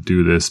not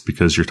do this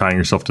because you're tying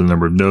yourself to the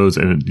number of nodes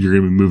and you're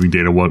going to be moving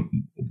data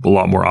a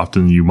lot more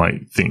often than you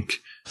might think.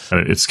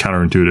 It's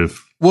counterintuitive.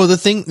 Well, the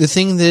thing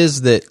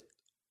is that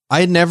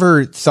I had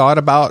never thought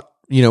about,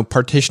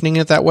 partitioning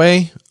it that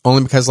way,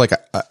 only because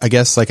I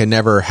guess I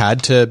never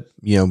had to,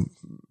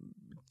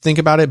 think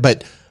about it.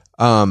 But,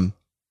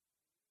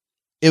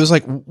 it was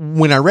like,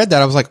 when I read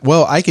that, I was like,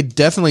 well, I could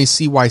definitely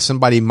see why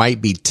somebody might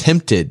be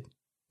tempted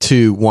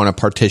to want to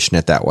partition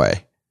it that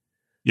way.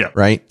 Yeah.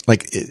 Right.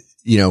 Like,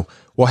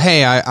 well,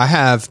 hey, I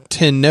have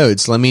 10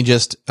 nodes. Let me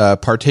just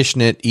partition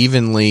it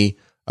evenly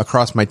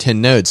across my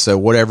 10 nodes. So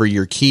whatever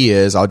your key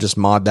is, I'll just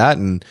mod that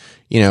and,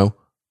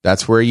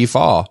 that's where you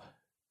fall.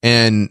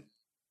 And,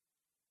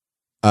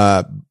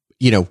 but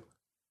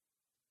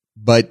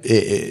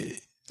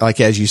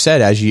like, as you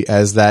said,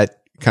 as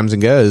that comes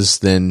and goes,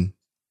 then,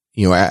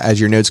 as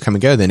your nodes come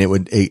and go, then it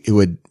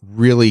would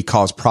really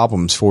cause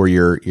problems for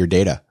your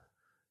data.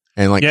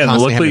 And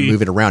constantly having to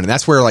move it around. And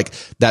that's where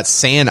that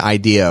SAN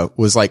idea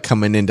was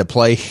coming into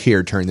play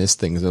here during this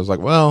thing. So I was like,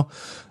 well,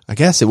 I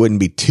guess it wouldn't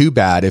be too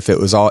bad if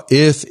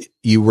if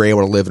you were able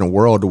to live in a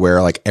world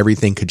where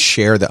everything could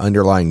share the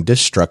underlying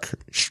disk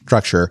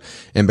structure.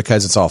 And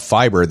because it's all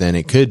fiber, then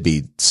it could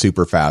be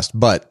super fast,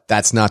 but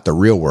that's not the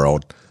real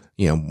world,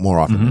 more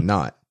often than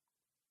not.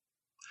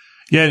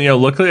 Yeah.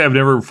 And, luckily I've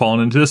never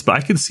fallen into this, but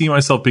I could see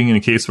myself being in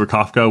a case where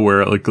Kafka,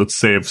 where let's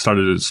say I've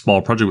started a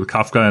small project with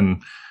Kafka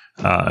and,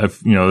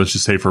 if, let's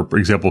just say for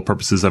example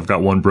purposes, I've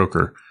got one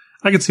broker.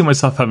 I could see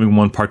myself having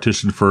one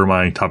partition for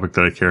my topic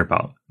that I care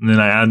about. And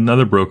then I add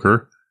another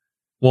broker.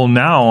 Well,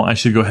 now I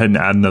should go ahead and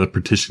add another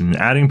partition.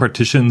 Adding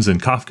partitions in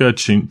Kafka,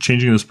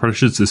 changing those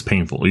partitions is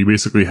painful. You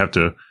basically have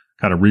to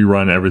kind of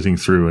rerun everything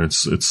through, and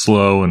it's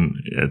slow and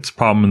it's a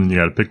problem. And then you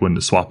got to pick one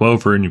to swap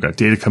over, and you've got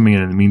data coming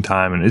in the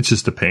meantime, and it's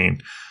just a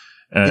pain.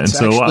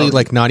 It's actually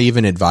not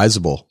even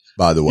advisable,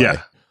 by the way.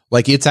 Yeah.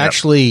 It's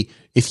actually,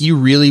 if you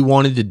really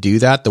wanted to do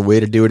that, the way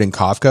to do it in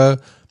Kafka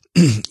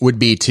would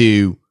be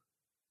to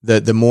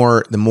the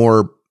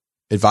more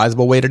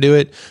advisable way to do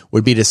it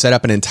would be to set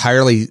up an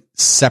entirely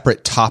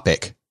separate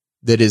topic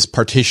that is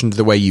partitioned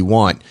the way you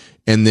want,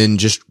 and then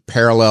just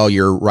parallel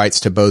your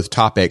writes to both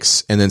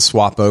topics and then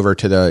swap over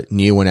to the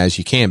new one as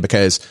you can,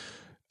 because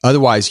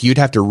otherwise you'd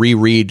have to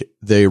reread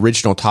the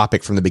original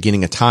topic from the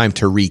beginning of time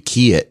to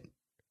rekey it,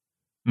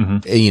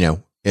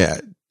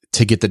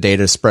 to get the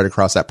data spread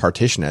across that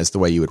partition as the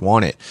way you would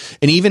want it.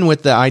 And even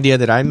with the idea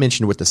that I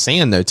mentioned with the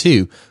SAN though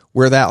too,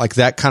 where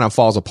that kind of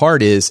falls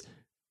apart is,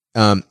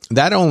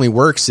 that only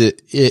works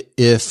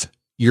if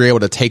you're able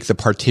to take the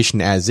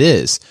partition as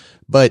is.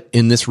 But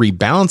in this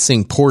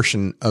rebalancing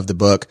portion of the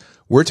book,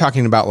 we're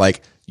talking about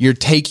you're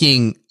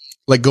taking,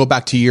 go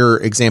back to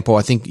your example,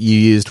 I think you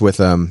used with,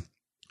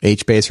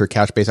 HBase or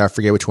Couchbase. I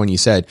forget which one you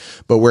said,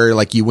 but where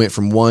you went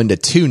from 1 to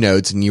 2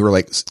 nodes and you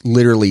were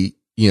literally,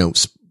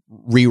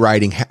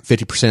 rewriting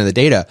 50% of the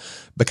data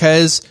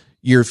because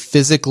you're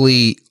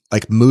physically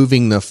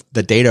moving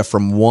the data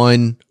from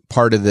one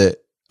part of the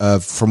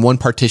from one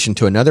partition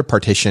to another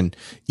partition,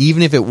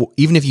 even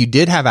if you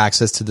did have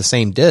access to the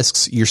same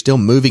disks, you're still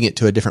moving it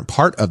to a different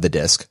part of the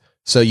disk.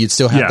 So you'd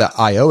still have the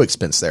IO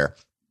expense there.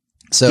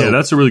 So yeah,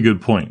 that's a really good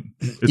point.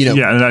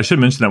 And I should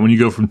mention that when you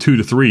go from 2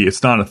 to 3,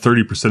 it's not a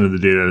 30% of the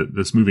data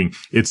that's moving.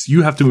 It's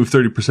you have to move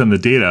 30% of the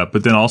data,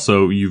 but then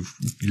also you're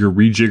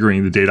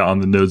rejiggering the data on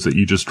the nodes that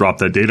you just dropped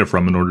that data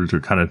from in order to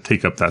kind of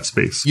take up that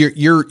space.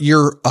 You're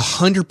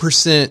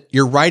 100%.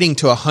 You're writing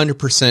to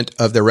 100%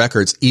 of the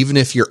records, even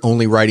if you're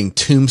only writing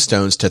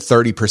tombstones to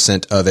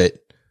 30% of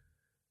it.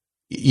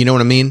 You know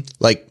what I mean?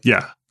 Like,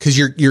 yeah, because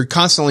you're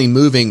constantly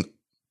moving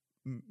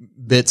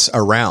bits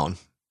around.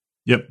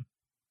 Yep.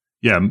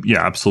 Yeah,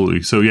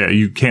 absolutely. So yeah,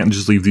 you can't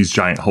just leave these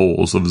giant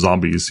holes of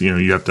zombies.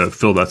 You have to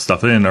fill that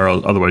stuff in, or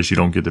otherwise you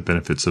don't get the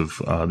benefits of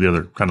the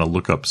other kind of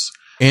lookups.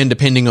 And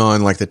depending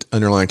on like the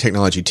underlying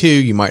technology too,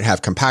 you might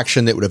have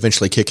compaction that would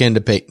eventually kick in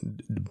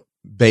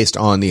based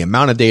on the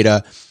amount of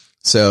data.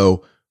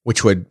 So,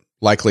 which would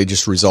likely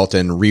just result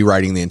in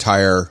rewriting the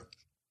entire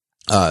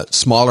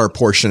smaller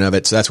portion of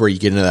it. So that's where you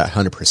get into that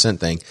 100%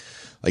 thing.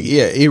 Like,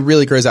 yeah, it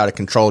really grows out of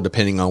control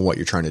depending on what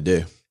you're trying to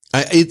do.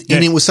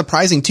 And it was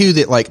surprising too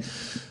that like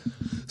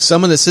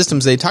some of the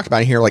systems they talked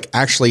about here, like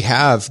actually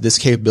have this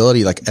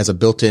capability, like as a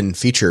built-in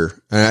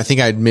feature. And I think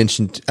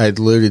I'd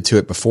alluded to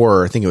it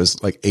before. I think it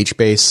was like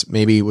HBase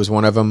maybe was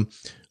one of them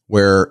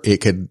where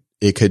it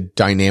could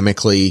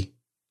dynamically,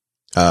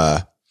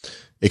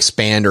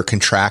 expand or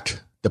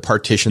contract the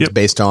partitions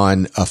based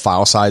on a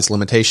file size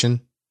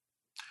limitation.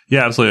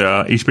 Yeah,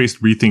 absolutely. HBase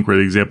Rethink were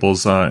the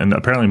examples. And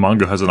apparently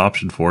Mongo has an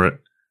option for it,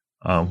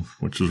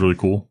 which is really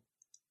cool.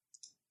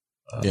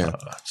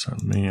 So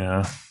let me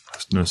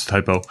notice a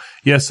typo.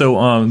 Yeah, so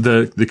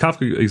the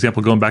Kafka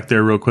example, going back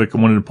there real quick,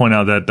 I wanted to point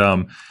out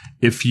that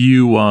if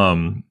you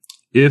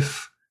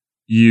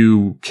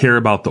care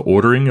about the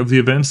ordering of the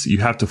events, you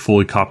have to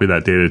fully copy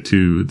that data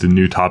to the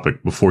new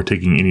topic before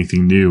taking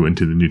anything new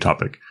into the new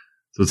topic.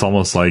 So it's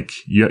almost like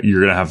you're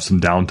going to have some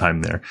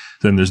downtime there.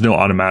 Then there's no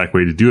automatic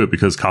way to do it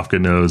because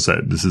Kafka knows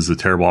that this is a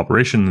terrible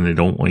operation and they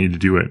don't want you to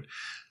do it.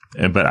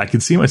 But I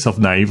could see myself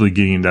naively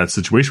getting in that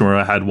situation where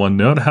I had one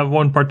node, I have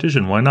one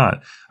partition. Why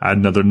not? I had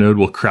another node.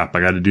 Well, crap, I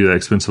got to do that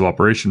expensive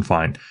operation.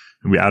 Fine.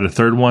 And we add a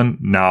third one.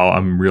 Now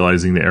I'm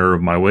realizing the error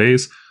of my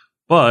ways.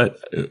 But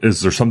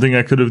is there something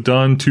I could have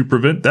done to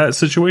prevent that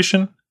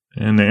situation?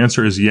 And the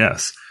answer is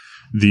yes.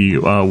 The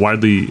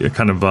widely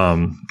kind of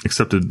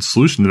accepted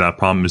solution to that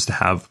problem is to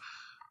have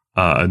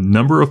a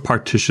number of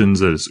partitions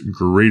that is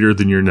greater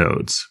than your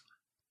nodes.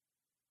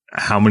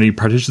 How many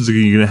partitions are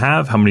you going to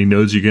have? How many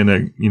nodes are you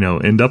going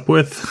to, end up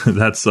with?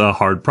 That's a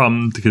hard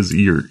problem because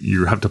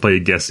you have to play a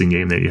guessing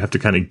game there. You have to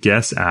kind of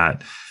guess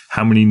at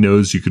how many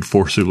nodes you could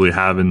forcibly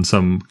have in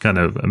some kind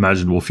of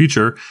imaginable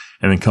future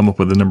and then come up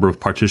with a number of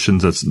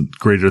partitions that's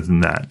greater than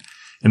that.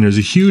 And there's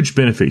a huge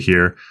benefit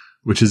here,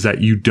 which is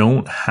that you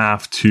don't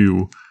have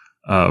to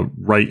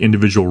write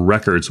individual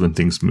records when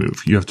things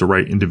move. You have to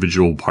write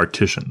individual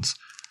partitions.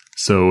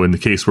 So in the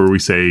case where we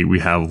say we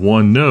have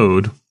one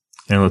node,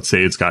 and let's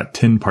say it's got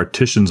 10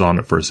 partitions on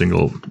it for a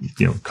single,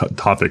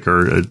 topic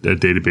or a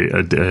database,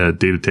 a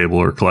data table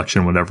or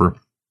collection, whatever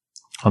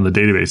on the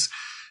database.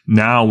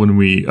 Now, when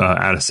we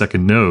add a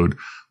second node,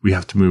 we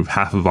have to move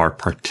half of our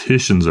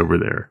partitions over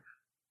there,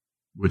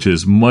 which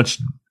is much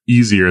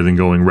easier than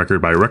going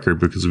record by record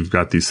because we've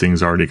got these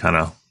things already kind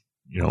of,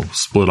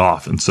 split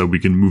off. And so we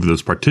can move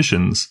those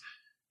partitions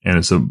and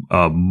it's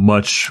a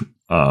much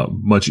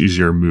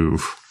easier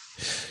move.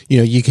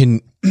 You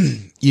can,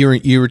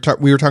 we were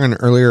talking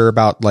earlier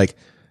about like,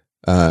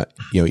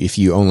 if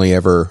you only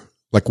ever,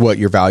 like what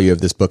your value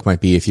of this book might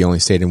be if you only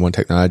stayed in one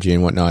technology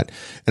and whatnot.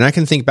 And I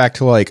can think back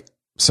to like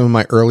some of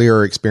my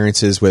earlier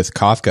experiences with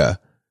Kafka,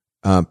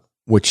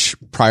 which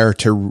prior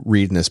to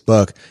reading this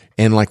book,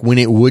 and like when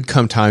it would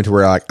come time to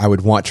where like I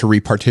would want to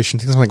repartition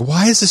things, I'm like,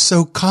 why is this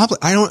so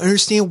complicated? I don't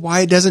understand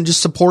why it doesn't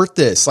just support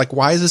this. Like,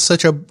 why is this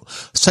such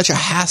a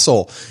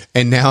hassle?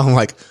 And now I'm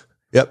like,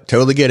 yep,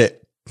 totally get it.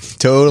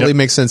 Totally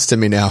makes sense to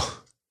me now.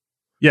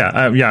 Yeah,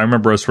 I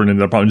remember us running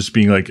into that problem, just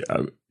being like,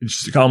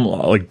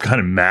 kind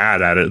of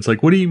mad at it. It's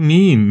like, what do you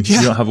mean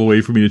you don't have a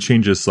way for me to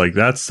change this? Like,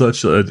 that's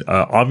such an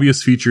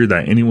obvious feature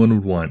that anyone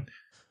would want.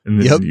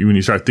 And then when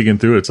you start thinking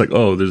through it, it's like,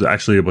 oh, there's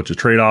actually a bunch of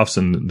trade-offs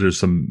and there's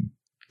some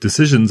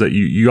decisions that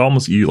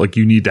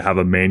you need to have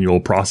a manual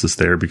process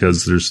there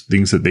because there's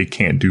things that they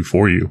can't do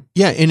for you.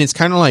 Yeah, and it's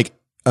kind of like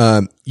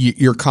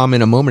your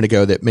comment a moment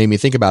ago that made me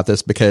think about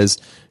this because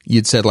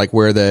you'd said like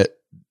where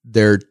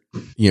they're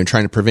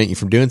trying to prevent you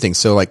from doing things.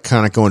 So like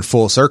kind of going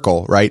full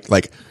circle, right?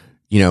 Like,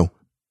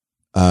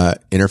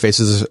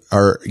 interfaces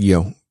are,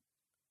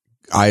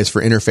 I is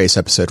for interface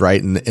episode,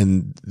 right?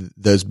 And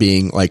those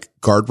being like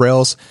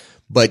guardrails,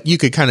 but you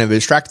could kind of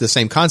extract the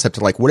same concept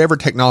to like whatever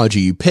technology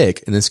you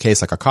pick. In this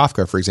case, like a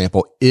Kafka, for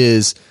example,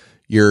 is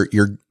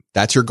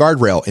that's your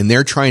guardrail. And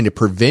they're trying to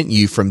prevent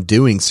you from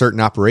doing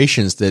certain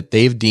operations that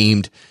they've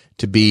deemed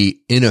to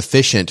be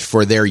inefficient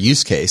for their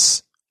use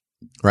case.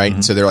 Right.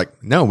 Mm-hmm. So they're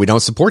like, no, we don't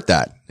support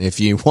that. If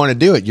you want to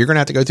do it, you're going to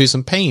have to go through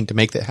some pain to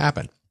make that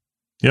happen.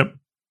 Yep.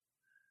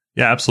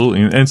 Yeah,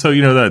 absolutely. And so,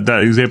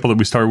 that example that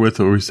we started with,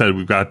 where we said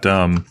we've got,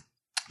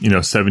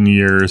 7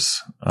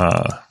 years,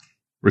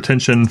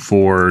 retention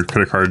for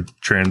credit card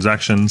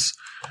transactions.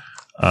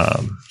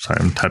 Sorry,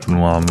 I'm typing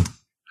while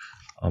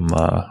I'm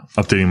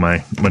updating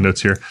my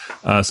notes here.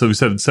 So we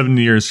said 7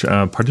 years,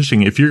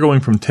 partitioning. If you're going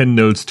from 10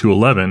 nodes to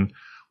 11,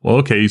 well,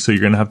 okay, so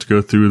you're going to have to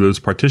go through those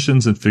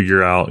partitions and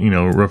figure out,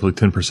 roughly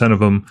 10% of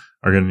them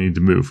are going to need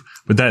to move.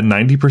 But that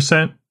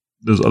 90%,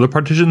 those other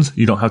partitions,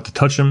 you don't have to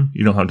touch them.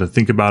 You don't have to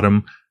think about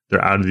them.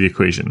 They're out of the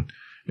equation.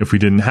 If we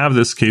didn't have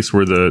this case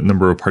where the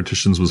number of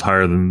partitions was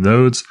higher than the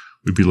nodes,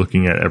 we'd be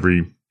looking at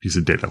every piece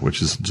of data,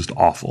 which is just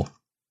awful.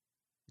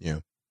 Yeah.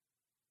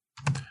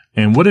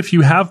 And what if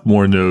you have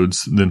more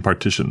nodes than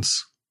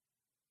partitions?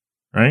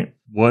 Right?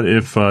 What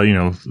if,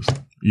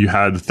 you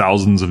had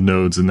thousands of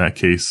nodes in that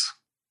case?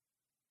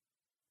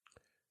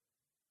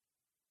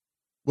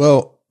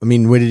 Well, I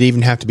mean, would it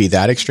even have to be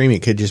that extreme?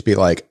 It could just be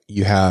like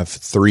you have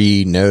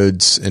 3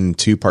 nodes and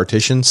 2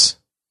 partitions.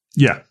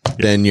 Yeah.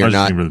 Then you're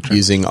not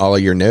using all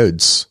of your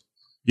nodes.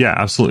 Yeah,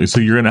 absolutely. So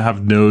you're going to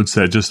have nodes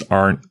that just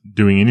aren't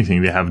doing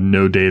anything. They have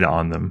no data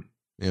on them.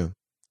 Yeah.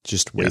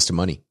 Just waste of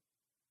money.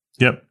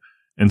 Yep.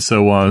 And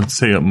so,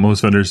 say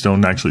most vendors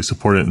don't actually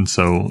support it. And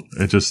so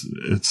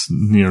it's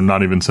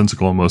not even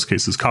sensical in most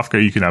cases.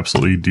 Kafka, you can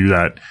absolutely do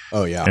that.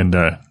 Oh, yeah.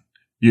 And,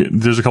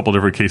 there's a couple of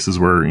different cases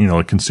where,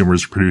 like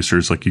consumers,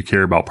 producers, like you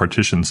care about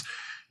partitions.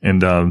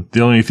 And,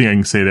 the only thing I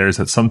can say there is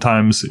that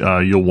sometimes,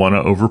 you'll want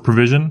to over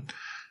provision.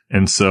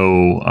 And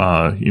so,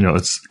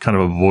 it's kind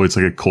of avoids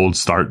like a cold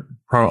start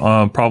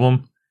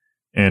problem.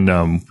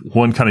 And,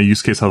 one kind of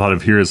use case I thought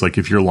of here is like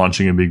if you're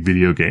launching a big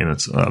video game,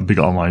 it's a big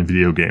online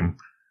video game,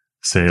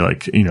 say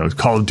like,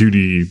 Call of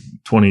Duty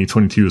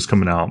 2022 is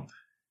coming out,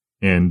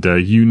 and,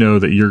 that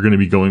you're going to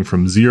be going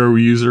from 0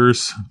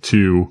 users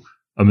to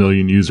 1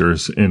 million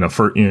users in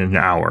an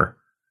hour,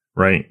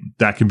 right?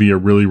 That could be a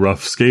really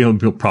rough scale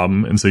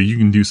problem. And so you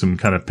can do some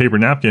kind of paper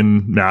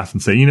napkin math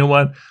and say, you know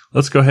what?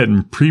 Let's go ahead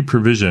and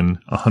pre-provision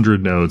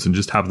 100 nodes and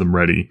just have them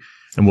ready.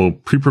 And we'll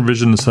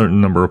pre-provision a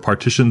certain number of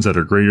partitions that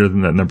are greater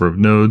than that number of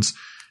nodes.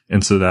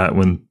 And so that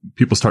when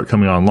people start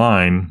coming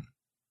online,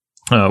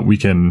 we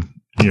can,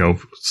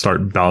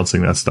 start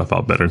balancing that stuff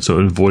out better. And so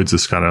it avoids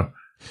this kind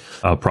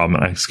of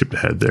problem. I skipped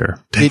ahead there.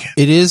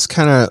 It is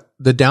kind of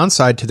the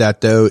downside to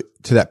that, though,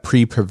 to that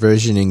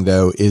pre-provisioning,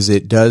 though, is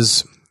it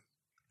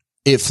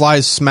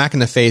flies smack in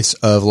the face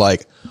of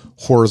like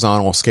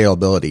horizontal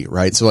scalability,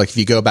 right? So like if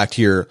you go back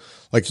to you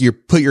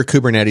put your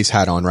Kubernetes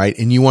hat on, right?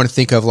 And you want to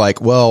think of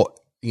like, well,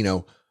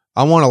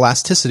 I want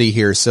elasticity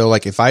here. So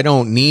like if I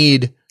don't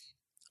need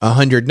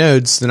 100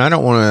 nodes, then I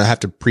don't want to have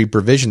to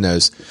pre-provision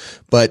those.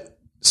 But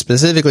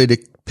specifically to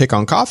pick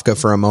on Kafka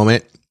for a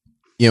moment,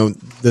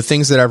 the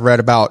things that I've read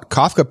about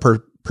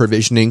Kafka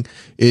provisioning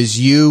is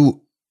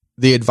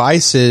the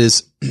advice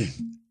is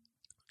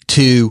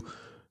to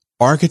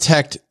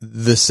architect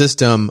the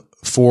system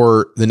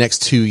for the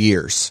next 2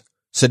 years.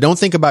 So don't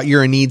think about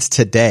your needs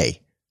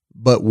today,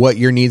 but what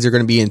your needs are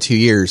going to be in 2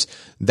 years.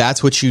 That's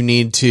how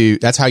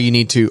you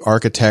need to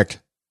architect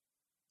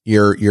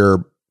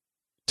your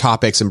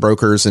topics and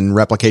brokers and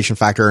replication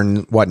factor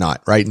and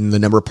whatnot, right? And the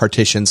number of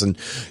partitions and,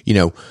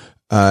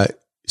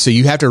 so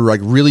you have to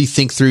like really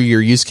think through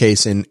your use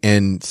case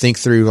and think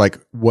through like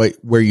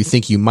where you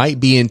think you might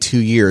be in 2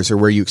 years or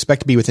where you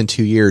expect to be within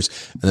 2 years.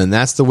 And then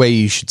that's the way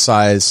you should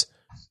size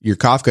your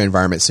Kafka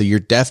environment. So you're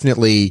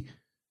definitely,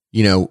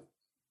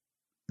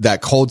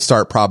 that cold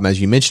start problem,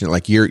 as you mentioned,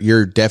 like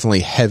you're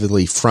definitely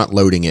heavily front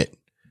loading it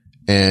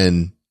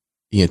and,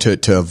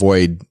 to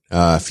avoid,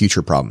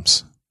 future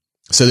problems.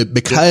 So that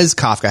because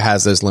Kafka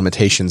has those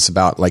limitations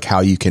about like how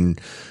you can,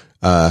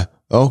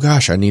 oh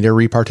gosh, I need to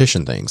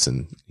repartition things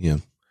and,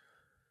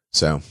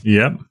 so.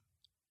 Yep.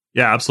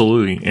 Yeah,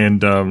 absolutely.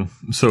 And,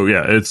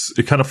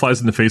 it kind of flies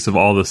in the face of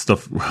all this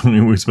stuff.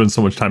 We spend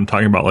so much time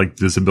talking about like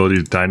this ability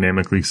to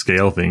dynamically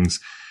scale things.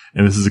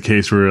 And this is a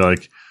case where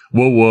like,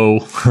 whoa,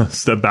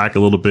 step back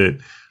a little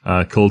bit.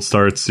 Cold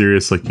start,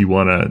 serious. Like you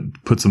want to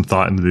put some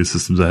thought into these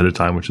systems ahead of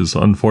time, which is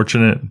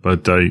unfortunate.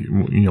 But,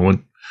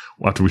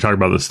 after we talk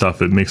about this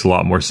stuff, it makes a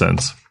lot more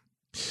sense.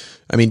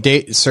 I mean,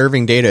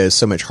 serving data is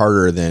so much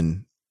harder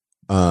than,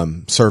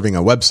 serving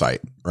a website,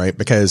 right?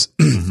 Because,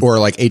 or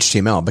like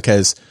HTML,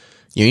 because,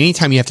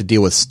 anytime you have to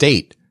deal with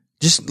state,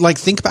 just like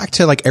think back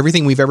to like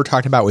everything we've ever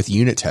talked about with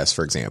unit tests,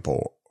 for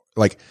example,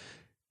 like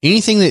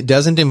anything that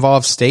doesn't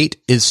involve state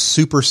is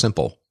super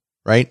simple,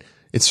 right?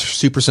 It's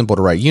super simple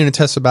to write unit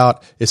tests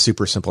about. It's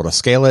super simple to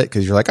scale it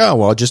because you're like, oh,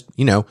 well, just,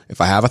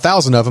 if I have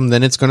 1,000 of them,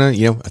 then it's going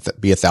to,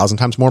 be 1,000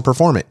 times more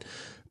performant.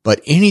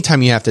 But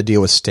anytime you have to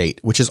deal with state,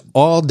 which is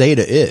all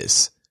data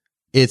is,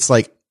 it's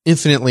like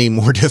infinitely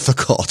more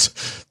difficult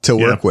to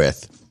work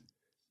with.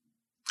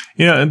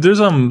 Yeah, and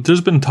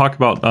there's been talk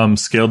about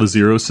scale to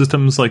zero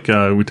systems, like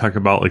we talk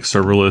about like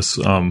serverless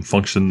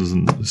functions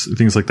and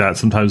things like that.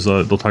 Sometimes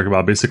they'll talk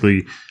about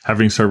basically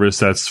having service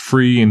that's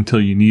free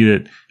until you need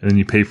it, and then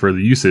you pay for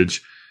the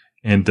usage.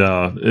 And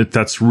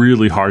that's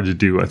really hard to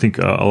do. I think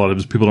a lot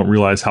of people don't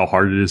realize how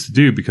hard it is to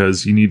do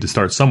because you need to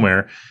start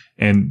somewhere.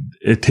 And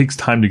it takes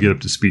time to get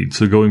up to speed.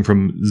 So going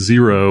from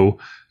 0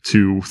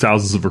 to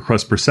thousands of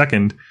requests per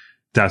second,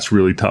 that's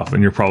really tough.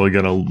 And you're probably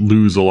going to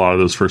lose a lot of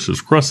those first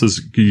requests.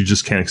 You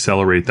just can't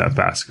accelerate that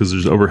fast because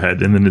there's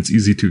overhead. And then it's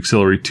easy to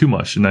accelerate too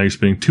much. And now you're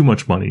spending too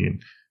much money.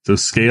 And so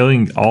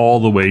scaling all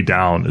the way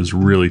down is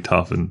really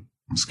tough. And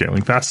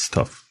scaling fast is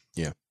tough.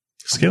 Yeah.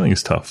 Scaling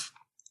is tough.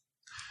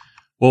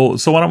 Well,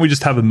 so why don't we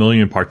just have 1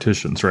 million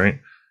partitions, right?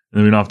 And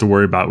then we don't have to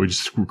worry about it. We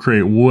just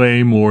create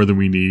way more than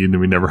we need and then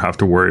we never have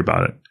to worry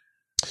about it.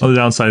 Well, the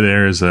downside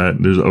there is that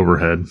there's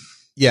overhead.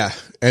 Yeah.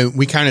 And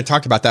we kind of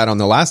talked about that on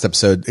the last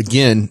episode.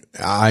 Again,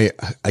 I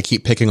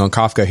keep picking on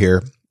Kafka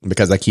here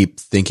because I keep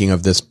thinking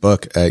of this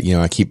book. I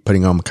keep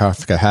putting on my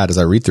Kafka hat as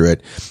I read through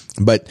it.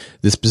 But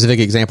the specific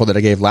example that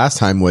I gave last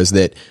time was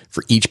that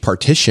for each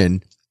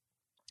partition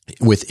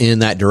within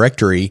that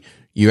directory,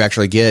 you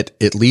actually get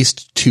at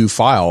least 2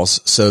 files.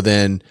 So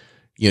then,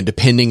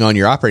 depending on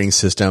your operating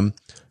system,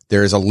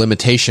 there is a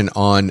limitation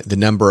on the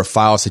number of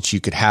files that you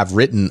could have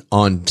written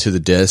onto the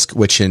disk,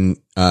 which in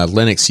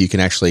Linux, you can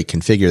actually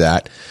configure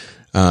that.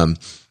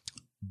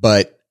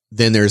 But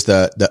then there's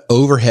the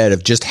overhead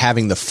of just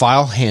having the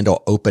file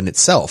handle open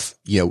itself.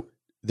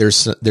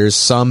 There's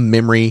some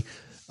memory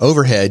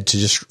overhead to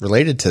just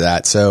related to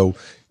that. So,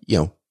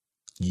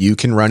 you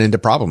can run into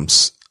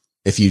problems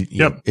if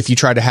if you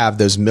try to have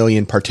those 1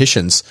 million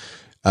partitions.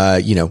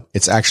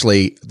 It's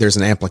actually, there's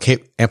an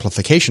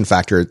amplification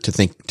factor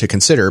to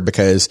consider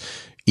because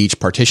each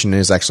partition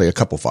is actually a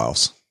couple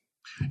files.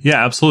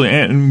 Yeah, absolutely.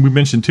 And we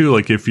mentioned too,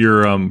 like if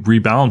you're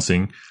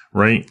rebalancing,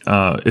 right?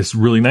 It's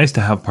really nice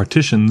to have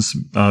partitions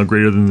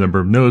greater than the number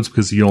of nodes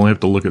because you only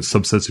have to look at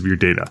subsets of your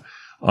data.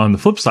 On the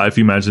flip side, if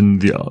you imagine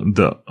the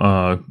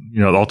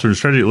alternate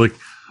strategy, like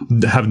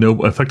have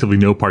effectively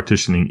no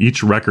partitioning.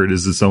 Each record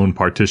is its own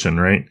partition,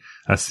 right?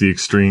 That's the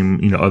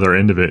extreme, other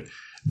end of it.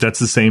 That's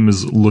the same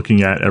as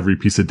looking at every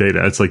piece of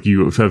data. It's like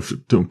you have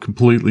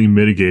completely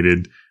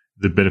mitigated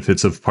the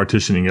benefits of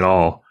partitioning it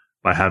all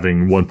by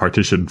having one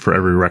partition for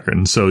every record.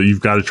 And so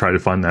you've got to try to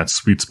find that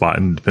sweet spot,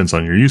 and it depends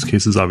on your use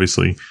cases,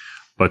 obviously.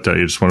 But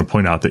you just want to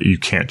point out that you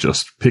can't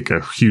just pick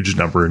a huge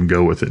number and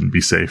go with it and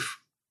be safe.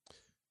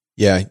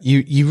 Yeah,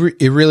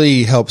 it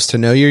really helps to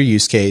know your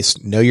use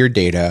case, know your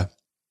data,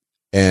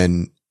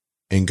 and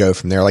go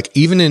from there. Like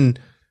even in,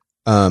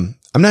 I'm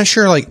not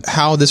sure like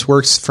how this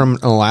works from an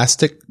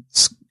Elastic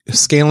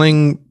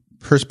scaling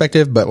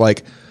perspective, but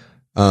like,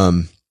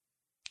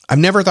 I've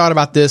never thought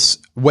about this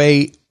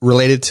way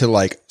related to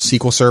like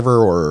SQL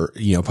Server or,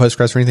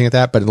 Postgres or anything like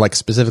that. But like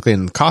specifically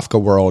in the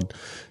Kafka world,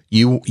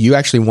 you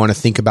actually want to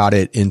think about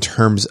it in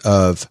terms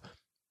of,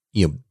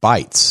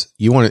 bytes.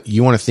 You want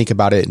to think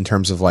about it in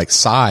terms of like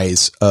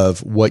size of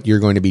what you're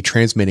going to be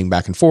transmitting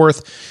back and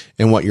forth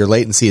and what your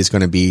latency is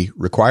going to be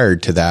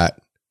required to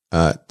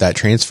that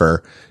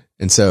transfer.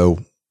 And so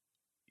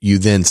you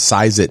then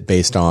size it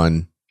based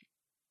on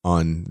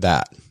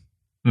that.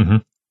 Mm-hmm.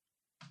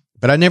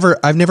 But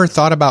I've never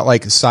thought about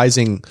like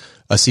sizing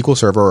a SQL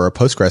Server or a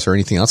Postgres or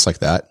anything else like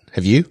that.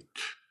 Have you?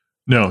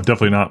 No,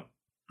 definitely not.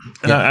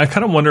 And yeah. I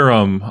kind of wonder,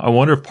 I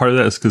wonder if part of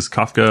that is because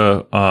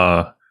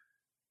Kafka,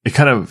 it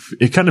kind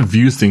of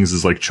views things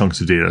as like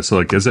chunks of data. So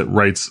like as it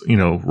writes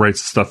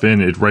stuff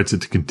in, it writes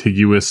it to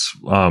contiguous,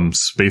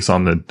 space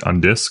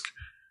on disk.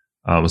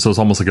 So it's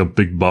almost like a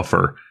big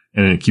buffer,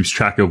 and it keeps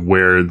track of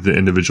where the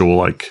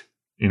individual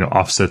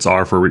offsets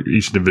are for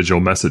each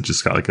individual message.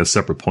 It's got like a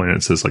separate pointer.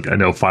 It says like, I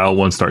know file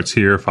 1 starts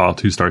here, file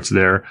 2 starts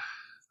there.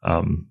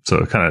 So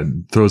it kind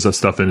of throws that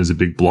stuff in as a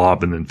big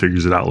blob and then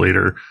figures it out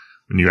later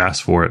when you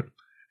ask for it.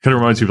 Kind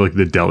of reminds you of like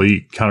the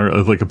deli counter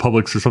of like a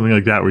Publix or something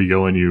like that, where you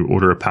go and you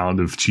order a pound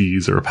of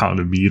cheese or a pound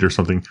of meat or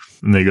something,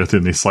 and they go through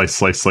and they slice.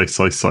 So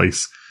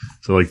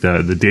like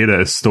the data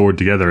is stored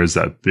together as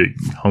that big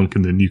hunk,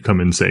 and then you come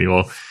in and say,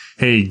 well,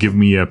 hey, give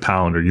me a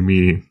pound or give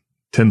me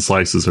 10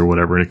 slices or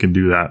whatever, and it can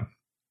do that.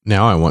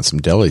 Now I want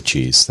some deli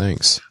cheese.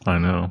 Thanks. I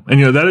know.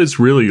 And, that is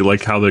really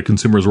like how the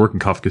consumers work in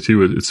Kafka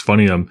too. It's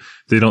funny.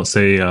 They don't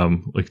say,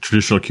 like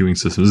traditional queuing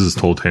systems. This is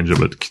total tangent,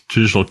 but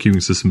traditional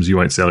queuing systems, you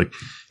might say like,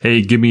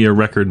 hey, give me a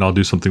record and I'll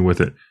do something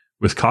with it.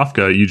 With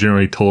Kafka, you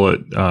generally tell it,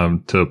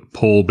 to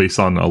pull based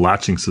on a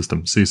latching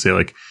system. So you say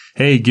like,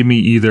 hey, give me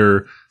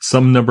either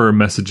some number of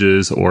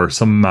messages or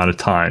some amount of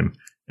time,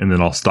 and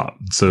then I'll stop.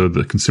 So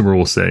the consumer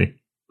will say,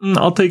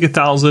 I'll take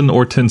 1,000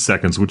 or 10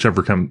 seconds,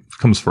 whichever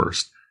comes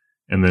first.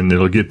 And then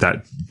it'll get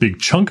that big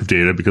chunk of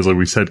data because, like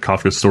we said,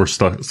 Kafka stores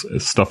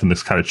stuff in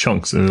this kind of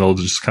chunks, and it'll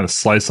just kind of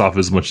slice off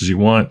as much as you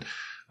want,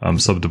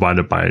 subdivide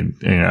it by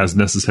as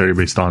necessary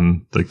based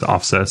on like the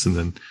offsets, and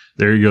then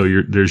there you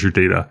go. There's your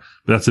data.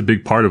 But that's a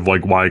big part of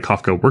like why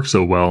Kafka works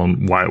so well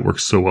and why it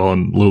works so well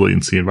in low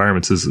latency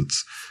environments is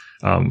it's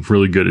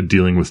really good at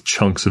dealing with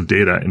chunks of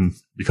data, and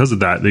because of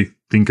that, they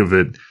think of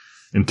it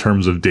in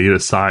terms of data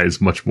size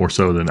much more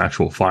so than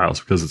actual files,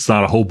 because it's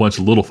not a whole bunch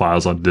of little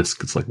files on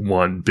disk. It's like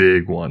one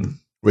big one.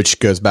 Which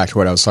goes back to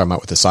what I was talking about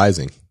with the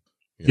sizing.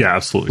 Yeah,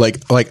 absolutely.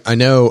 Like I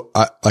know,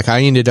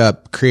 I ended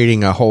up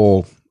creating a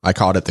whole, I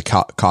called it the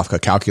Kafka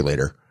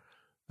calculator,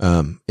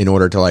 in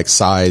order to like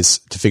size,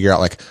 to figure out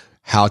like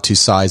how to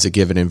size a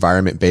given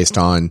environment based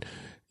on,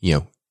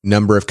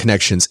 number of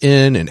connections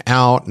in and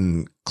out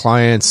and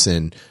clients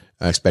and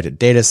expected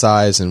data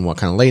size and what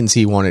kind of latency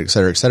you wanted, et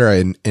cetera, et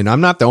cetera. And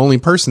I'm not the only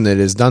person that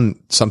has done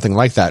something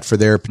like that for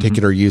their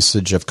particular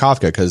usage of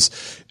Kafka. Because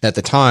at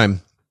the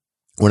time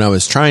when I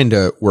was trying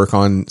to work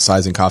on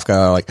sizing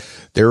Kafka, like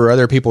there were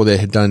other people that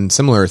had done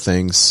similar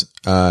things,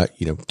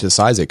 to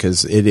size it,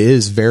 because it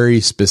is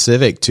very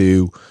specific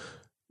to,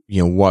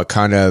 what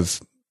kind of,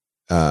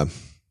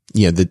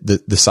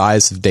 the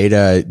size of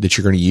data that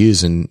you're going to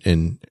use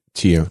and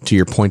to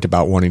your point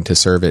about wanting to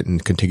serve it in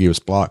contiguous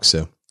blocks.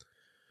 So.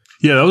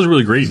 Yeah, that was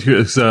really great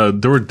because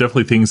there were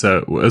definitely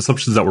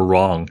assumptions that were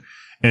wrong.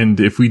 And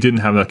if we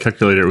didn't have that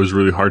calculator, it was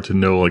really hard to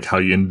know like how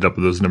you ended up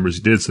with those numbers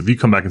you did. So if you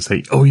come back and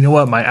say, oh, you know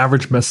what? My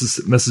average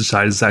message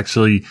size is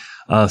actually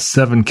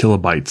 7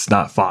 kilobytes,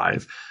 not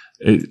 5.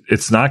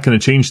 It's not going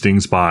to change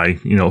things by,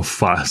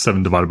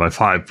 7 divided by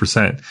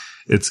 5%.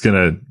 It's going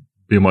to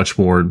be much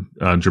more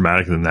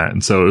dramatic than that.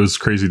 And so it was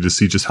crazy to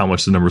see just how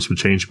much the numbers would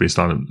change based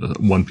on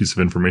one piece of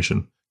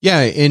information. Yeah.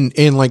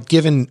 And like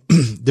given,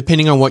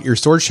 depending on what your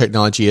storage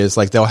technology is,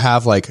 like they'll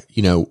have like,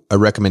 a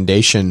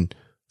recommendation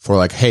for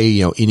like,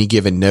 hey, any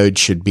given node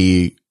should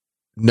be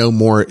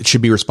it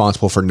should be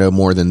responsible for no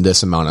more than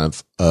this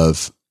amount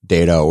of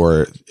data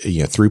or,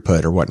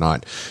 throughput or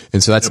whatnot.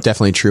 And so that's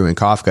definitely true in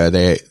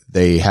Kafka.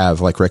 They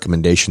have like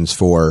recommendations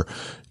for,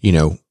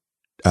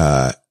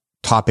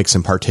 topics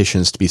and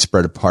partitions to be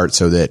spread apart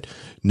so that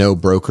no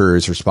broker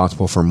is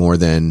responsible for more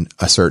than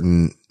a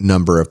certain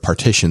number of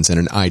partitions in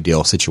an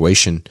ideal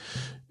situation.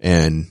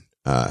 And,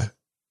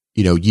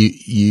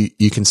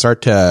 you can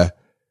start to,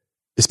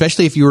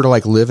 especially if you were to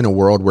like live in a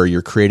world where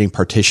you're creating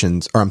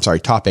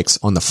topics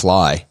on the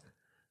fly,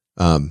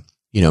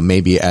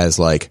 maybe as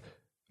like,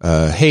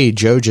 hey,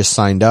 Joe just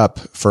signed up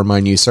for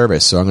my new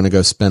service. So I'm going to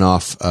go spin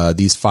off,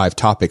 these 5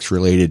 topics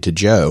related to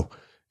Joe.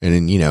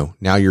 And then,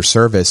 now your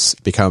service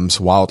becomes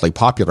wildly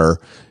popular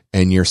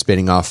and you're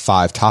spinning off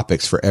 5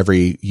 topics for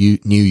every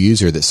new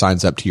user that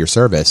signs up to your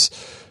service,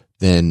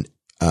 then,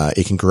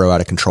 it can grow out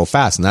of control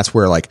fast. And that's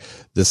where like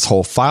this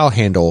whole file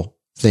handle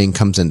thing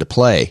comes into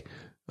play.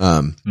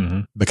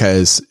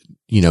 Because,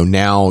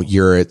 now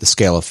you're at the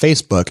scale of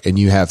Facebook and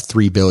you have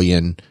 3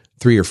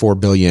 or 4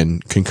 billion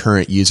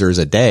concurrent users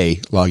a day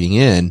logging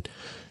in,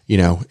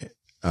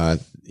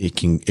 it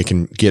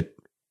can get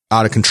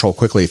out of control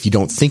quickly if you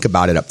don't think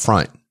about it up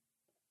front.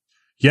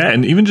 Yeah,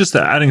 and even just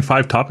adding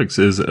 5 topics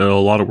is a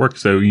lot of work.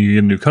 So you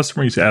get a new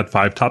customer, you add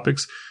 5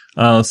 topics.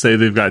 Let's say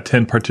they've got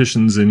 10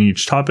 partitions in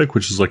each topic,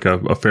 which is like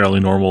a fairly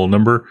normal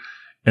number,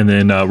 and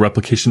then a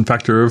replication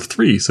factor of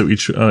 3. So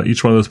each one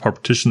of those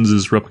partitions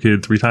is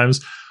replicated 3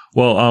 times.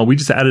 Well, we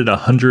just added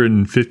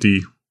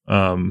 150.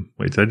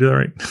 Wait, did I do that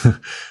right? It's going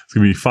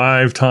to be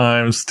 5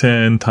 times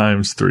 10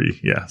 times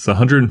 3. Yeah, so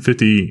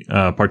 150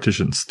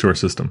 partitions to our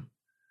system,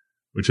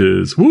 which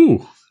is,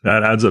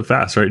 that adds up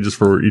fast, right? Just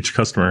for each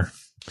customer.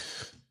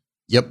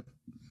 Yep.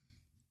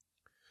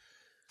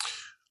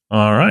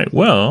 All right.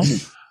 Well,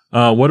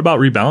 what about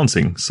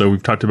rebalancing? So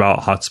we've talked about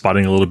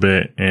hotspotting a little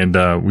bit, and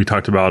we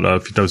talked about a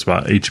few times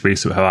about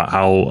HBase, about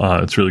how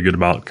it's really good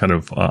about kind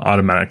of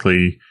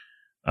automatically,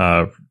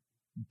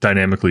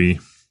 dynamically.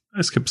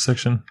 I skipped a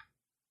section.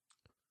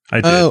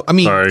 I did. Oh, I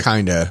mean,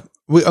 kind of.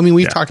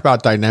 We've talked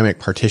about dynamic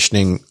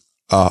partitioning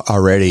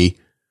already.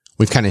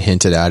 We've kind of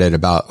hinted at it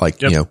about like,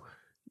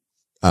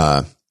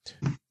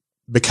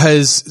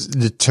 because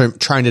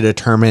trying to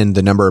determine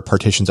the number of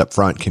partitions up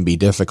front can be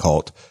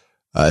difficult.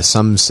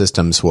 Some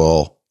systems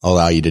will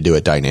allow you to do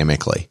it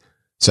dynamically.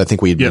 So I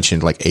think we had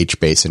mentioned like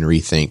HBase and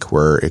Rethink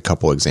were a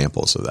couple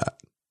examples of that.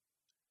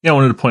 Yeah, I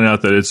wanted to point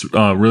out that it's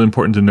really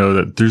important to know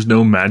that there's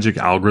no magic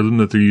algorithm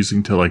that they're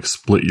using to like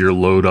split your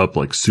load up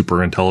like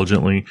super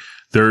intelligently.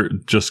 They're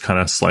just kind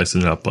of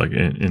slicing it up like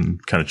in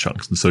kind of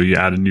chunks. And so you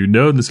add a new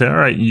node and say, all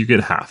right, you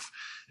get half.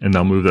 And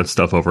they'll move that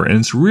stuff over. And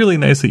it's really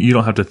nice that you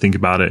don't have to think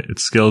about it. It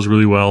scales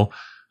really well.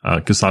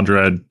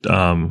 Cassandra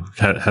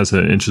has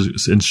an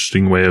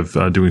interesting way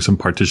of doing some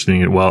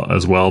partitioning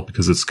as well,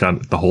 because it's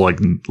got the whole like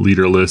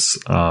leaderless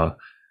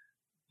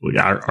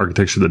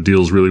architecture that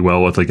deals really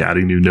well with like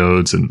adding new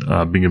nodes and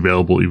being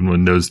available even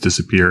when nodes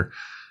disappear.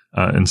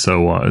 And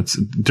so it's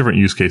a different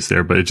use case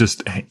there, but it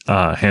just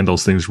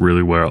handles things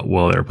really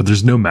well there. But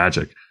there's no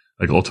magic.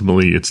 Like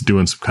ultimately, it's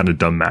doing some kind of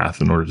dumb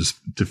math in order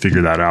to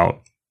figure that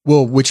out.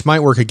 Well, which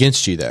might work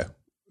against you though,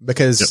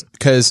 because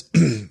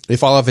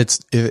if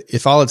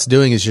all it's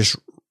doing is just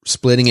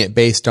splitting it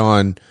based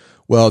on,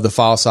 well, the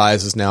file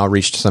size has now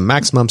reached some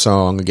maximum, so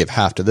I'm going to give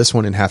half to this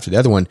one and half to the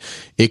other one.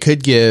 It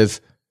could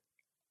give,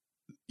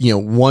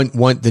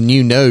 the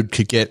new node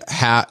could get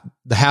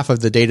the half of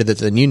the data that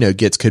the new node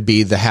gets could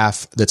be the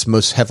half that's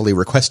most heavily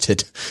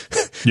requested.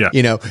 Yeah.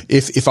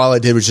 If all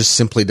it did was just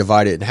simply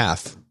divide it in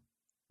half.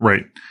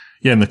 Right.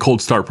 Yeah, and the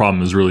cold start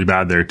problem is really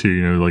bad there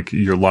too. Like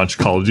you launch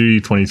Call of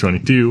Duty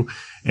 2022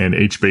 and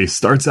HBase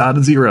starts out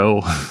at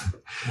 0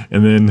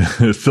 and then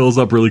it fills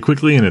up really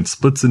quickly and it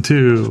splits in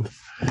 2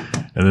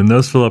 and then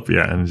those fill up.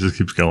 Yeah. And it just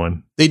keeps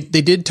going. They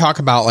did talk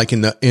about like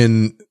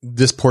in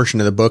this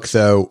portion of the book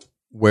though,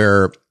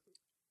 where,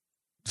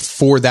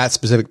 for that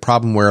specific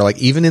problem where like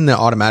even in the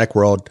automatic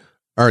world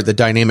or the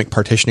dynamic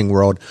partitioning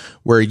world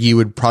where you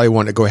would probably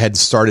want to go ahead and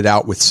start it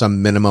out with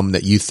some minimum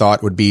that you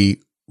thought would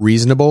be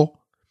reasonable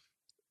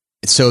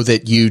so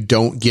that you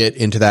don't get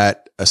into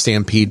that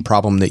stampede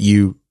problem that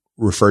you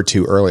referred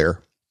to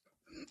earlier.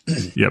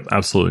 Yep,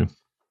 absolutely.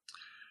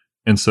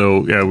 And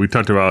so, yeah, we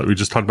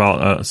just talked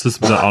about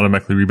systems that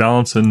automatically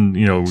rebalance, and,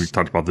 we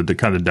talked about the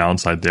kind of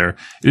downside there.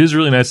 It is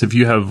really nice if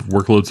you have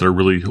workloads that are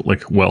really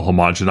like well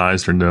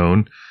homogenized or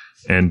known,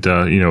 and,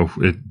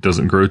 it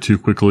doesn't grow too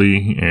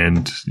quickly,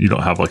 and you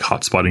don't have like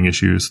hot spotting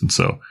issues. And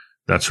so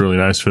that's really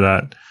nice for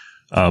that.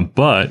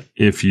 But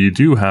if you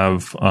do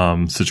have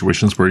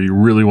situations where you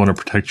really want to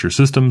protect your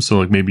system, so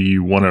like maybe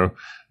you want to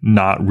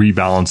not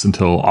rebalance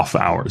until off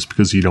hours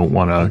because you don't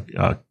want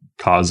to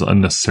cause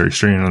unnecessary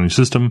strain on your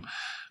system.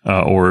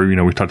 Or,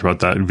 we talked about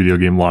that video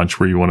game launch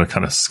where you want to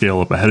kind of scale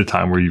up ahead of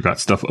time where you've got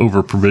stuff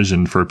over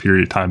provisioned for a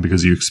period of time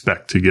because you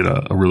expect to get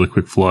a really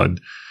quick flood.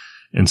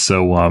 And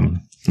so,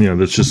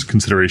 there's just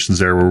considerations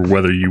there where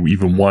whether you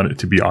even want it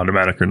to be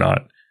automatic or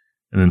not.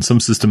 And then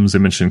some systems, they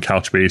mentioned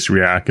Couchbase,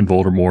 React, and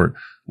Voldemort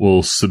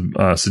will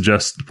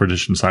suggest the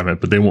partition assignment,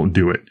 but they won't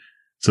do it.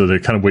 So they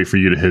kind of wait for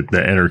you to hit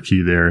the enter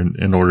key there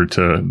in order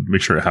to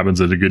make sure it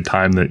happens at a good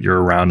time that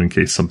you're around in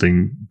case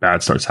something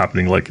bad starts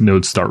happening, like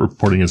nodes start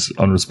reporting as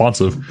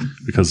unresponsive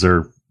because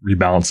they're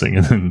rebalancing.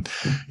 And then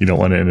you don't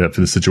want to end up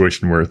in a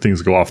situation where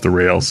things go off the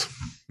rails.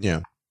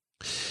 Yeah.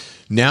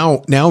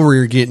 Now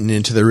we're getting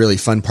into the really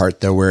fun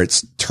part though, where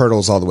it's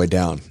turtles all the way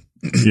down.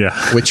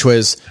 Yeah. Which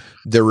was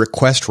the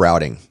request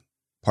routing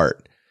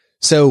part.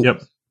 So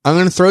yep. I'm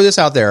going to throw this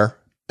out there.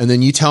 And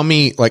then you tell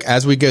me, like,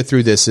 as we go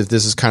through this, if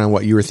this is kind of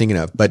what you were thinking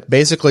of. But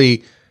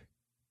basically,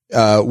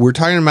 we're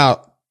talking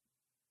about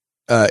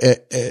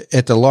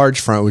at the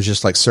large front was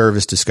just like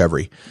service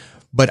discovery.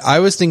 But I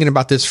was thinking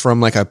about this from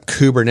like a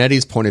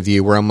Kubernetes point of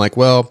view, where I'm like,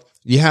 well,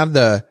 you have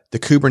the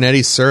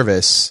Kubernetes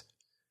service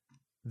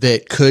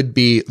that could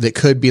be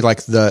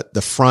like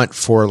the front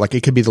for like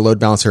it could be the load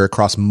balancer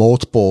across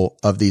multiple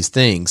of these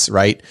things,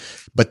 right?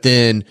 But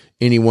then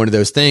any one of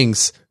those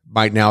things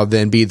might now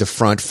then be the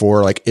front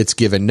for like its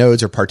given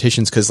nodes or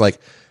partitions. Cause like,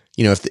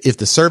 if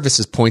the service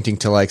is pointing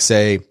to like,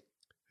 say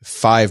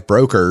 5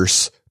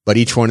 brokers, but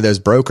each one of those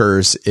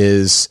brokers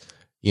is,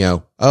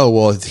 oh,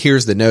 well,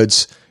 here's the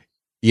nodes,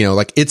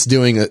 like it's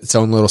doing its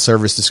own little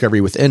service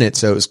discovery within it.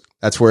 So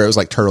that's where it was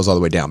like turtles all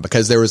the way down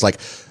because there was like,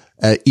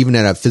 even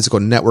at a physical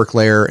network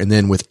layer and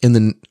then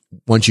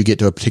once you get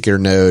to a particular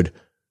node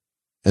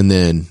and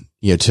then,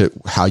 to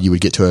how you would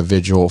get to a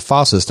visual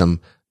file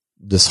system,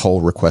 this whole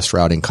request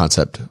routing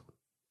concept,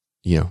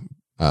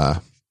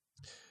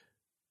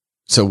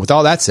 so with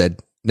all that said,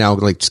 now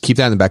like just keep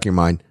that in the back of your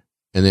mind.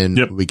 And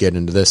then we get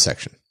into this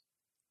section.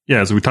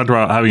 Yeah. So we talked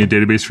about having a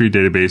database for your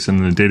database and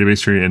the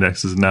database for your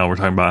indexes. And now we're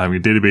talking about having a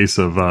database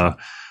of,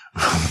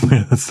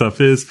 that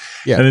stuff is.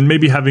 Yeah. And then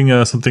maybe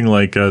having something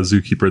like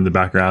Zookeeper in the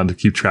background to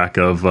keep track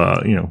of,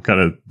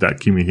 kind of that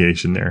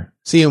communication there.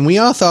 See, and we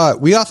all thought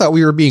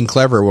we were being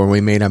clever when we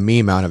made a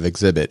meme out of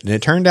Exhibit, and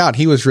it turned out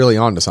he was really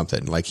onto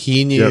something. Like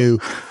he knew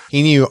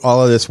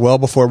all of this well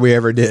before we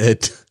ever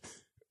did.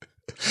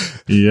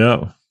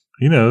 Yeah,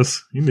 he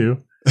knows. He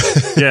knew.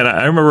 Yeah, and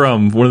I remember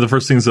one of the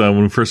first things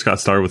when we first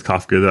got started with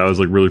Kafka that I was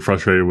like really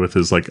frustrated with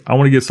is like I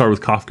want to get started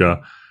with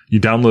Kafka.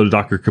 You download a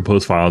Docker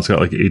Compose file. It's got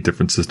like 8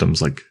 different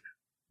systems. Like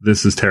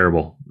this is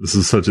terrible. This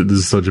is such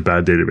a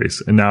bad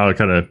database. And now I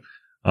kind of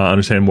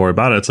understand more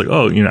about it. It's like,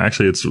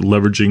 actually it's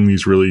leveraging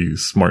these really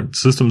smart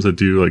systems that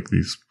do like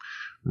these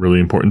really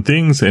important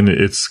things. And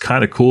it's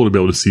kind of cool to be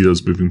able to see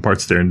those moving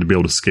parts there and to be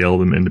able to scale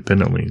them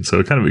independently. And so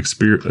it kind of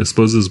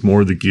exposes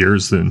more of the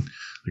gears than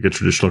like a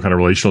traditional kind of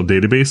relational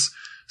database.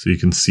 So you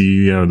can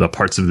see, the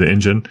parts of the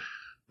engine.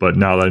 But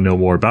now that I know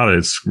more about it,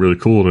 it's really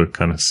cool to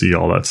kind of see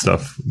all that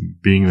stuff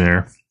being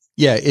there.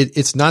 Yeah.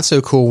 It's not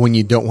so cool when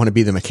you don't want to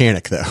be the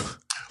mechanic though.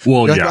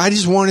 Well, like, I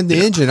just wanted the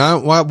engine.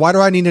 Why do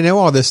I need to know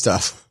all this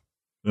stuff?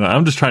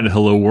 I'm just trying to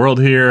hello world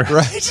here.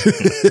 Right.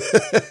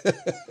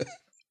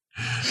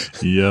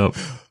 Yep.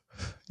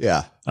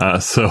 Yeah.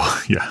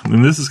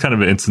 And this is kind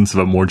of an instance of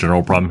a more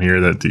general problem here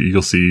that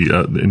you'll see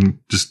in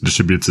just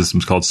distributed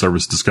systems called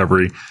service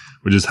discovery,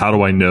 which is how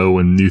do I know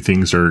when new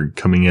things are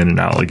coming in and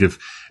out? Like if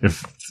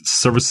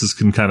services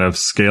can kind of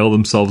scale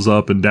themselves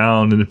up and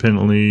down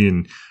independently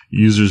and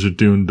users are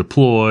doing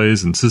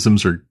deploys and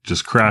systems are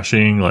just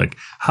crashing, like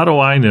how do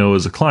I know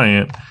as a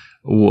client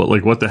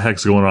what the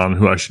heck's going on and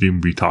who I should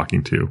even be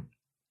talking to?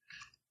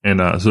 And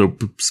so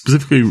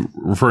specifically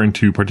referring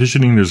to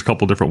partitioning, there's a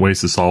couple different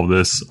ways to solve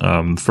this.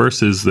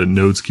 First is that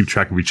nodes keep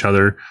track of each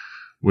other,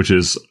 which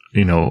is,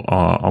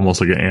 almost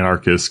like an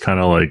anarchist kind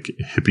of like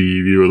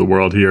hippie view of the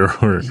world here,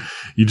 where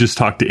you just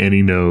talk to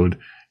any node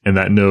and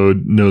that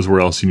node knows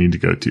where else you need to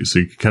go to. So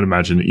you can kind of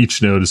imagine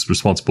each node is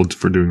responsible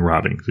for doing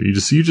routing.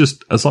 So you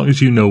just, as long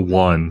as you know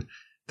one,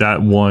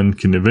 that one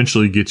can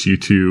eventually get you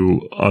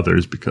to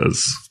others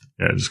because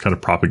it just kind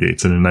of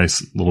propagates in a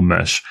nice little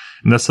mesh.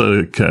 And that's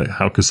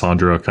how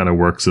Cassandra kind of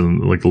works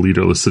in like a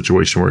leaderless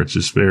situation where it's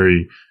just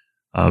very,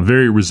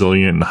 very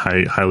resilient and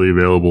highly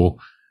available.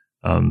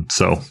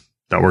 So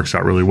that works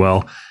out really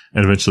well.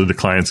 And eventually the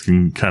clients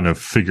can kind of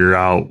figure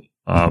out,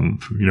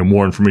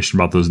 more information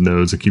about those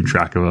nodes and keep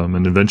track of them.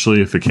 And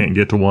eventually if it can't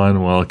get to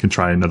one, well, it can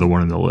try another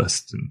one in the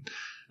list and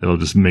it'll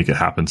just make it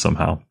happen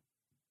somehow.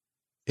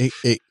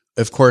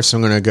 Of course,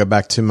 I'm going to go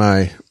back to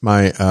my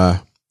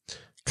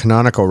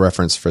canonical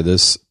reference for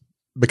this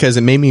because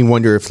it made me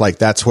wonder if like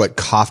that's what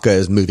Kafka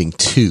is moving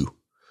to.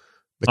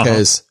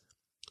 Because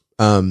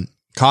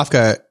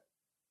Kafka,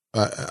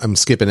 I'm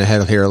skipping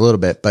ahead here a little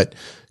bit, but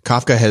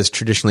Kafka has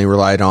traditionally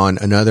relied on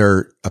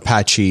another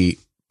Apache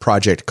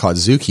project called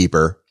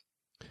Zookeeper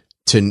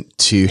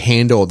to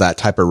handle that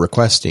type of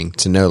requesting,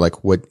 to know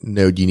like what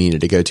node you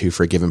needed to go to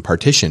for a given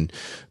partition.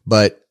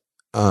 But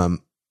I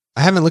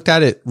haven't looked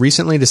at it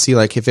recently to see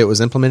like if it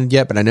was implemented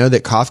yet, but I know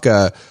that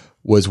Kafka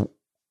was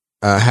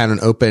had an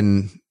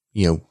open,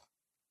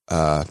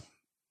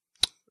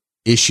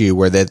 issue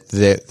where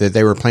that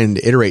they were planning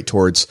to iterate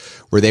towards,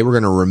 where they were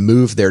going to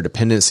remove their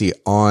dependency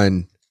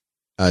on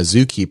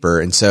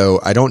Zookeeper. And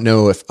so I don't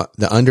know if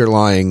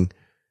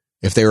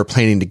if they were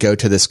planning to go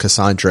to this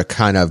Cassandra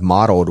kind of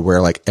modeled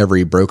where like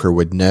every broker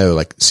would know,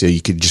 like, so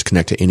you could just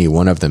connect to any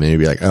one of them and it'd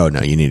be like, oh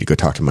no, you need to go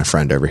talk to my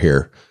friend over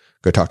here.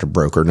 Go talk to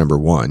broker number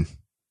one.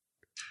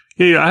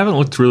 Yeah, I haven't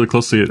looked really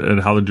closely at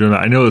how they're doing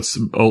that. I know it's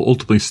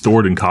ultimately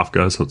stored in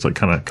Kafka, so it's like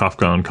kind of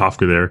Kafka on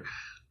Kafka there.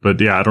 But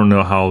yeah, I don't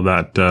know how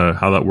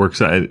that works.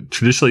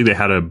 Traditionally, they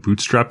had a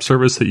Bootstrap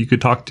service that you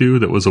could talk to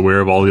that was aware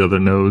of all the other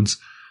nodes.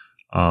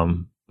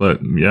 But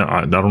yeah,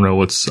 I don't know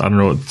what's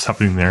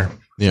happening there.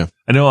 Yeah,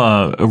 I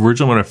know.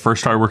 Originally, when I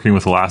first started working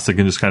with Elastic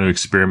and just kind of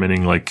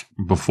experimenting, like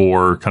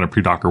before kind of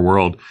pre-Docker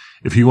world,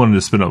 if you wanted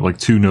to spin up like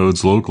two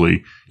nodes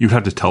locally, you'd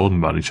have to tell them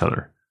about each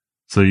other.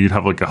 So you'd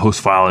have like a host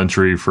file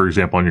entry, for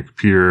example, on your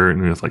computer,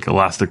 and with like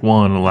Elastic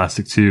 1,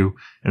 Elastic 2,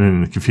 and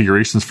then the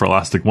configurations for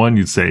Elastic 1,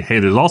 you'd say, hey,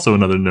 there's also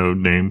another node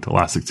named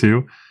Elastic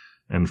 2.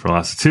 And for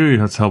Elastic 2, you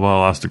have to tell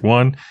about Elastic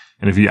 1.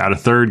 And if you add a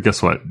third,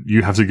 guess what?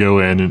 You have to go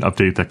in and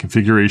update that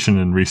configuration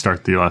and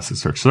restart the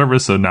Elasticsearch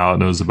service. So now it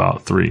knows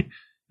about 3.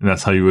 And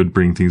that's how you would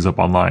bring things up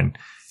online.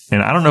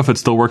 And I don't know if it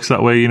still works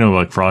that way,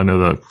 like for all I know,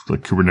 the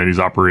like Kubernetes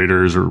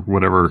operators or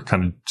whatever,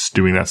 kind of just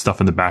doing that stuff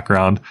in the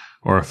background.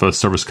 Or if a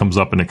service comes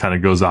up and it kind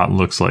of goes out and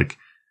looks like,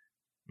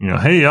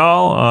 hey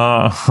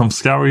y'all, I'm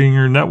scouring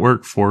your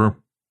network for,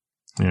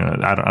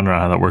 I don't know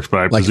how that works, but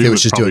I like presume it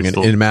was just doing an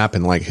in-map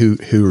and like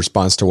who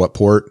responds to what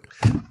port.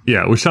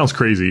 Yeah, which sounds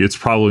crazy. It's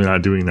probably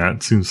not doing that.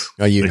 It seems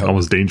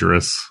almost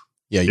dangerous.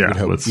 Yeah,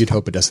 you'd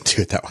hope it doesn't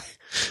do it that way.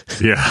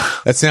 Yeah,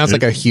 that sounds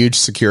like a huge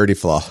security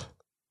flaw.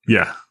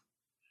 Yeah.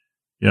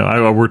 Yeah,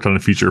 I worked on a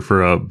feature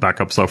for a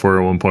backup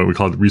software at one point. We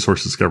called it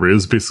resource discovery. It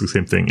was basically the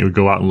same thing. It would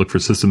go out and look for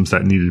systems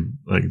that needed,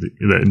 like,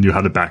 that knew how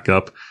to back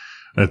up.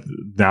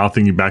 Now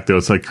thinking back though,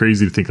 it's like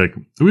crazy to think like,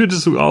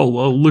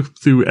 I'll look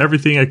through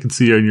everything I can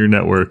see on your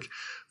network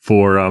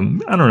for,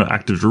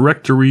 Active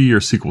Directory or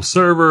SQL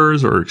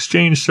servers or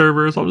Exchange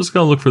servers. I'm just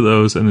going to look for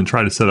those and then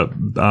try to set up,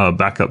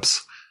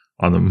 backups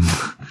on them.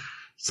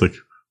 It's like,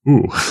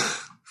 ooh.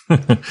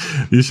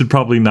 You should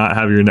probably not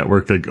have your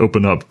network like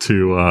open up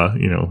to,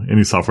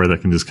 any software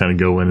that can just kind of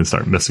go in and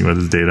start messing with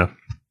its data.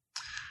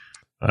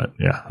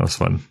 Yeah, that was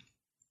fun.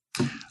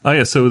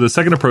 So the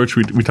second approach,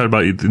 we talked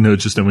about the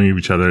nodes just knowing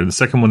each other. The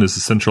second one is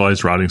the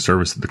centralized routing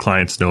service that the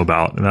clients know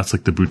about. And that's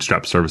like the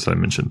Bootstrap service that I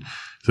mentioned.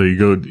 So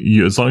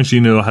as long as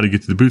you know how to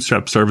get to the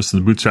Bootstrap service,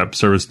 and the Bootstrap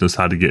service knows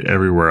how to get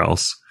everywhere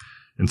else.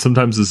 And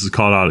sometimes this is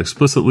called out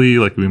explicitly,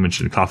 like we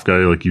mentioned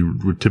Kafka, like you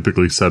would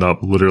typically set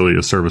up literally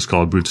a service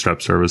called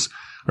Bootstrap service.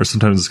 Or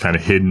sometimes it's kind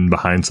of hidden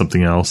behind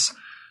something else.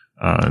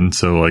 And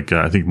so I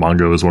think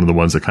Mongo is one of the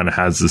ones that kind of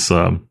has this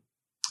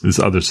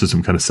other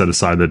system kind of set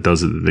aside that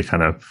does it, that they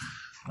kind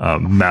of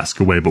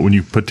mask away. But when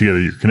you put together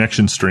your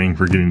connection string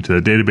for getting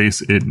to the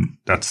database,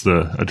 that's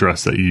the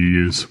address that you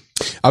use.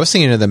 I was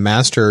thinking of the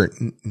master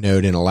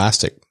node in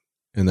Elastic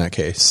in that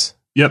case.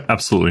 Yep,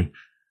 absolutely.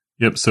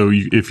 Yep. So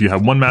if you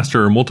have one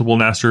master or multiple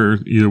master,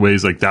 either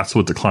ways, like that's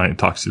what the client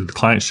talks to. The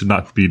client should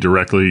not be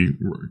directly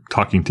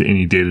talking to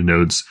any data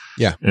nodes.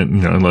 Yeah.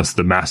 And, unless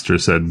the master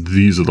said,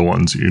 these are the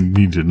ones you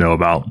need to know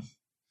about.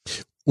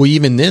 Well,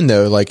 even then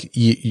though, like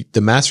the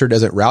master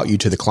doesn't route you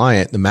to the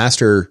client. The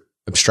master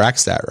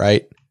abstracts that,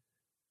 right?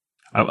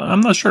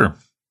 I'm not sure.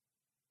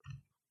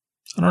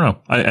 I don't know.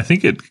 I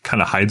think it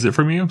kind of hides it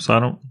from you. So I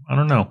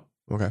don't know.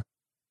 Okay.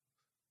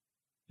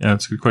 Yeah,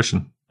 that's a good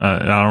question. I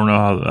don't know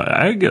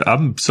how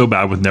I'm so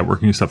bad with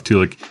networking stuff too.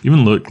 Like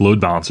even load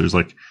balancers,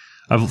 like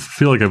I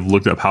feel like I've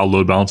looked up how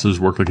load balancers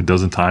work like a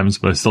dozen times,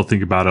 but I still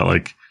think about it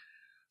like,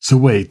 so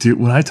wait,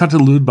 dude, when I talk to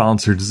load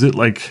balancer, does it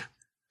like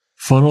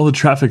funnel the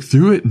traffic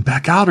through it and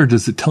back out, or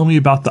does it tell me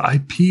about the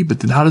IP?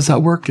 But then how does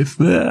that work if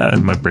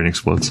and my brain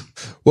explodes?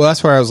 Well,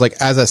 that's where I was like,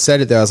 as I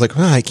said it there, I was like,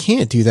 well, I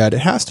can't do that.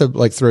 It has to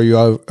like throw you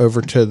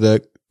over to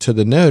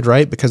the node,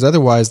 right? Because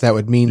otherwise that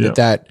would mean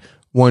that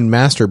one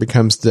master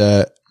becomes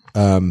the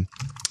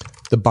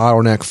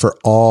bottleneck for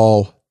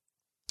all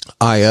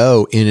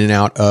IO in and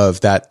out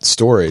of that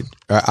storage,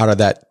 out of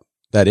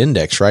that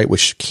index, right?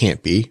 Which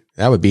can't be.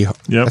 That would be,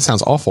 that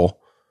sounds awful.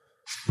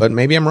 But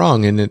maybe I'm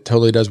wrong and it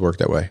totally does work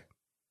that way.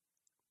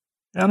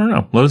 I don't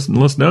know. Let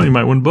us know. You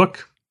might win a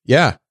book.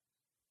 Yeah.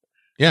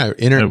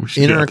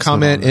 Enter a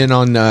comment in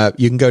on,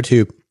 you can go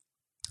to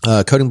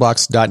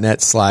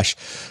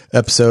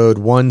codingblocks.net/episode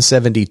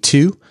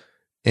 172,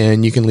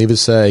 and you can leave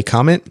us a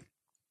comment,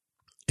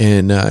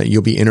 and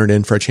you'll be entered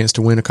in for a chance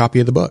to win a copy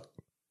of the book.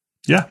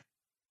 Yeah.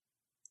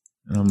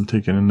 I'm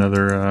taking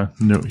another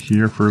note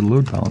here for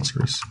load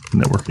balancers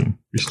networking.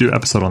 We should do an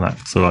episode on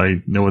that, so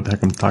I know what the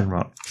heck I'm talking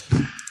about.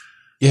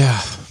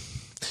 Yeah.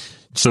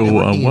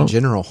 So in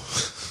general,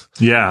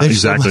 yeah,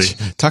 exactly.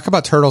 So talk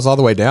about turtles all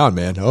the way down,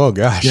 man. Oh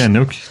gosh. Yeah,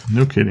 no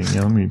kidding.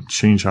 Yeah, let me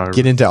change how I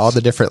get into all the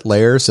different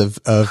layers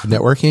of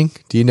networking.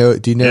 Do you know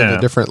the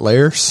different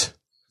layers?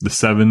 The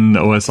 7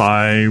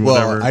 OSI,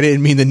 whatever. Well, I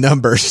didn't mean the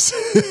numbers.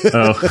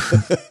 Oh,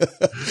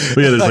 but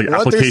yeah, there's like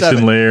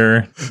application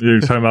layer. You're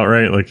talking about,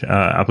 right? Like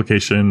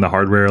application, the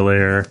hardware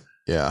layer.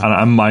 Yeah,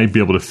 I might be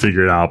able to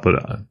figure it out, but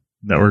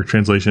network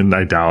translation,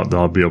 I doubt that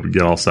I'll be able to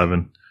get all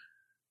 7.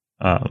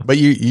 But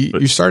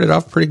you started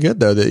off pretty good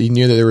though. That you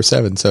knew that there were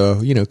 7,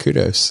 so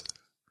kudos.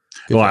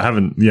 Well, I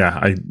haven't.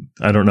 Yeah,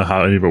 I don't know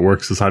how any of it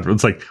works. Aside from,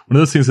 it's like one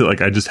of those things that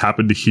like I just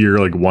happened to hear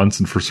like once,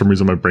 and for some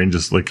reason my brain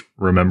just like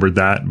remembered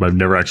that, but I've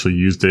never actually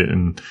used it,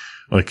 and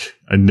like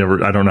I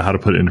don't know how to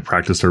put it into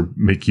practice or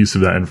make use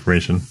of that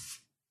information.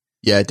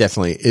 Yeah,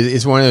 definitely.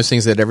 It's one of those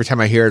things that every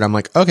time I hear it, I'm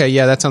like, okay,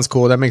 yeah, that sounds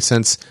cool. That makes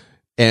sense,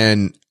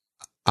 and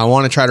I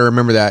want to try to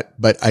remember that,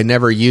 but I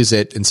never use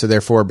it, and so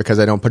therefore, because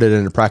I don't put it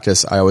into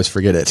practice, I always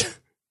forget it.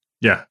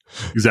 Yeah,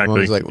 exactly. I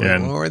was like,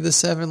 well, what are the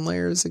 7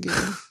 layers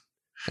again?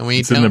 And when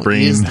you don't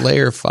use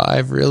layer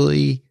 5,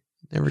 really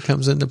never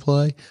comes into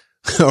play,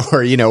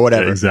 or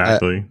whatever. Yeah,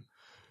 exactly.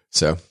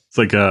 So it's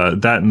like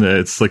that, and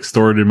it's like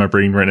stored in my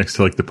brain right next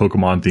to like the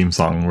Pokemon theme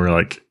song. Where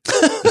like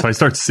if I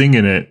start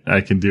singing it, I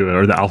can do it,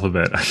 or the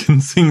alphabet, I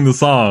can sing the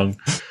song.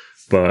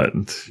 But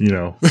if you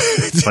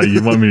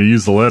want me to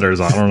use the letters,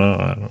 I don't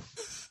know.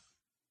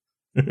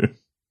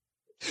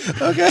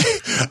 Okay.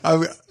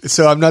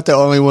 So I'm not the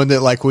only one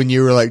that like when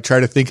you were like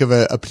trying to think of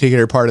a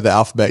particular part of the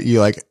alphabet,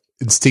 you like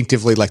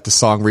instinctively like the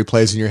song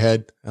replays in your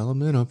head.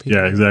 Elemental.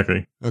 Yeah,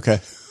 exactly. Okay.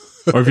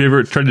 Or have you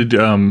ever tried to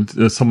do,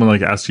 someone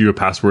like asks you a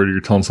password, or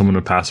you're telling someone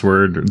a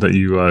password that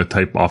you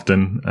type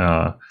often,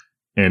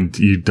 and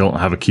you don't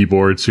have a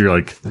keyboard, so you're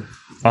like,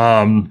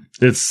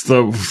 it's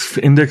the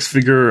index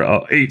figure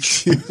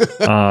H, and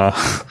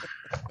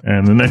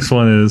the next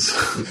one is,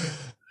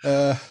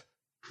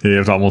 you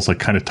have to almost like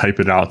kind of type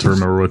it out to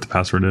remember what the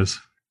password is.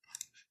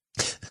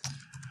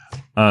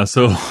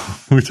 So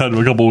we talked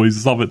about a couple of ways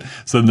to solve it.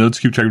 So the nodes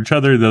keep track of each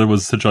other. The other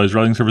was a centralized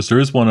routing service. There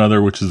is one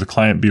other, which is the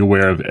client be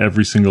aware of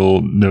every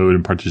single node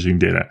and partitioning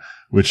data,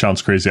 which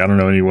sounds crazy. I don't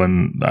know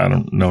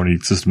any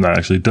system that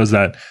actually does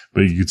that,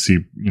 but you could see,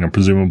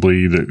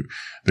 presumably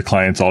the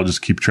clients all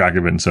just keep track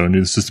of it. And so a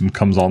new system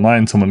comes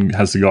online. Someone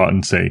has to go out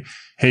and say,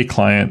 hey,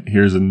 client,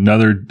 here's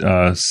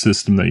another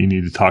system that you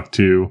need to talk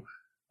to.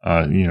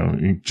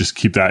 You just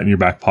keep that in your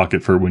back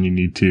pocket for when you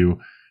need to.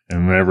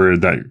 And whenever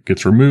that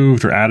gets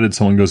removed or added,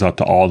 someone goes out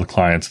to all the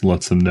clients and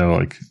lets them know,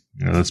 like,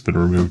 that's been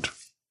removed.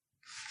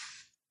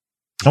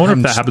 I wonder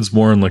if that happens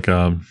more in like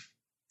I'm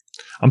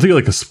thinking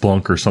like a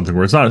Splunk or something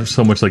where it's not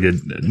so much like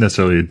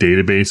necessarily a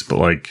database, but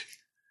like,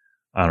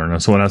 I don't know,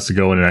 someone has to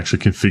go in and actually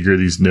configure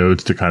these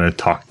nodes to kind of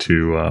talk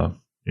to,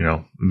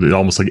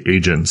 almost like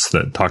agents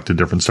that talk to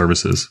different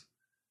services.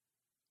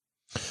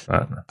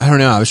 I don't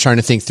know. I was trying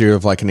to think through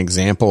of like an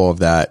example of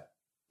that,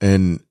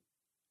 and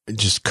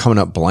just coming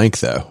up blank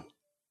though.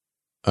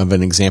 Of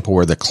an example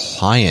where the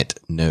client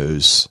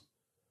knows.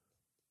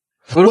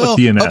 What about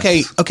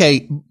DNS?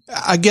 Okay.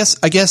 I guess.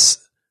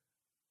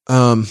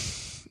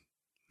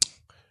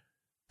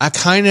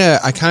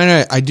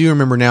 I do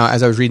remember now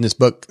as I was reading this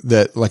book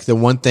that like the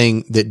one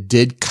thing that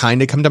did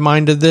kind of come to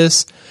mind of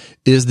this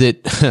is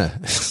that,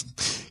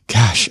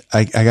 gosh,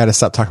 I got to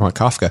stop talking about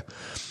Kafka,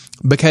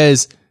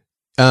 because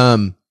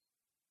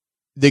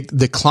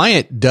the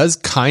client does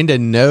kind of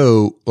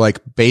know, like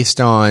based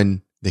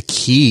on the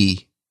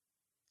key.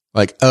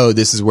 Like, oh,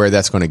 this is where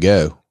that's going to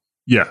go.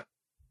 Yeah.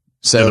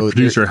 So the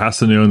producer has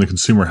to know and the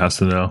consumer has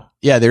to know.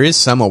 Yeah, there is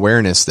some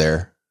awareness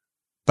there.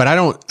 But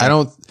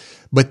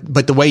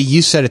but the way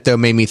you said it though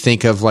made me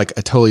think of like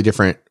a totally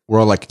different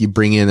world. Like you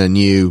bring in a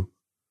new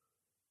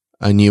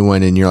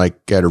one and you're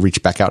like, got to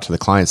reach back out to the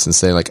clients and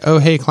say like, oh,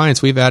 hey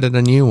clients, we've added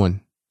a new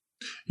one.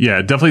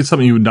 Yeah, definitely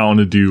something you would not want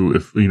to do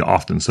if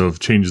often. So if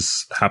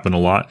changes happen a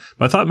lot,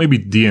 but I thought maybe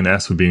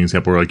DNS would be an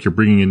example where like you're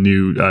bringing a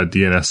new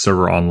DNS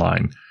server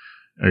online.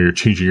 Or you're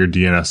changing your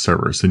DNS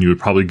servers, then you would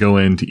probably go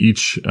into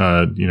each,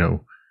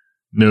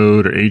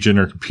 node or agent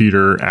or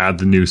computer, add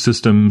the new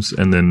systems,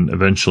 and then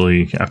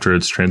eventually, after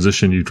it's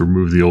transitioned, you'd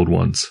remove the old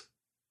ones.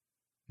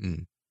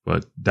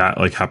 But that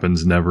like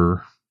happens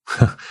never,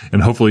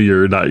 and hopefully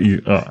you're not.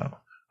 I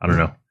don't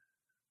know.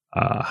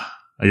 I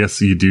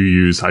guess you do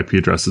use IP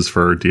addresses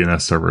for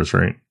DNS servers,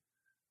 right?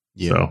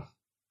 Yeah. So,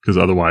 because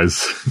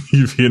otherwise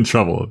you'd be in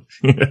trouble.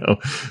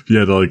 If you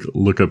had to like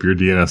look up your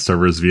DNS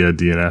servers via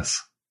DNS.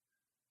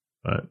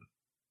 But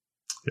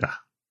yeah,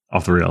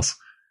 off the rails.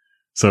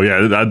 So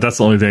yeah, that's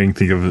the only thing I can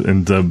think of,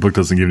 and the book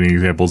doesn't give any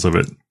examples of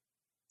it.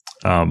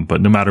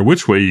 But no matter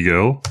which way you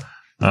go,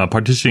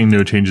 partitioning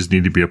node changes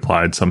need to be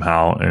applied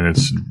somehow, and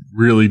it's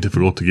really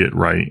difficult to get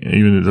right,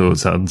 even though it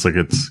sounds like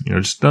it's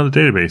just another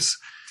database.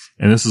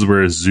 And this is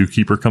where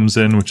Zookeeper comes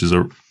in, which is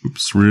a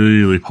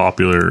really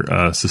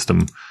popular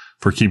system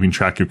for keeping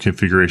track of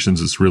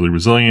configurations. It's really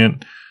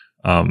resilient.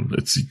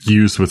 It's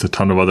used with a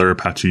ton of other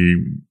Apache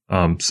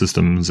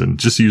systems and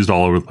just used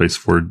all over the place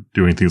for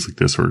doing things like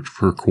this or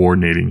for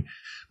coordinating.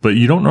 But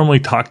you don't normally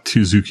talk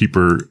to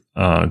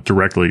Zookeeper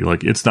directly.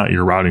 Like, it's not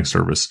your routing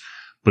service,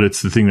 but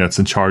it's the thing that's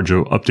in charge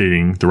of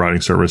updating the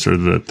routing service, or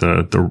that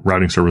the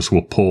routing service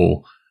will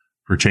pull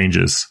for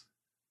changes.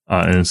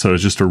 And so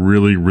it's just a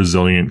really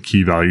resilient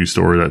key value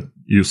store that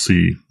you'll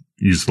see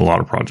used in a lot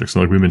of projects.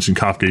 And like we mentioned,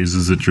 Kafka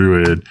uses it,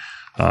 Druid,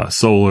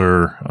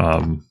 Solar,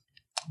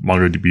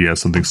 MongoDB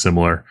has something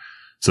similar.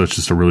 So it's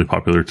just a really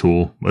popular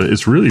tool. But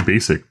it's really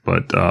basic,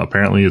 but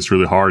apparently it's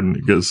really hard. And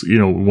because,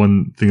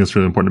 one thing that's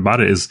really important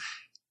about it is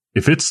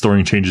if it's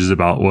storing changes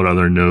about what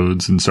other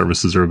nodes and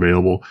services are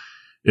available,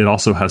 it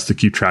also has to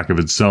keep track of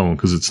its own,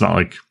 because it's not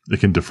like it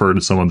can defer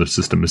to some other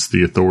system. It's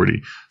the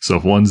authority. So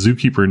if one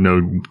Zookeeper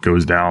node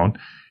goes down,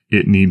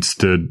 it needs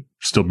to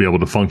still be able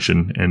to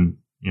function. And,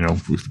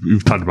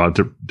 we've talked about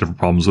different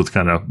problems with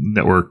kind of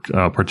network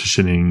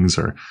partitionings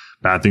or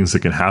bad things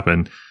that can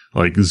happen.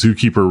 Like,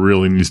 Zookeeper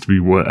really needs to be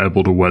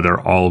able to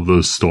weather all of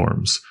those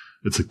storms.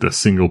 It's like the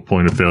single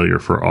point of failure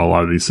for a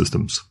lot of these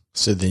systems.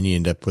 So then you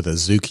end up with a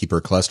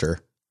Zookeeper cluster.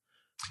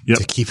 Yep.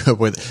 To keep up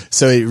with.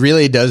 So it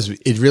really does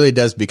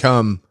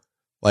become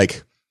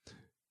like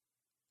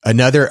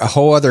a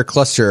whole other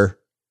cluster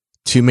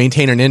to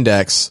maintain an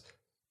index,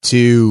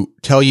 to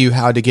tell you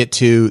how to get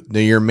to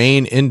your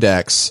main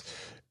index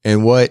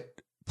and what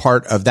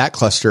part of that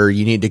cluster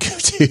you need to go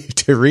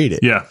to read it.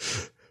 Yeah.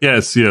 Yeah,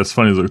 it's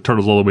funny. The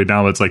turtle's all the way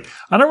down, but it's like,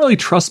 I don't really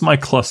trust my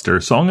cluster,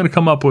 so I'm going to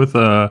come up with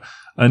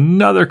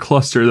another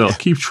cluster that'll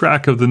keep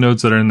track of the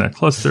nodes that are in that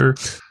cluster.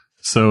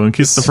 So in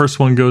case the first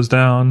one goes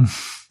down.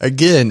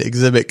 Again,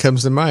 Exhibit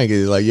comes to mind.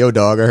 He's like, yo,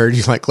 dog, I heard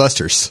you like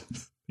clusters.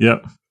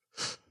 Yep.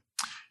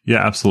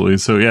 Yeah, absolutely.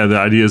 So yeah, the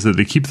idea is that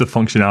they keep the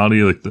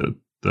functionality, like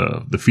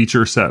the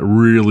feature set,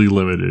 really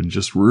limited.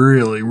 Just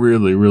really,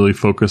 really, really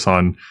focus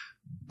on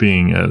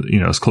being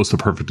as close to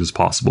perfect as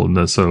possible.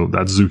 And so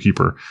that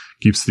Zookeeper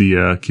keeps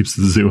the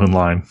zoo in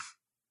line.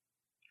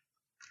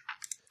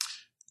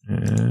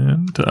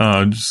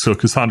 And so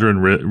Cassandra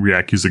and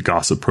React use a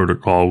gossip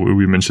protocol.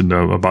 We mentioned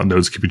about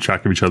nodes keeping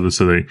track of each other.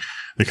 So they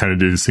kind of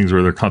do these things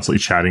where they're constantly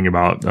chatting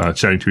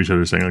to each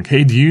other, saying like,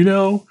 "Hey, do you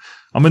know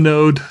I'm a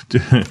node?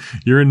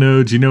 You're a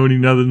node. Do you know any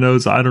other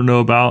nodes I don't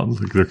know about?"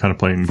 Like, they're kind of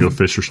playing Go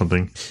Fish or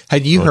something.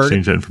 Had you heard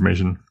exchange that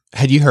information?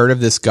 Had you heard of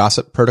this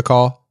gossip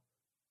protocol?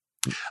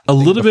 A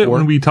little bit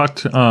when we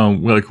talked,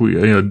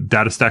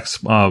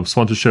 DataStax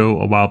sponsored show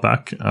a while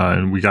back,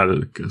 and we got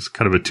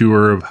kind of a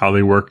tour of how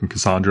they work in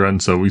Cassandra,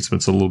 and so we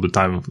spent a little bit of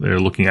time there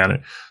looking at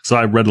it. So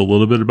I read a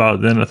little bit about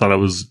it then. I thought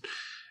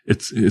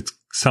it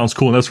sounds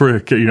cool, and that's where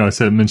I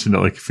mentioned it,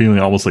 like feeling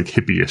almost like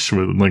hippie-ish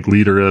with like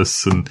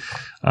leaderless, and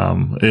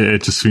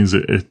it just means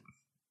it.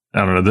 I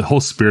don't know. The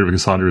whole spirit of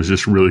Cassandra is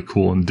just really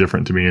cool and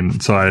different to me,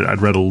 and so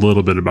I'd read a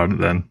little bit about it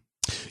then.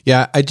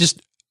 Yeah,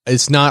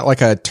 it's not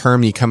like a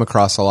term you come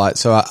across a lot.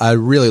 So I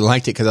really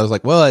liked it because I was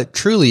like, well, it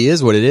truly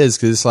is what it is.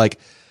 Cause it's like,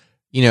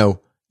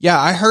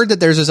 I heard that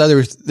there's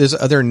this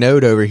other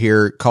node over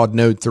here called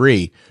node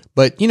 3,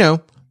 but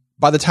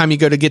by the time you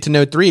go to get to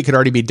node 3, it could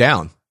already be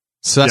down.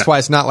 So that's why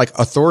it's not like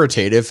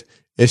authoritative.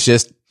 It's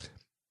just,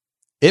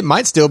 it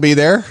might still be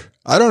there.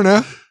 I don't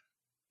know.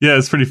 Yeah.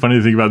 It's pretty funny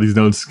to think about these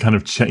nodes kind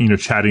of,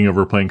 chatting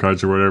over playing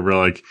cards or whatever.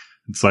 Like,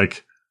 it's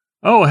like,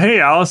 "Oh, hey,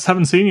 Alice,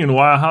 haven't seen you in a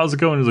while. How's it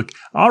going?" He's like,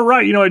 "All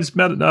right, I just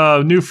met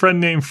a new friend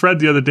named Fred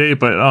the other day,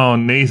 but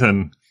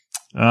Nathan's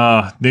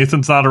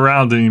not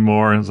around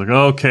anymore." And it's like,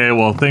 "Okay,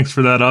 well, thanks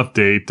for that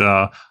update.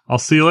 I'll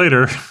see you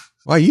later."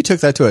 Wow, you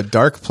took that to a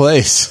dark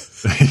place.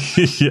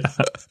 Yeah.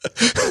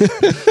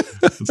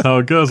 That's how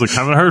it goes. Like,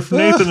 haven't heard from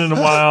Nathan in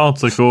a while.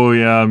 It's like, "Oh,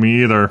 yeah,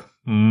 me either."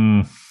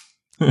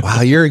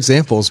 Wow, your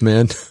examples,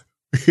 man.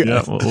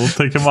 Yeah, we'll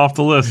take him off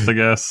the list, I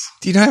guess.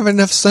 Do you not have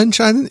enough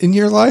sunshine in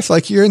your life?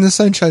 Like, you're in the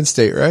Sunshine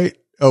State, right?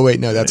 Oh, wait,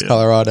 no, that's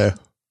Colorado.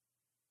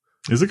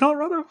 Is it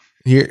Colorado?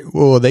 Here,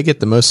 well, they get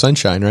the most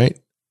sunshine, right?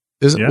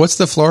 What's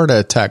the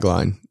Florida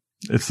tagline?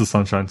 It's the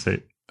Sunshine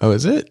State. Oh,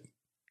 is it?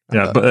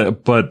 Yeah,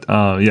 but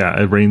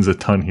it rains a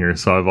ton here,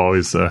 so I've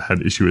always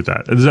had issue with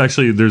that.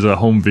 There's a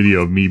home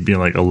video of me being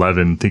like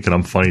 11, thinking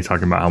I'm funny,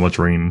 talking about how much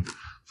rain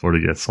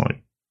Florida gets.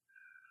 Like,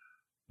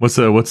 what's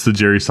the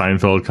Jerry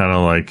Seinfeld kind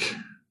of like?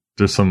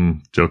 There's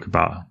some joke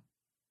about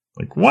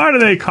like, why do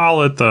they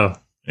call it the?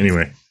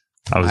 Anyway,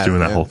 I was doing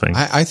that whole thing.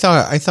 I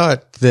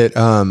thought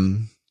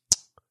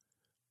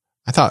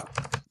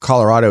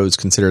Colorado is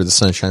considered the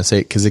Sunshine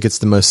State because it gets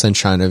the most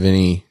sunshine of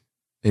any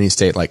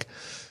state, like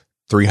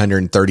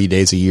 330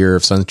 days a year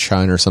of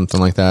sunshine or something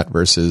like that,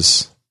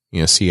 versus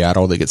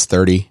Seattle that gets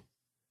 30.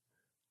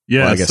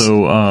 Yeah,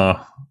 so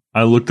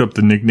I looked up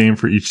the nickname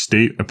for each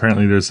state.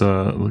 Apparently, there's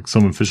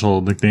some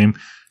official nickname.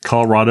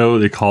 Colorado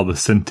they call the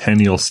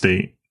Centennial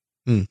State.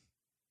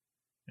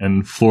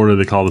 And Florida,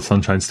 they call the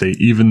Sunshine State,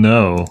 even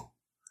though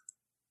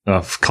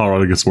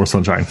Colorado gets more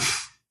sunshine.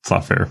 It's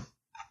not fair.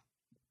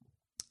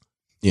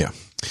 Yeah.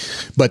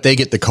 But they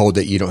get the cold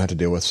that you don't have to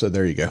deal with. So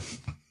there you go.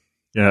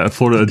 Yeah,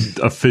 Florida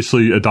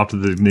officially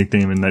adopted the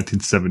nickname in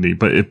 1970,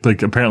 but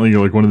apparently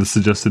one of the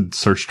suggested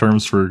search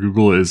terms for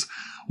Google is,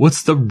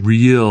 what's the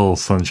real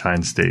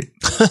Sunshine State?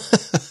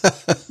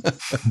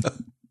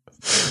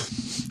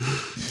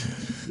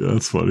 Yeah,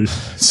 that's funny.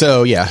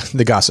 So yeah,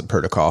 the gossip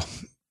protocol.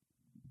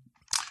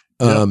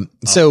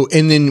 So,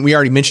 and then we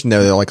already mentioned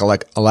though, like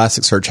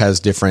Elasticsearch has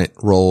different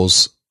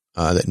roles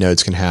that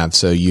nodes can have.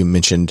 So you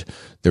mentioned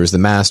there was the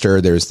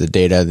master, there's the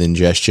data, the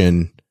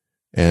ingestion,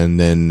 and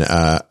then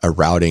a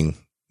routing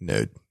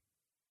node.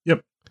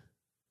 Yep.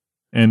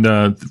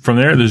 And from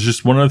there, there's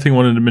just one other thing I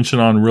wanted to mention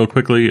on real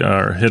quickly,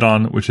 or hit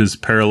on, which is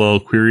parallel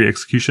query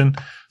execution.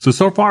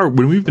 So far,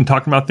 when we've been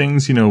talking about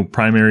things,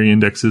 primary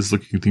indexes,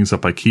 looking things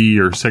up by key,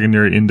 or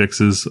secondary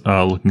indexes,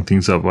 looking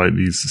things up by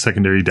these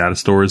secondary data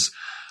stores,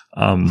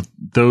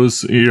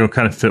 those,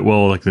 kind of fit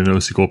well like the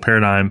NoSQL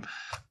paradigm,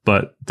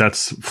 but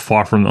that's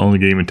far from the only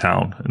game in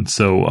town. And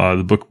so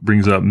the book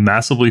brings up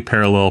massively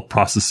parallel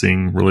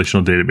processing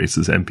relational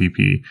databases,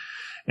 MPP.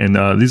 And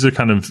these are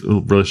kind of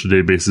relational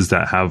databases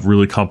that have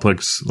really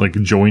complex like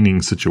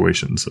joining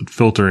situations,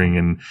 filtering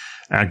and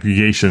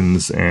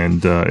aggregations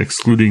and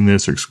excluding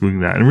this or excluding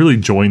that. And really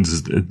joins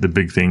is the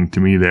big thing to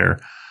me there.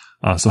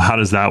 So how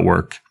does that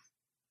work?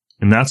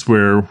 And that's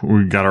where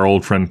we got our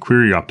old friend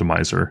Query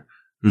Optimizer,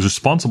 who's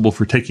responsible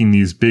for taking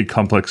these big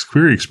complex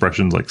query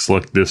expressions like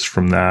select this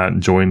from that,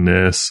 join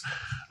this,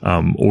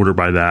 order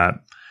by that.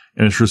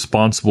 And it's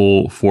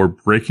responsible for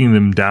breaking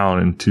them down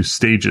into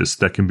stages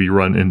that can be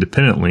run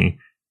independently,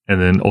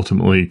 and then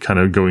ultimately kind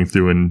of going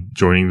through and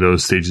joining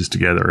those stages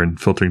together and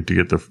filtering to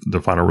get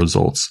the final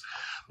results.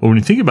 But when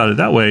you think about it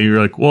that way,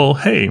 you're like, well,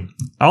 hey,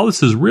 all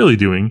this is really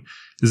doing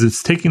is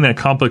it's taking that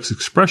complex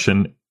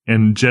expression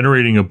and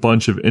generating a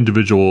bunch of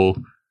individual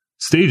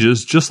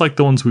stages, just like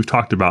the ones we've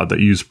talked about that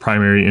use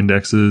primary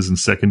indexes and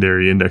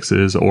secondary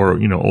indexes, or,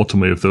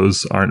 ultimately, if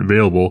those aren't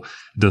available,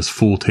 it does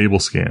full table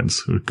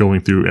scans, going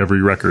through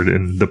every record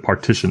in the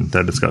partition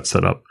that it's got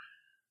set up.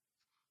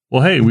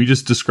 Well, hey, we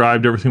just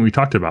described everything we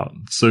talked about.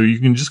 So you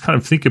can just kind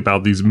of think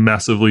about these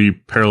massively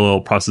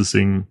parallel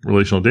processing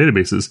relational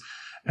databases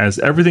as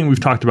everything we've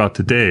talked about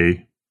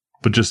today,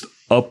 but just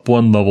up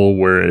one level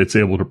where it's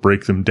able to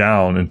break them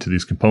down into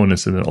these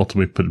components and then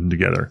ultimately put them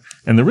together.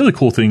 And the really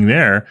cool thing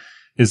there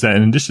is that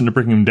in addition to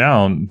breaking them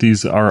down,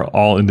 these are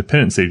all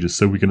independent stages,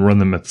 so we can run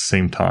them at the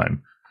same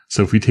time.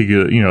 So if we take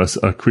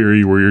a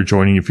query where you're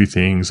joining a few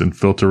things and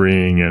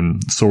filtering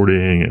and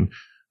sorting and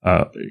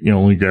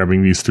only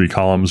grabbing these 3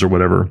 columns or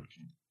whatever,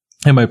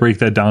 it might break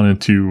that down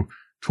into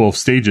 12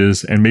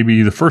 stages, and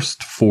maybe the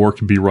first 4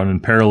 can be run in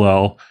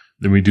parallel.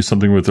 Then we do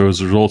something with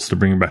those results to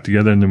bring them back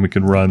together, and then we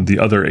can run the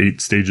other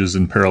 8 stages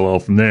in parallel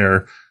from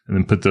there, and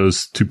then put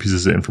those 2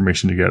 pieces of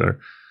information together.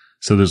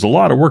 So there's a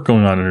lot of work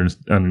going on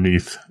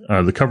underneath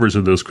the covers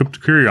of those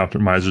query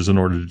optimizers in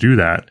order to do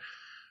that.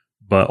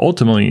 But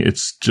ultimately,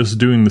 it's just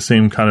doing the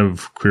same kind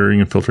of querying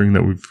and filtering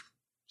that we've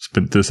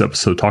spent this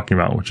episode talking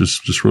about, which is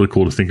just really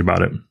cool to think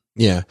about it.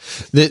 Yeah.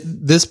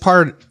 This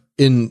part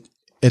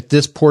at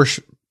this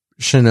portion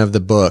of the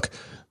book,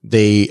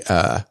 they,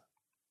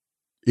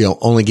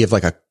 only give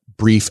like a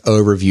brief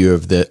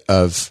overview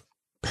of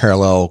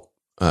parallel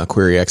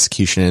query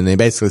execution. And they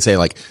basically say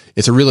like,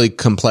 it's a really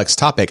complex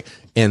topic,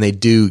 and they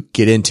do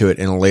get into it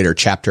in a later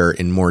chapter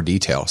in more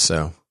detail.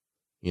 So,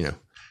 Yep.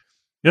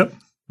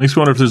 Makes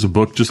me wonder if there's a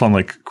book just on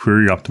like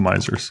query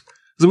optimizers.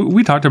 So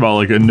we talked about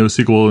like a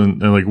NoSQL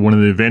and like one of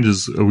the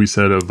advantages we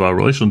said of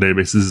relational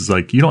databases is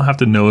like you don't have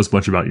to know as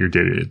much about your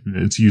data and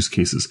its use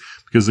cases,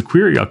 because the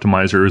query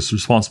optimizer is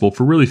responsible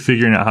for really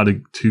figuring out how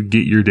to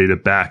get your data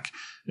back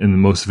in the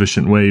most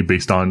efficient way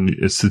based on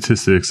its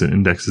statistics and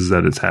indexes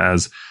that it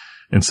has.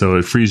 And so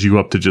it frees you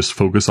up to just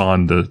focus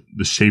on the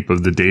shape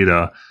of the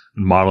data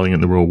and modeling it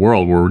in the real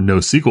world, where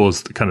NoSQL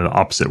is kind of the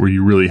opposite, where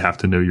you really have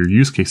to know your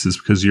use cases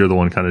because you're the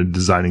one kind of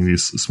designing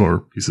these smaller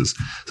pieces.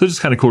 So it's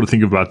just kind of cool to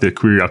think about the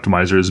query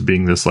optimizer as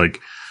being this like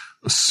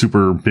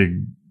super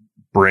big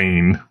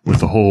brain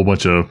with a whole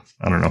bunch of,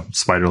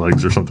 spider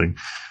legs or something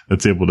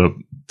that's able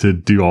to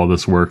do all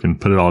this work and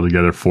put it all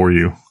together for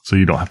you. So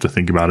you don't have to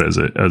think about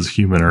it as a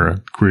human or a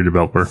query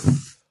developer.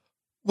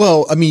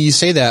 Well, I mean, you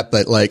say that,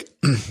 but like,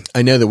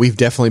 I know that we've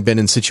definitely been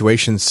in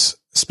situations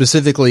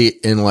specifically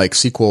in like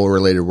SQL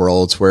related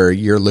worlds where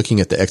you're looking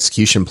at the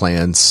execution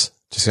plans,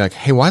 just like,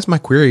 hey, why is my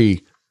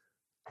query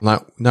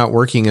not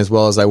working as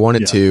well as I want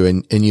it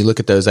to? And you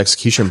look at those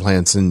execution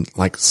plans, and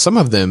like some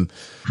of them,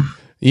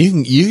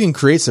 you can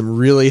create some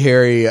really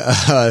hairy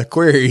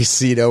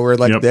queries, where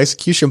like the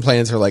execution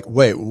plans are like,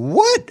 wait,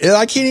 what?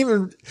 I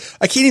can't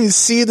even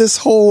see this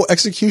whole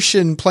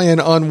execution plan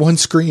on one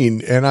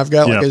screen, and I've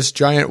got like this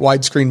giant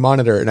widescreen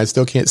monitor, and I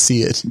still can't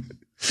see it.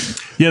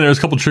 Yeah, there's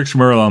a couple of tricks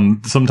where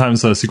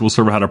sometimes SQL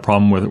Server had a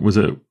problem with it. Was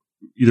it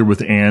either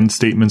with and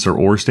statements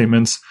or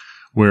statements,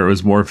 where it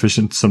was more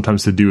efficient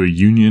sometimes to do a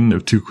union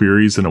of two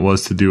queries than it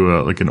was to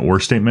do an or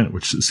statement,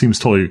 which seems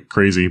totally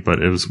crazy,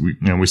 but it was,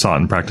 we saw it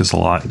in practice a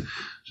lot.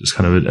 Just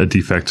kind of a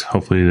defect.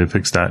 Hopefully they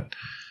fixed that.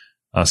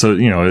 So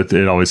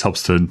it always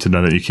helps to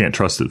know that you can't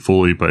trust it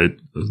fully, but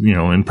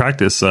in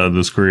practice,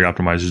 those query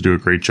optimizers do a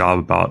great job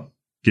about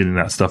getting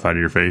that stuff out of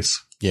your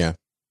face. Yeah.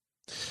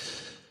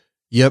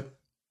 Yep.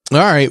 All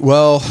right.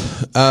 Well,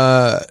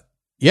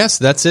 yes,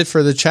 that's it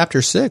for the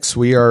chapter 6.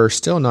 We are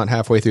still not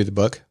halfway through the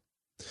book,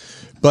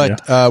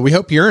 but we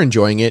hope you're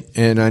enjoying it.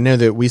 And I know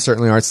that we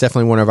certainly are. It's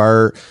definitely one of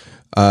our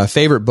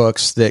favorite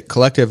books that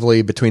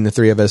collectively between the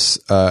three of us,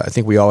 I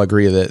think we all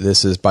agree that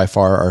this is by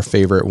far our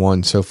favorite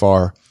one so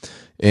far.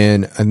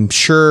 And I'm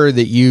sure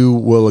that you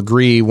will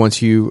agree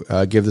once you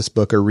give this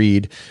book a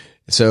read.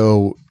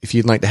 So if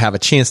you'd like to have a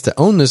chance to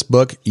own this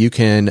book, you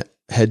can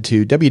head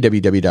to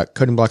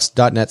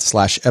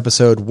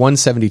www.codingblocks.net/episode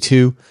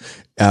 172.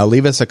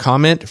 Leave us a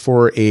comment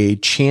for a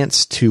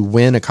chance to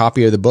win a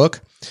copy of the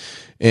book.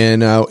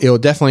 And it'll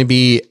definitely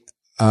be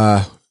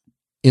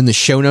in the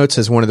show notes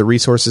as one of the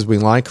resources we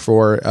like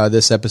for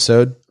this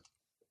episode.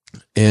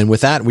 And with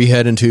that, we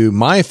head into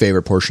my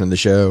favorite portion of the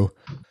show.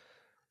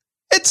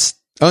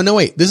 Oh, no,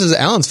 wait. This is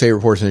Alan's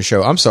favorite portion of the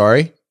show. I'm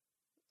sorry.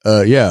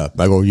 Yeah,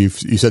 Michael, you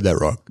said that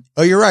wrong.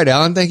 Oh, you're right,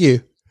 Alan. Thank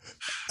you.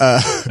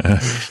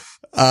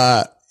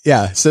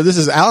 Yeah. So this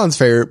is Alan's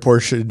favorite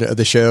portion of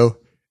the show.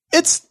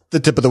 It's the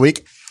tip of the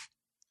week.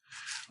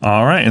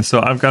 All right. And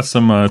so I've got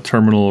some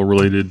terminal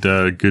related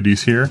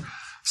goodies here.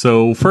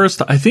 So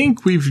first, I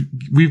think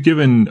we've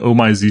given Oh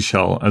My Z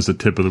Shell as a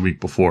tip of the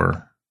week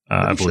before,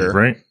 I believe, sure.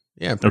 Right?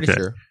 Yeah, pretty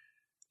sure.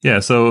 Yeah,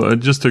 so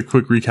just a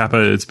quick recap,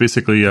 it's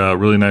basically a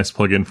really nice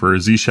plugin for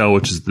Z Shell,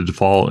 which is the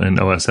default in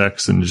OS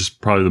X and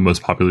just probably the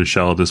most popular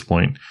shell at this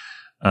point.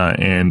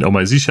 And Oh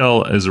My Z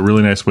Shell is a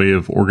really nice way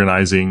of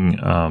organizing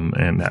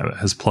and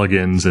has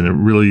plugins and a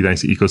really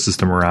nice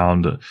ecosystem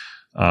around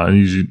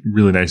and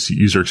really nice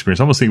user experience.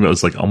 I almost think about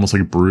it as almost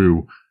like a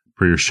brew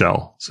for your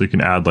shell. So you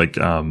can add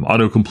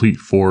autocomplete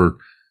for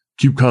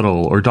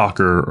kubectl or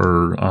Docker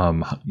or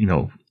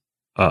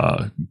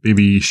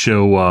maybe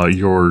show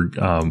your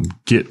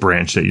Git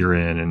branch that you're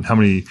in and how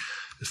many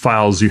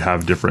files you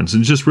have difference,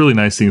 and just really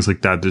nice things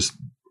like that, just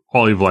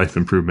quality of life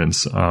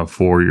improvements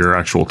for your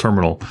actual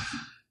terminal.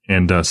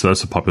 And so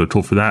that's a popular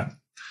tool for that.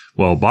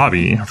 Well,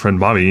 Bobby,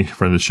 friend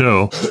of the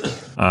show,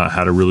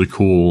 had a really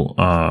cool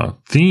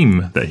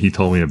theme that he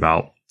told me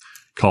about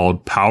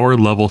called Power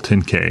Level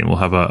 10K. And we'll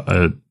have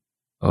a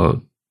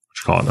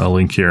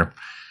link here.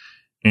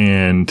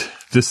 And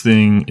this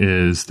thing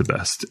is the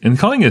best. And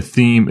calling it a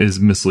theme is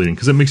misleading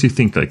because it makes you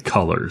think like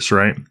colors,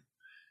 right?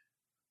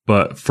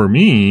 But for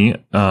me,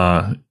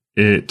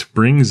 it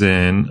brings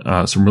in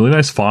some really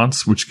nice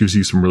fonts, which gives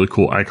you some really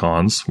cool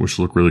icons, which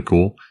look really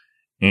cool.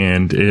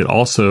 And it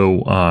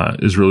also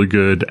is really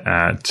good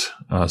at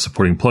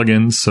supporting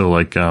plugins. So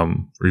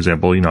for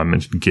example, I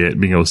mentioned Git,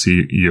 being able to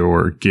see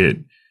your Git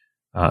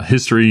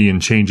history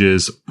and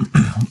changes.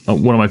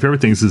 One of my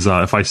favorite things is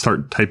if I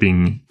start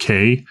typing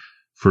K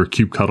for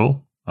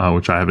kubectl,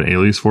 which I have an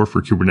alias for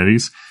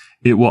Kubernetes,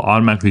 it will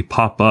automatically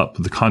pop up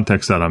the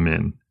context that I'm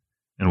in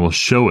and will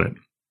show it.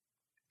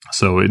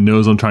 So it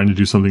knows I'm trying to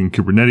do something in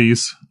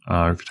Kubernetes.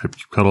 If you type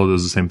kubectl, it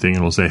does the same thing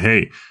and will say,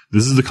 hey,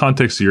 this is the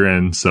context you're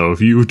in. So if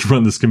you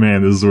run this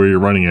command, this is where you're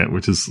running it,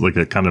 which is like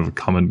a kind of a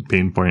common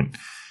pain point.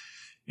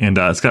 And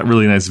it's got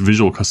really nice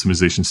visual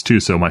customizations too.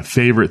 So my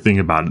favorite thing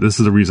about it, this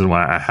is the reason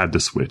why I had to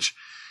switch,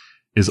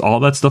 is all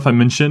that stuff I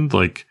mentioned,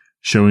 like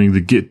showing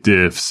the Git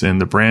diffs and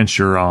the branch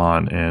you're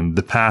on and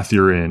the path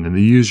you're in and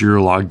the user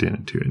you're logged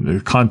into and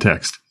the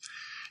context.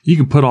 You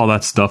can put all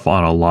that stuff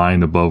on a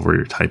line above where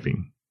you're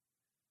typing.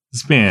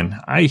 Man,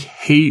 I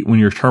hate when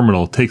your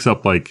terminal takes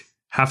up like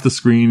half the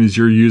screen is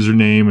your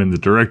username and the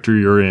directory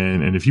you're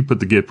in. And if you put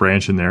the Git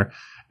branch in there,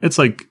 it's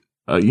like,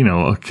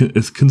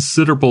 it's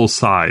considerable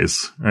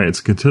size, right? It's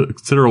a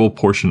considerable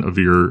portion of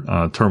your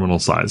terminal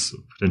size,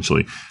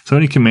 potentially. So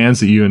any commands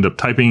that you end up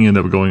typing end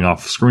up going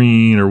off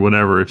screen or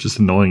whatever. It's just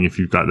annoying if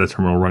you've got that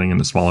terminal running in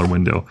a smaller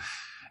window.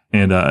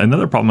 And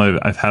another problem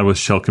I've had with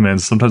shell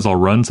commands, sometimes I'll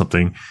run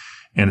something,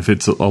 and if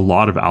it's a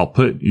lot of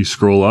output, you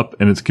scroll up,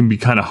 and it can be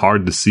kind of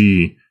hard to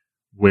see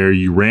where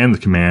you ran the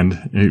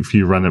command if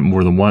you run it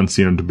more than once,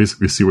 to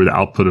basically see where the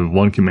output of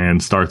one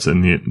command starts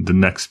and the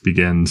next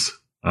begins.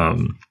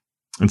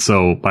 And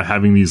so by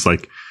having these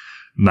like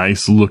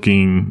nice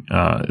looking,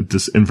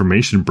 this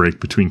information break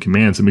between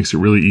commands, it makes it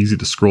really easy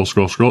to scroll.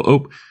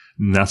 Oh,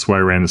 and that's why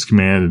I ran this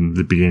command and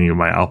the beginning of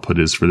my output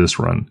is for this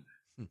run,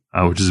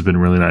 which has been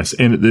really nice.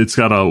 And it's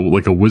got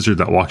a wizard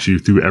that walks you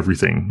through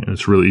everything, and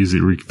it's really easy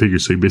to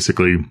reconfigure. So you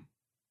basically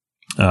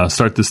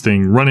start this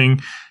thing running,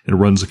 and it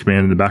runs a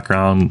command in the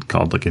background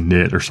called like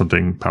init or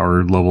something,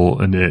 power level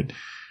init.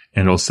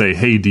 And it'll say,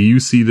 hey, do you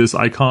see this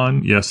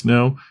icon? Yes,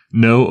 no.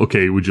 No.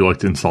 Okay. Would you like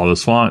to install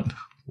this font?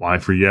 Y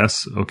for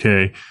yes.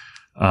 Okay.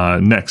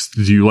 Next,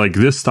 do you like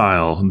this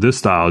style? This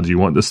style? Do you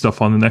want this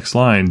stuff on the next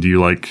line? Do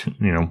you like,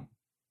 do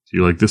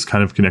you like this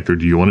kind of connector?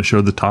 Do you want to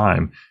show the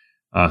time?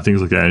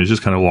 things like that. And it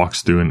just kind of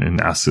walks through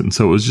and asks it. And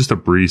so it was just a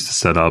breeze to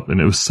set up.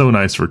 And it was so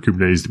nice for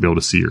Kubernetes to be able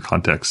to see your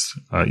context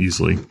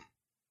easily.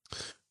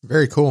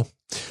 Very cool.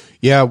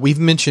 Yeah, we've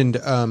mentioned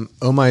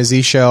Oh My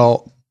Z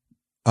Shell,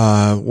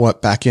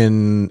 back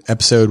in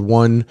episode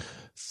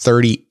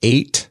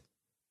 138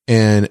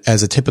 and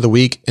as a tip of the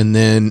week. And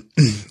then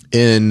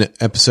in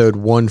episode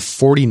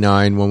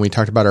 149, when we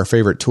talked about our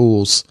favorite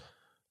tools,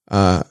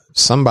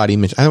 somebody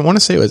mentioned, I want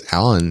to say it was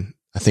Alan,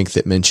 I think,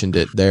 that mentioned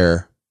it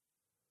there.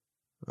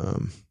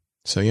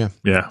 So yeah.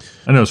 Yeah,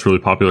 I know it's really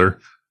popular.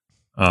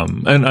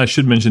 And I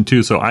should mention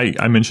too, so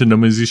I mentioned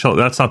OpenZ Shell.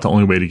 That's not the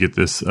only way to get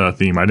this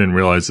theme. I didn't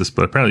realize this,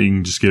 but apparently you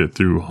can just get it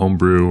through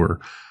Homebrew or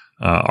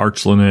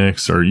Arch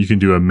Linux, or you can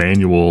do a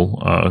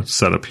manual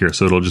setup here.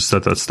 So it'll just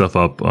set that stuff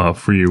up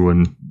for you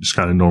in just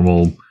kind of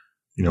normal,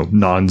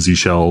 non-Z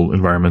Shell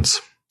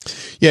environments.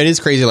 Yeah, it is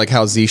crazy like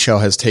how Z Shell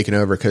has taken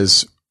over,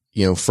 because,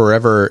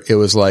 forever it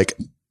was like,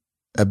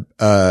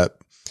 it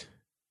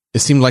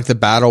seemed like the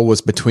battle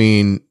was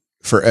between,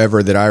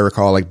 forever that I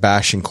recall, like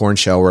Bash and Corn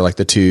Shell were like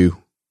the two,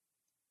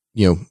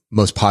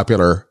 most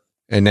popular.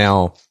 And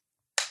now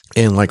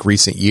in like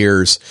recent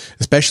years,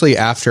 especially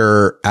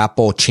after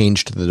Apple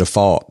changed the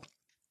default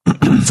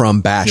from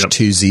Bash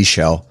to Z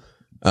Shell,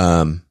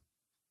 that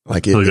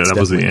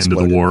was the end of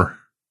the war.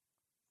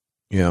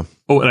 Yeah.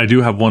 Oh, and I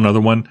do have one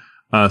other one.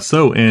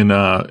 So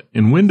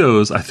in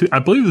Windows, I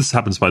believe this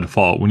happens by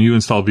default. When you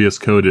install VS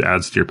Code, it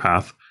adds to your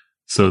path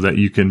so that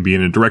you can be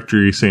in a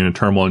directory, say in a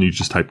terminal, and you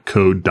just type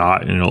code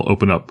dot, and it'll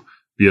open up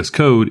VS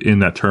Code in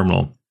that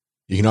terminal.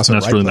 You can also,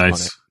 and that's really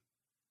nice.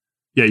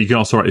 Yeah, you can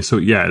also write. So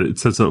yeah, it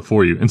sets it up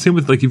for you. And same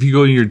with like if you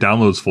go in your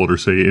downloads folder,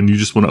 say, and you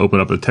just want to open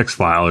up a text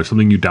file or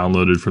something you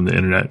downloaded from the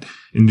internet,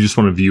 and you just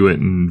want to view it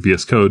in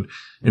VS Code,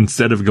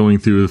 instead of going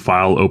through the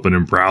file open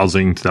and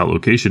browsing to that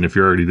location, if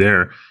you're already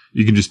there,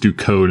 you can just do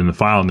code in the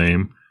file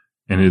name,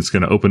 and it's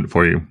going to open it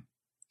for you.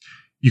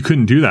 You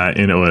couldn't do that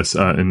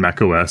in Mac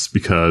OS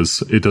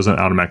because it doesn't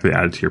automatically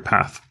add it to your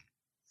path.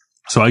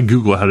 So I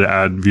Googled how to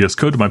add VS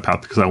Code to my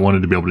path because I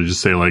wanted to be able to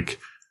just say like,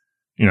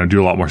 do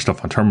a lot more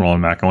stuff on terminal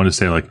and Mac. I wanted to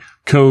say like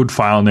code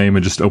file name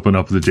and just open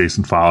up the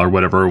JSON file or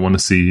whatever I want to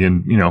see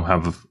and,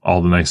 have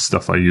all the nice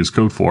stuff I use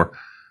code for.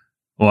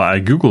 Well, I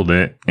Googled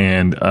it,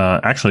 and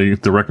actually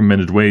the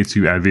recommended way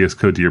to add VS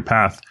Code to your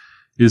path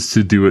is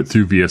to do it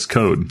through VS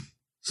Code.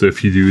 So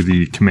if you do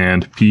the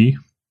command P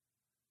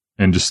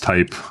and just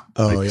type,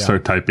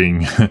 start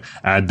typing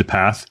add to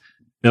path,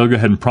 it'll go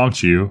ahead and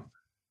prompt you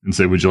and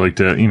say, would you like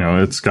to,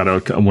 it's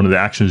got one of the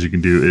actions you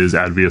can do is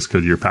add VS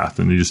Code to your path,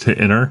 and you just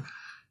hit enter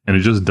and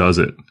it just does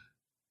it.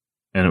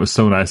 And it was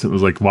so nice. It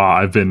was like, wow,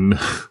 I've been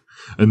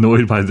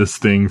annoyed by this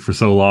thing for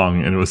so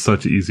long, and it was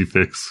such an easy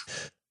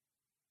fix.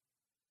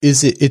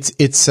 It's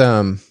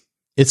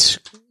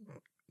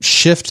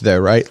Shift though,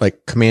 right?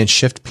 Like Command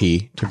Shift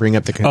P to bring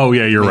up the. Oh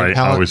yeah, you're right.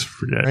 Palette, I always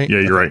forget. Right? Yeah,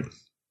 you're right.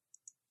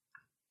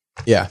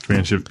 Yeah,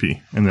 Command Shift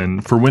P, and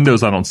then for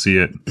Windows, I don't see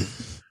it.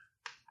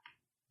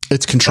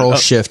 It's Control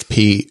Shift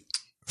P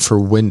for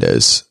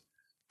Windows.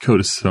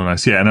 Code is so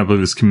nice. Yeah, and I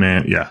believe it's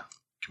Command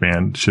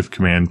Shift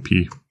Command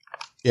P.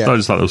 Yeah, so I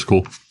just thought it was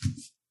cool.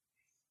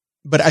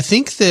 But I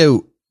think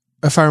though,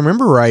 if I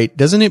remember right,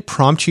 doesn't it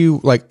prompt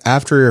you like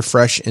after a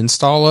fresh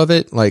install of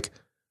it, like?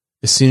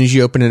 As soon as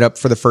you open it up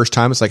for the first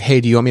time, it's like,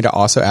 hey, do you want me to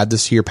also add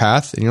this to your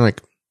path? And you're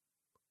like,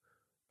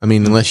 I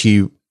mean, unless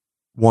you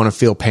want to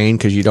feel pain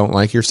because you don't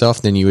like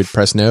yourself, then you would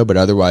press no. But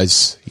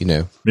otherwise,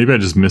 Maybe I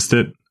just missed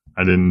it.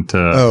 I didn't.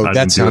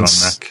 That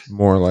sounds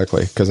more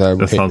likely, because I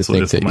would hate to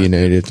think that you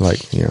needed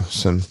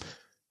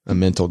a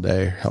mental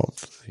day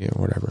health,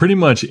 whatever. Pretty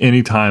much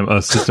anytime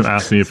a system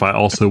asks me if I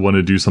also want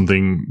to do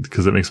something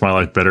because it makes my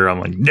life better, I'm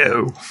like,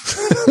 no.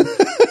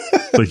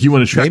 Like, you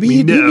want to track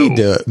me?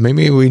 No.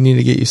 Maybe we need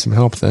to get you some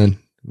help then.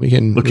 We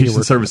can.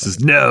 Location services,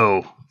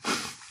 no.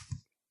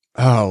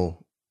 Oh,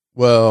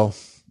 well,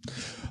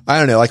 I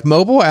don't know. Like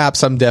mobile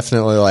apps, I'm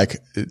definitely like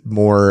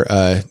more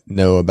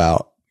know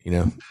about,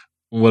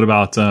 What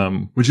about,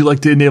 would you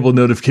like to enable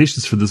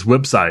notifications for this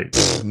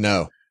website?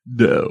 No.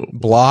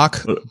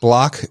 Block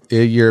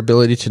your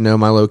ability to know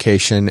my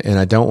location, and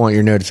I don't want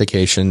your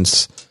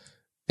notifications.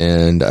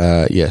 And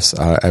yes,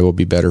 I will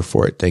be better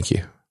for it. Thank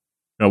you.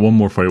 Got one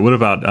more for you. What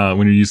about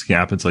when you're using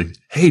an app, it's like,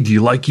 hey, do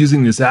you like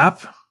using this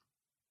app?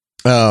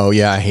 Oh,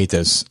 yeah, I hate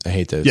those.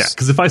 Yeah,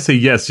 because if I say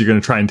yes, you're going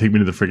to try and take me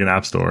to the freaking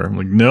app store. I'm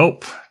like,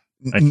 nope.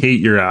 I hate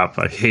your app.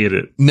 I hate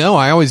it. No,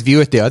 I always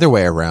view it the other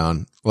way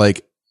around.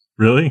 Like,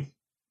 really?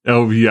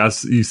 Oh,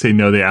 you say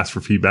no, they ask for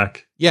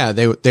feedback? Yeah,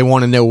 they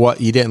want to know what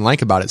you didn't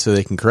like about it so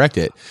they can correct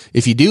it.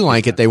 If you do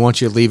like it, they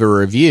want you to leave a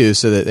review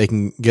so that they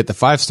can get the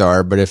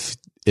 5-star. But if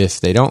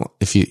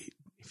you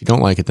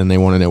don't like it, then they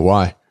want to know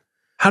why.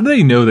 How do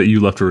they know that you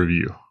left a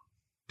review?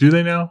 Do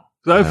they know?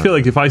 I feel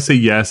like if I say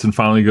yes and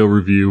finally go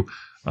review,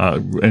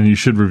 and you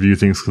should review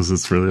things because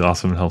it's really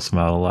awesome and helps them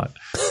out a lot.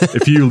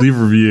 If you leave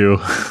a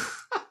review,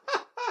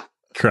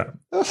 crap.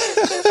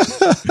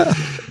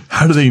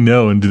 How do they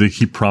know? And do they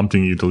keep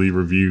prompting you to leave a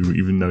review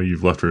even though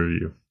you've left a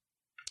review?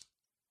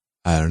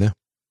 I don't know.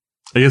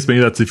 I guess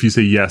maybe that's if you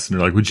say yes and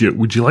they're like, would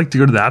you like to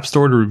go to the App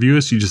Store to review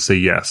us? You just say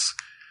yes.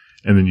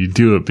 And then you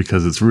do it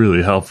because it's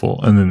really helpful.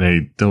 And then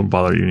they don't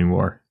bother you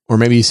anymore. Or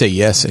maybe you say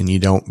yes and you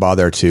don't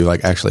bother to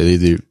like actually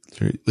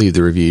leave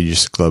the review. You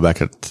just go back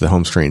to the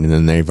home screen and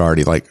then they've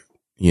already like,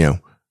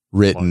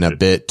 written a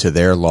bit to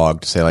their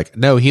log to say like,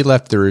 no, he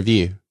left the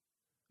review.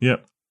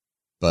 Yep.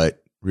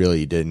 But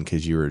really you didn't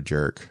because you were a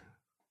jerk.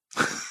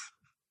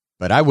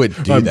 But I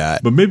would do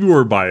that. But maybe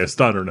we're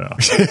biased. I don't know.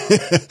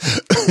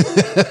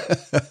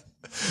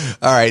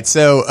 All right.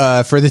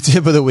 So for the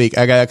tip of the week,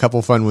 I got a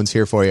couple fun ones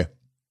here for you.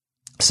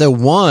 So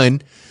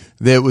one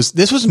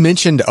this was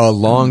mentioned a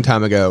long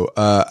time ago.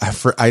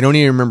 I don't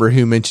even remember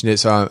who mentioned it.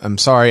 So I'm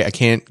sorry. I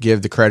can't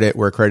give the credit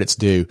where credit's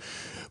due,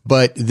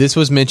 but this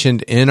was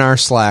mentioned in our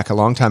Slack a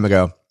long time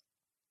ago.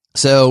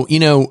 So,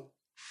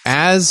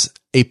 as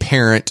a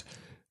parent,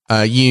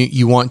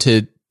 you want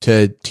to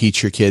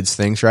teach your kids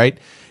things, right?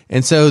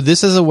 And so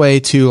this is a way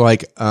to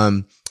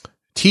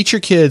teach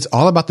your kids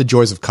all about the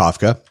joys of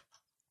Kafka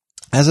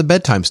as a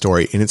bedtime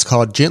story. And it's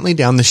called Gently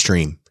Down the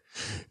Stream.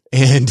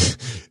 And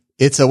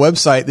it's a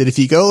website that if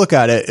you go look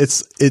at it,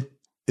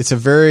 it's a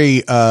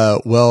very,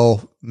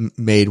 well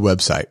made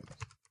website,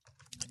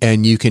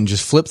 and you can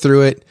just flip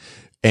through it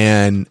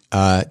and,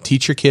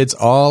 teach your kids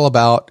all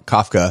about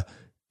Kafka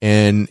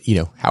and,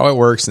 how it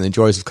works and the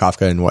joys of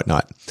Kafka and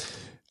whatnot,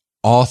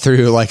 all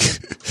through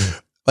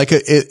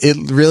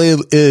it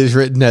really is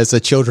written as a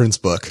children's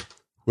book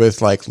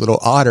with like little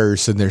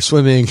otters and they're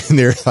swimming and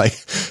they're like,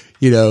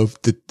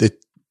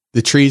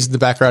 the trees in the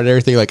background and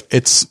everything. Like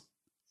it's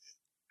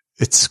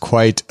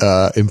quite,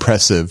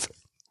 impressive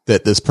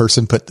that this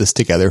person put this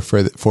together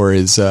for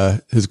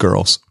his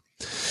girls.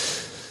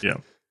 Yeah.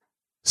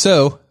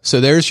 So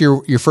there's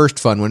your first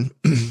fun one.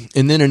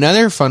 And then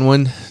another fun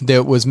one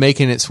that was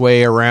making its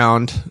way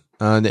around,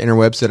 the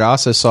interwebs that I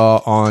also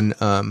saw on,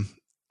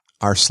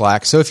 our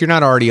Slack. So if you're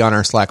not already on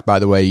our Slack, by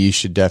the way, you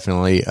should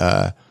definitely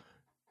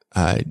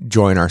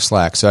join our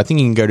Slack. So I think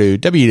you can go to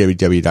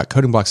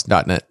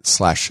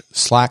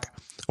www.codingblocks.net/Slack,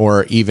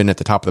 or even at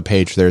the top of the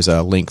page, there's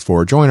a link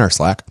for join our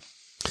Slack.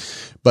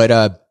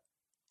 But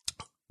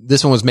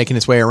this one was making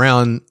its way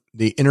around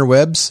the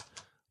interwebs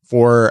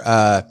for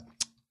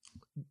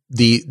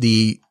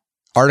the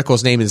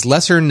article's name is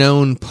Lesser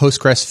Known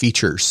Postgres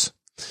Features.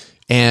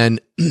 And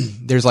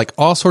there's like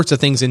all sorts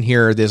of things in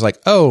here. There's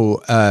like,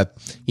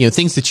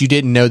 things that you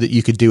didn't know that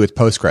you could do with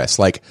Postgres,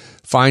 like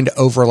find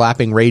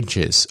overlapping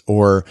ranges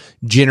or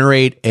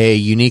generate a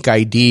unique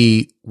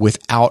ID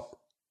without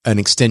an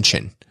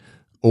extension,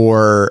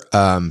 or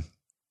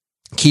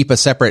keep a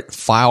separate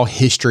file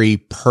history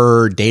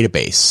per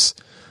database,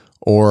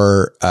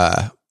 or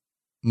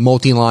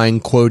multi-line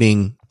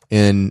quoting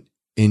in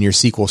your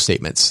SQL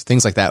statements,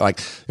 things like that.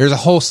 Like there's a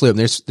whole slew of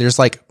them. There's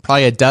like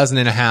probably a dozen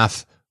and a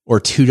half or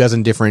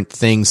 24 different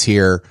things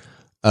here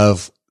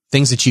of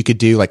things that you could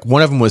do. Like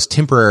one of them was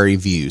temporary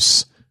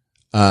views.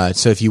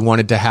 So if you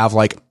wanted to have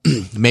like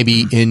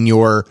maybe in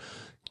your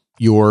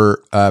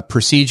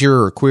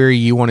procedure or query,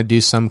 you want to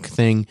do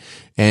something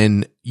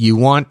and you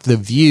want the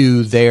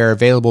view there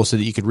available so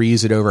that you could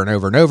reuse it over and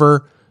over and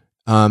over.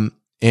 And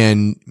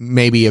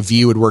maybe a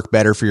view would work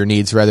better for your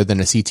needs rather than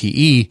a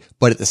CTE.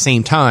 But at the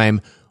same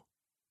time,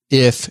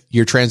 if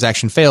your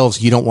transaction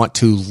fails, you don't want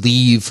to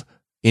leave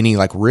any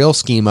like real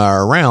schema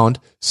around.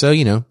 So,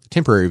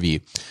 temporary view.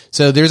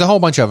 So there's a whole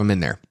bunch of them in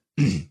there.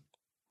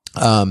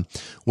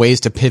 Ways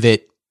to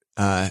pivot,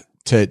 to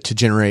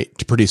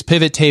produce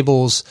pivot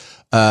tables,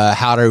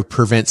 how to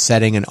prevent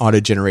setting an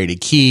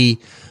auto-generated key,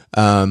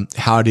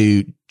 how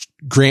to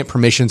grant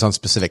permissions on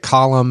specific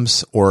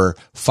columns or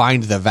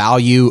find the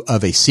value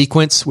of a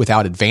sequence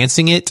without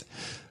advancing it.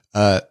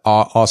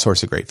 All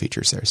sorts of great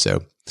features there.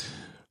 So,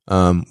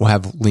 we'll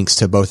have links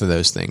to both of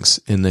those things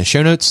in the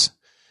show notes.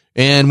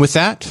 And with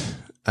that,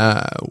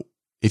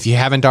 if you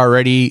haven't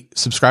already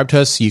subscribed to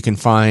us, you can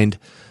find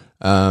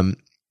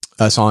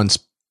us on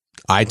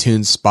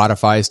iTunes,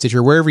 Spotify,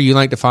 Stitcher, wherever you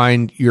like to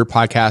find your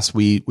podcast.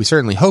 We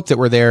certainly hope that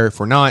we're there. If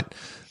we're not,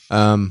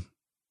 I'm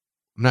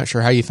not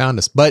sure how you found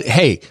us, but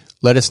hey,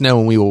 let us know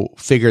and we will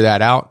figure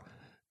that out.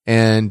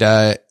 And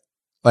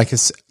like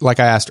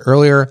I asked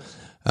earlier,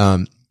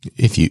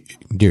 if you,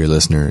 dear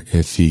listener,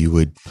 if you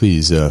would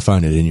please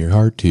find it in your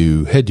heart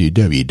to head to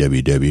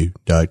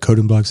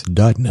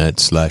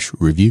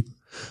www.codingblocks.net/review.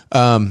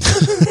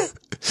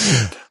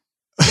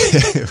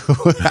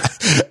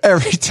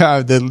 Every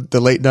time the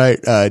late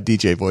night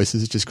DJ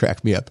voices just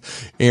crack me up.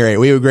 Anyway,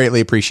 we would greatly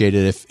appreciate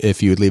it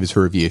if you would leave us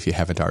a review if you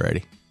haven't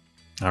already.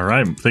 All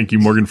right. Thank you,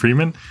 Morgan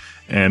Freeman.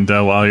 And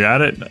while you're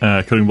at it,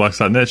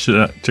 codingblocks.net,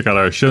 check out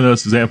our show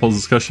notes, examples,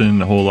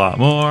 discussion, a whole lot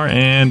more.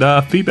 And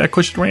feedback,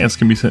 question, rants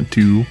can be sent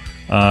to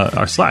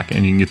our Slack.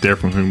 And you can get there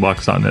from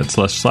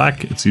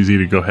codingblocks.net/Slack. It's easy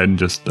to go ahead and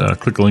just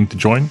click a link to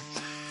join.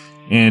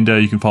 And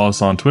you can follow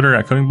us on Twitter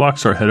at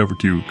codingblocks, or head over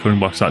to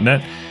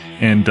codingblocks.net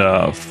and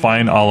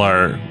find all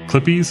our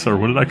clippies, or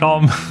what did I call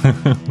them?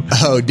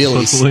 Oh,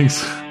 dillies.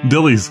 Links.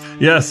 Dillies.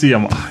 Yeah, see,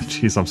 I'm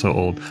so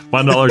old.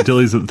 Find all our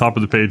dillies at the top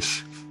of the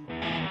page.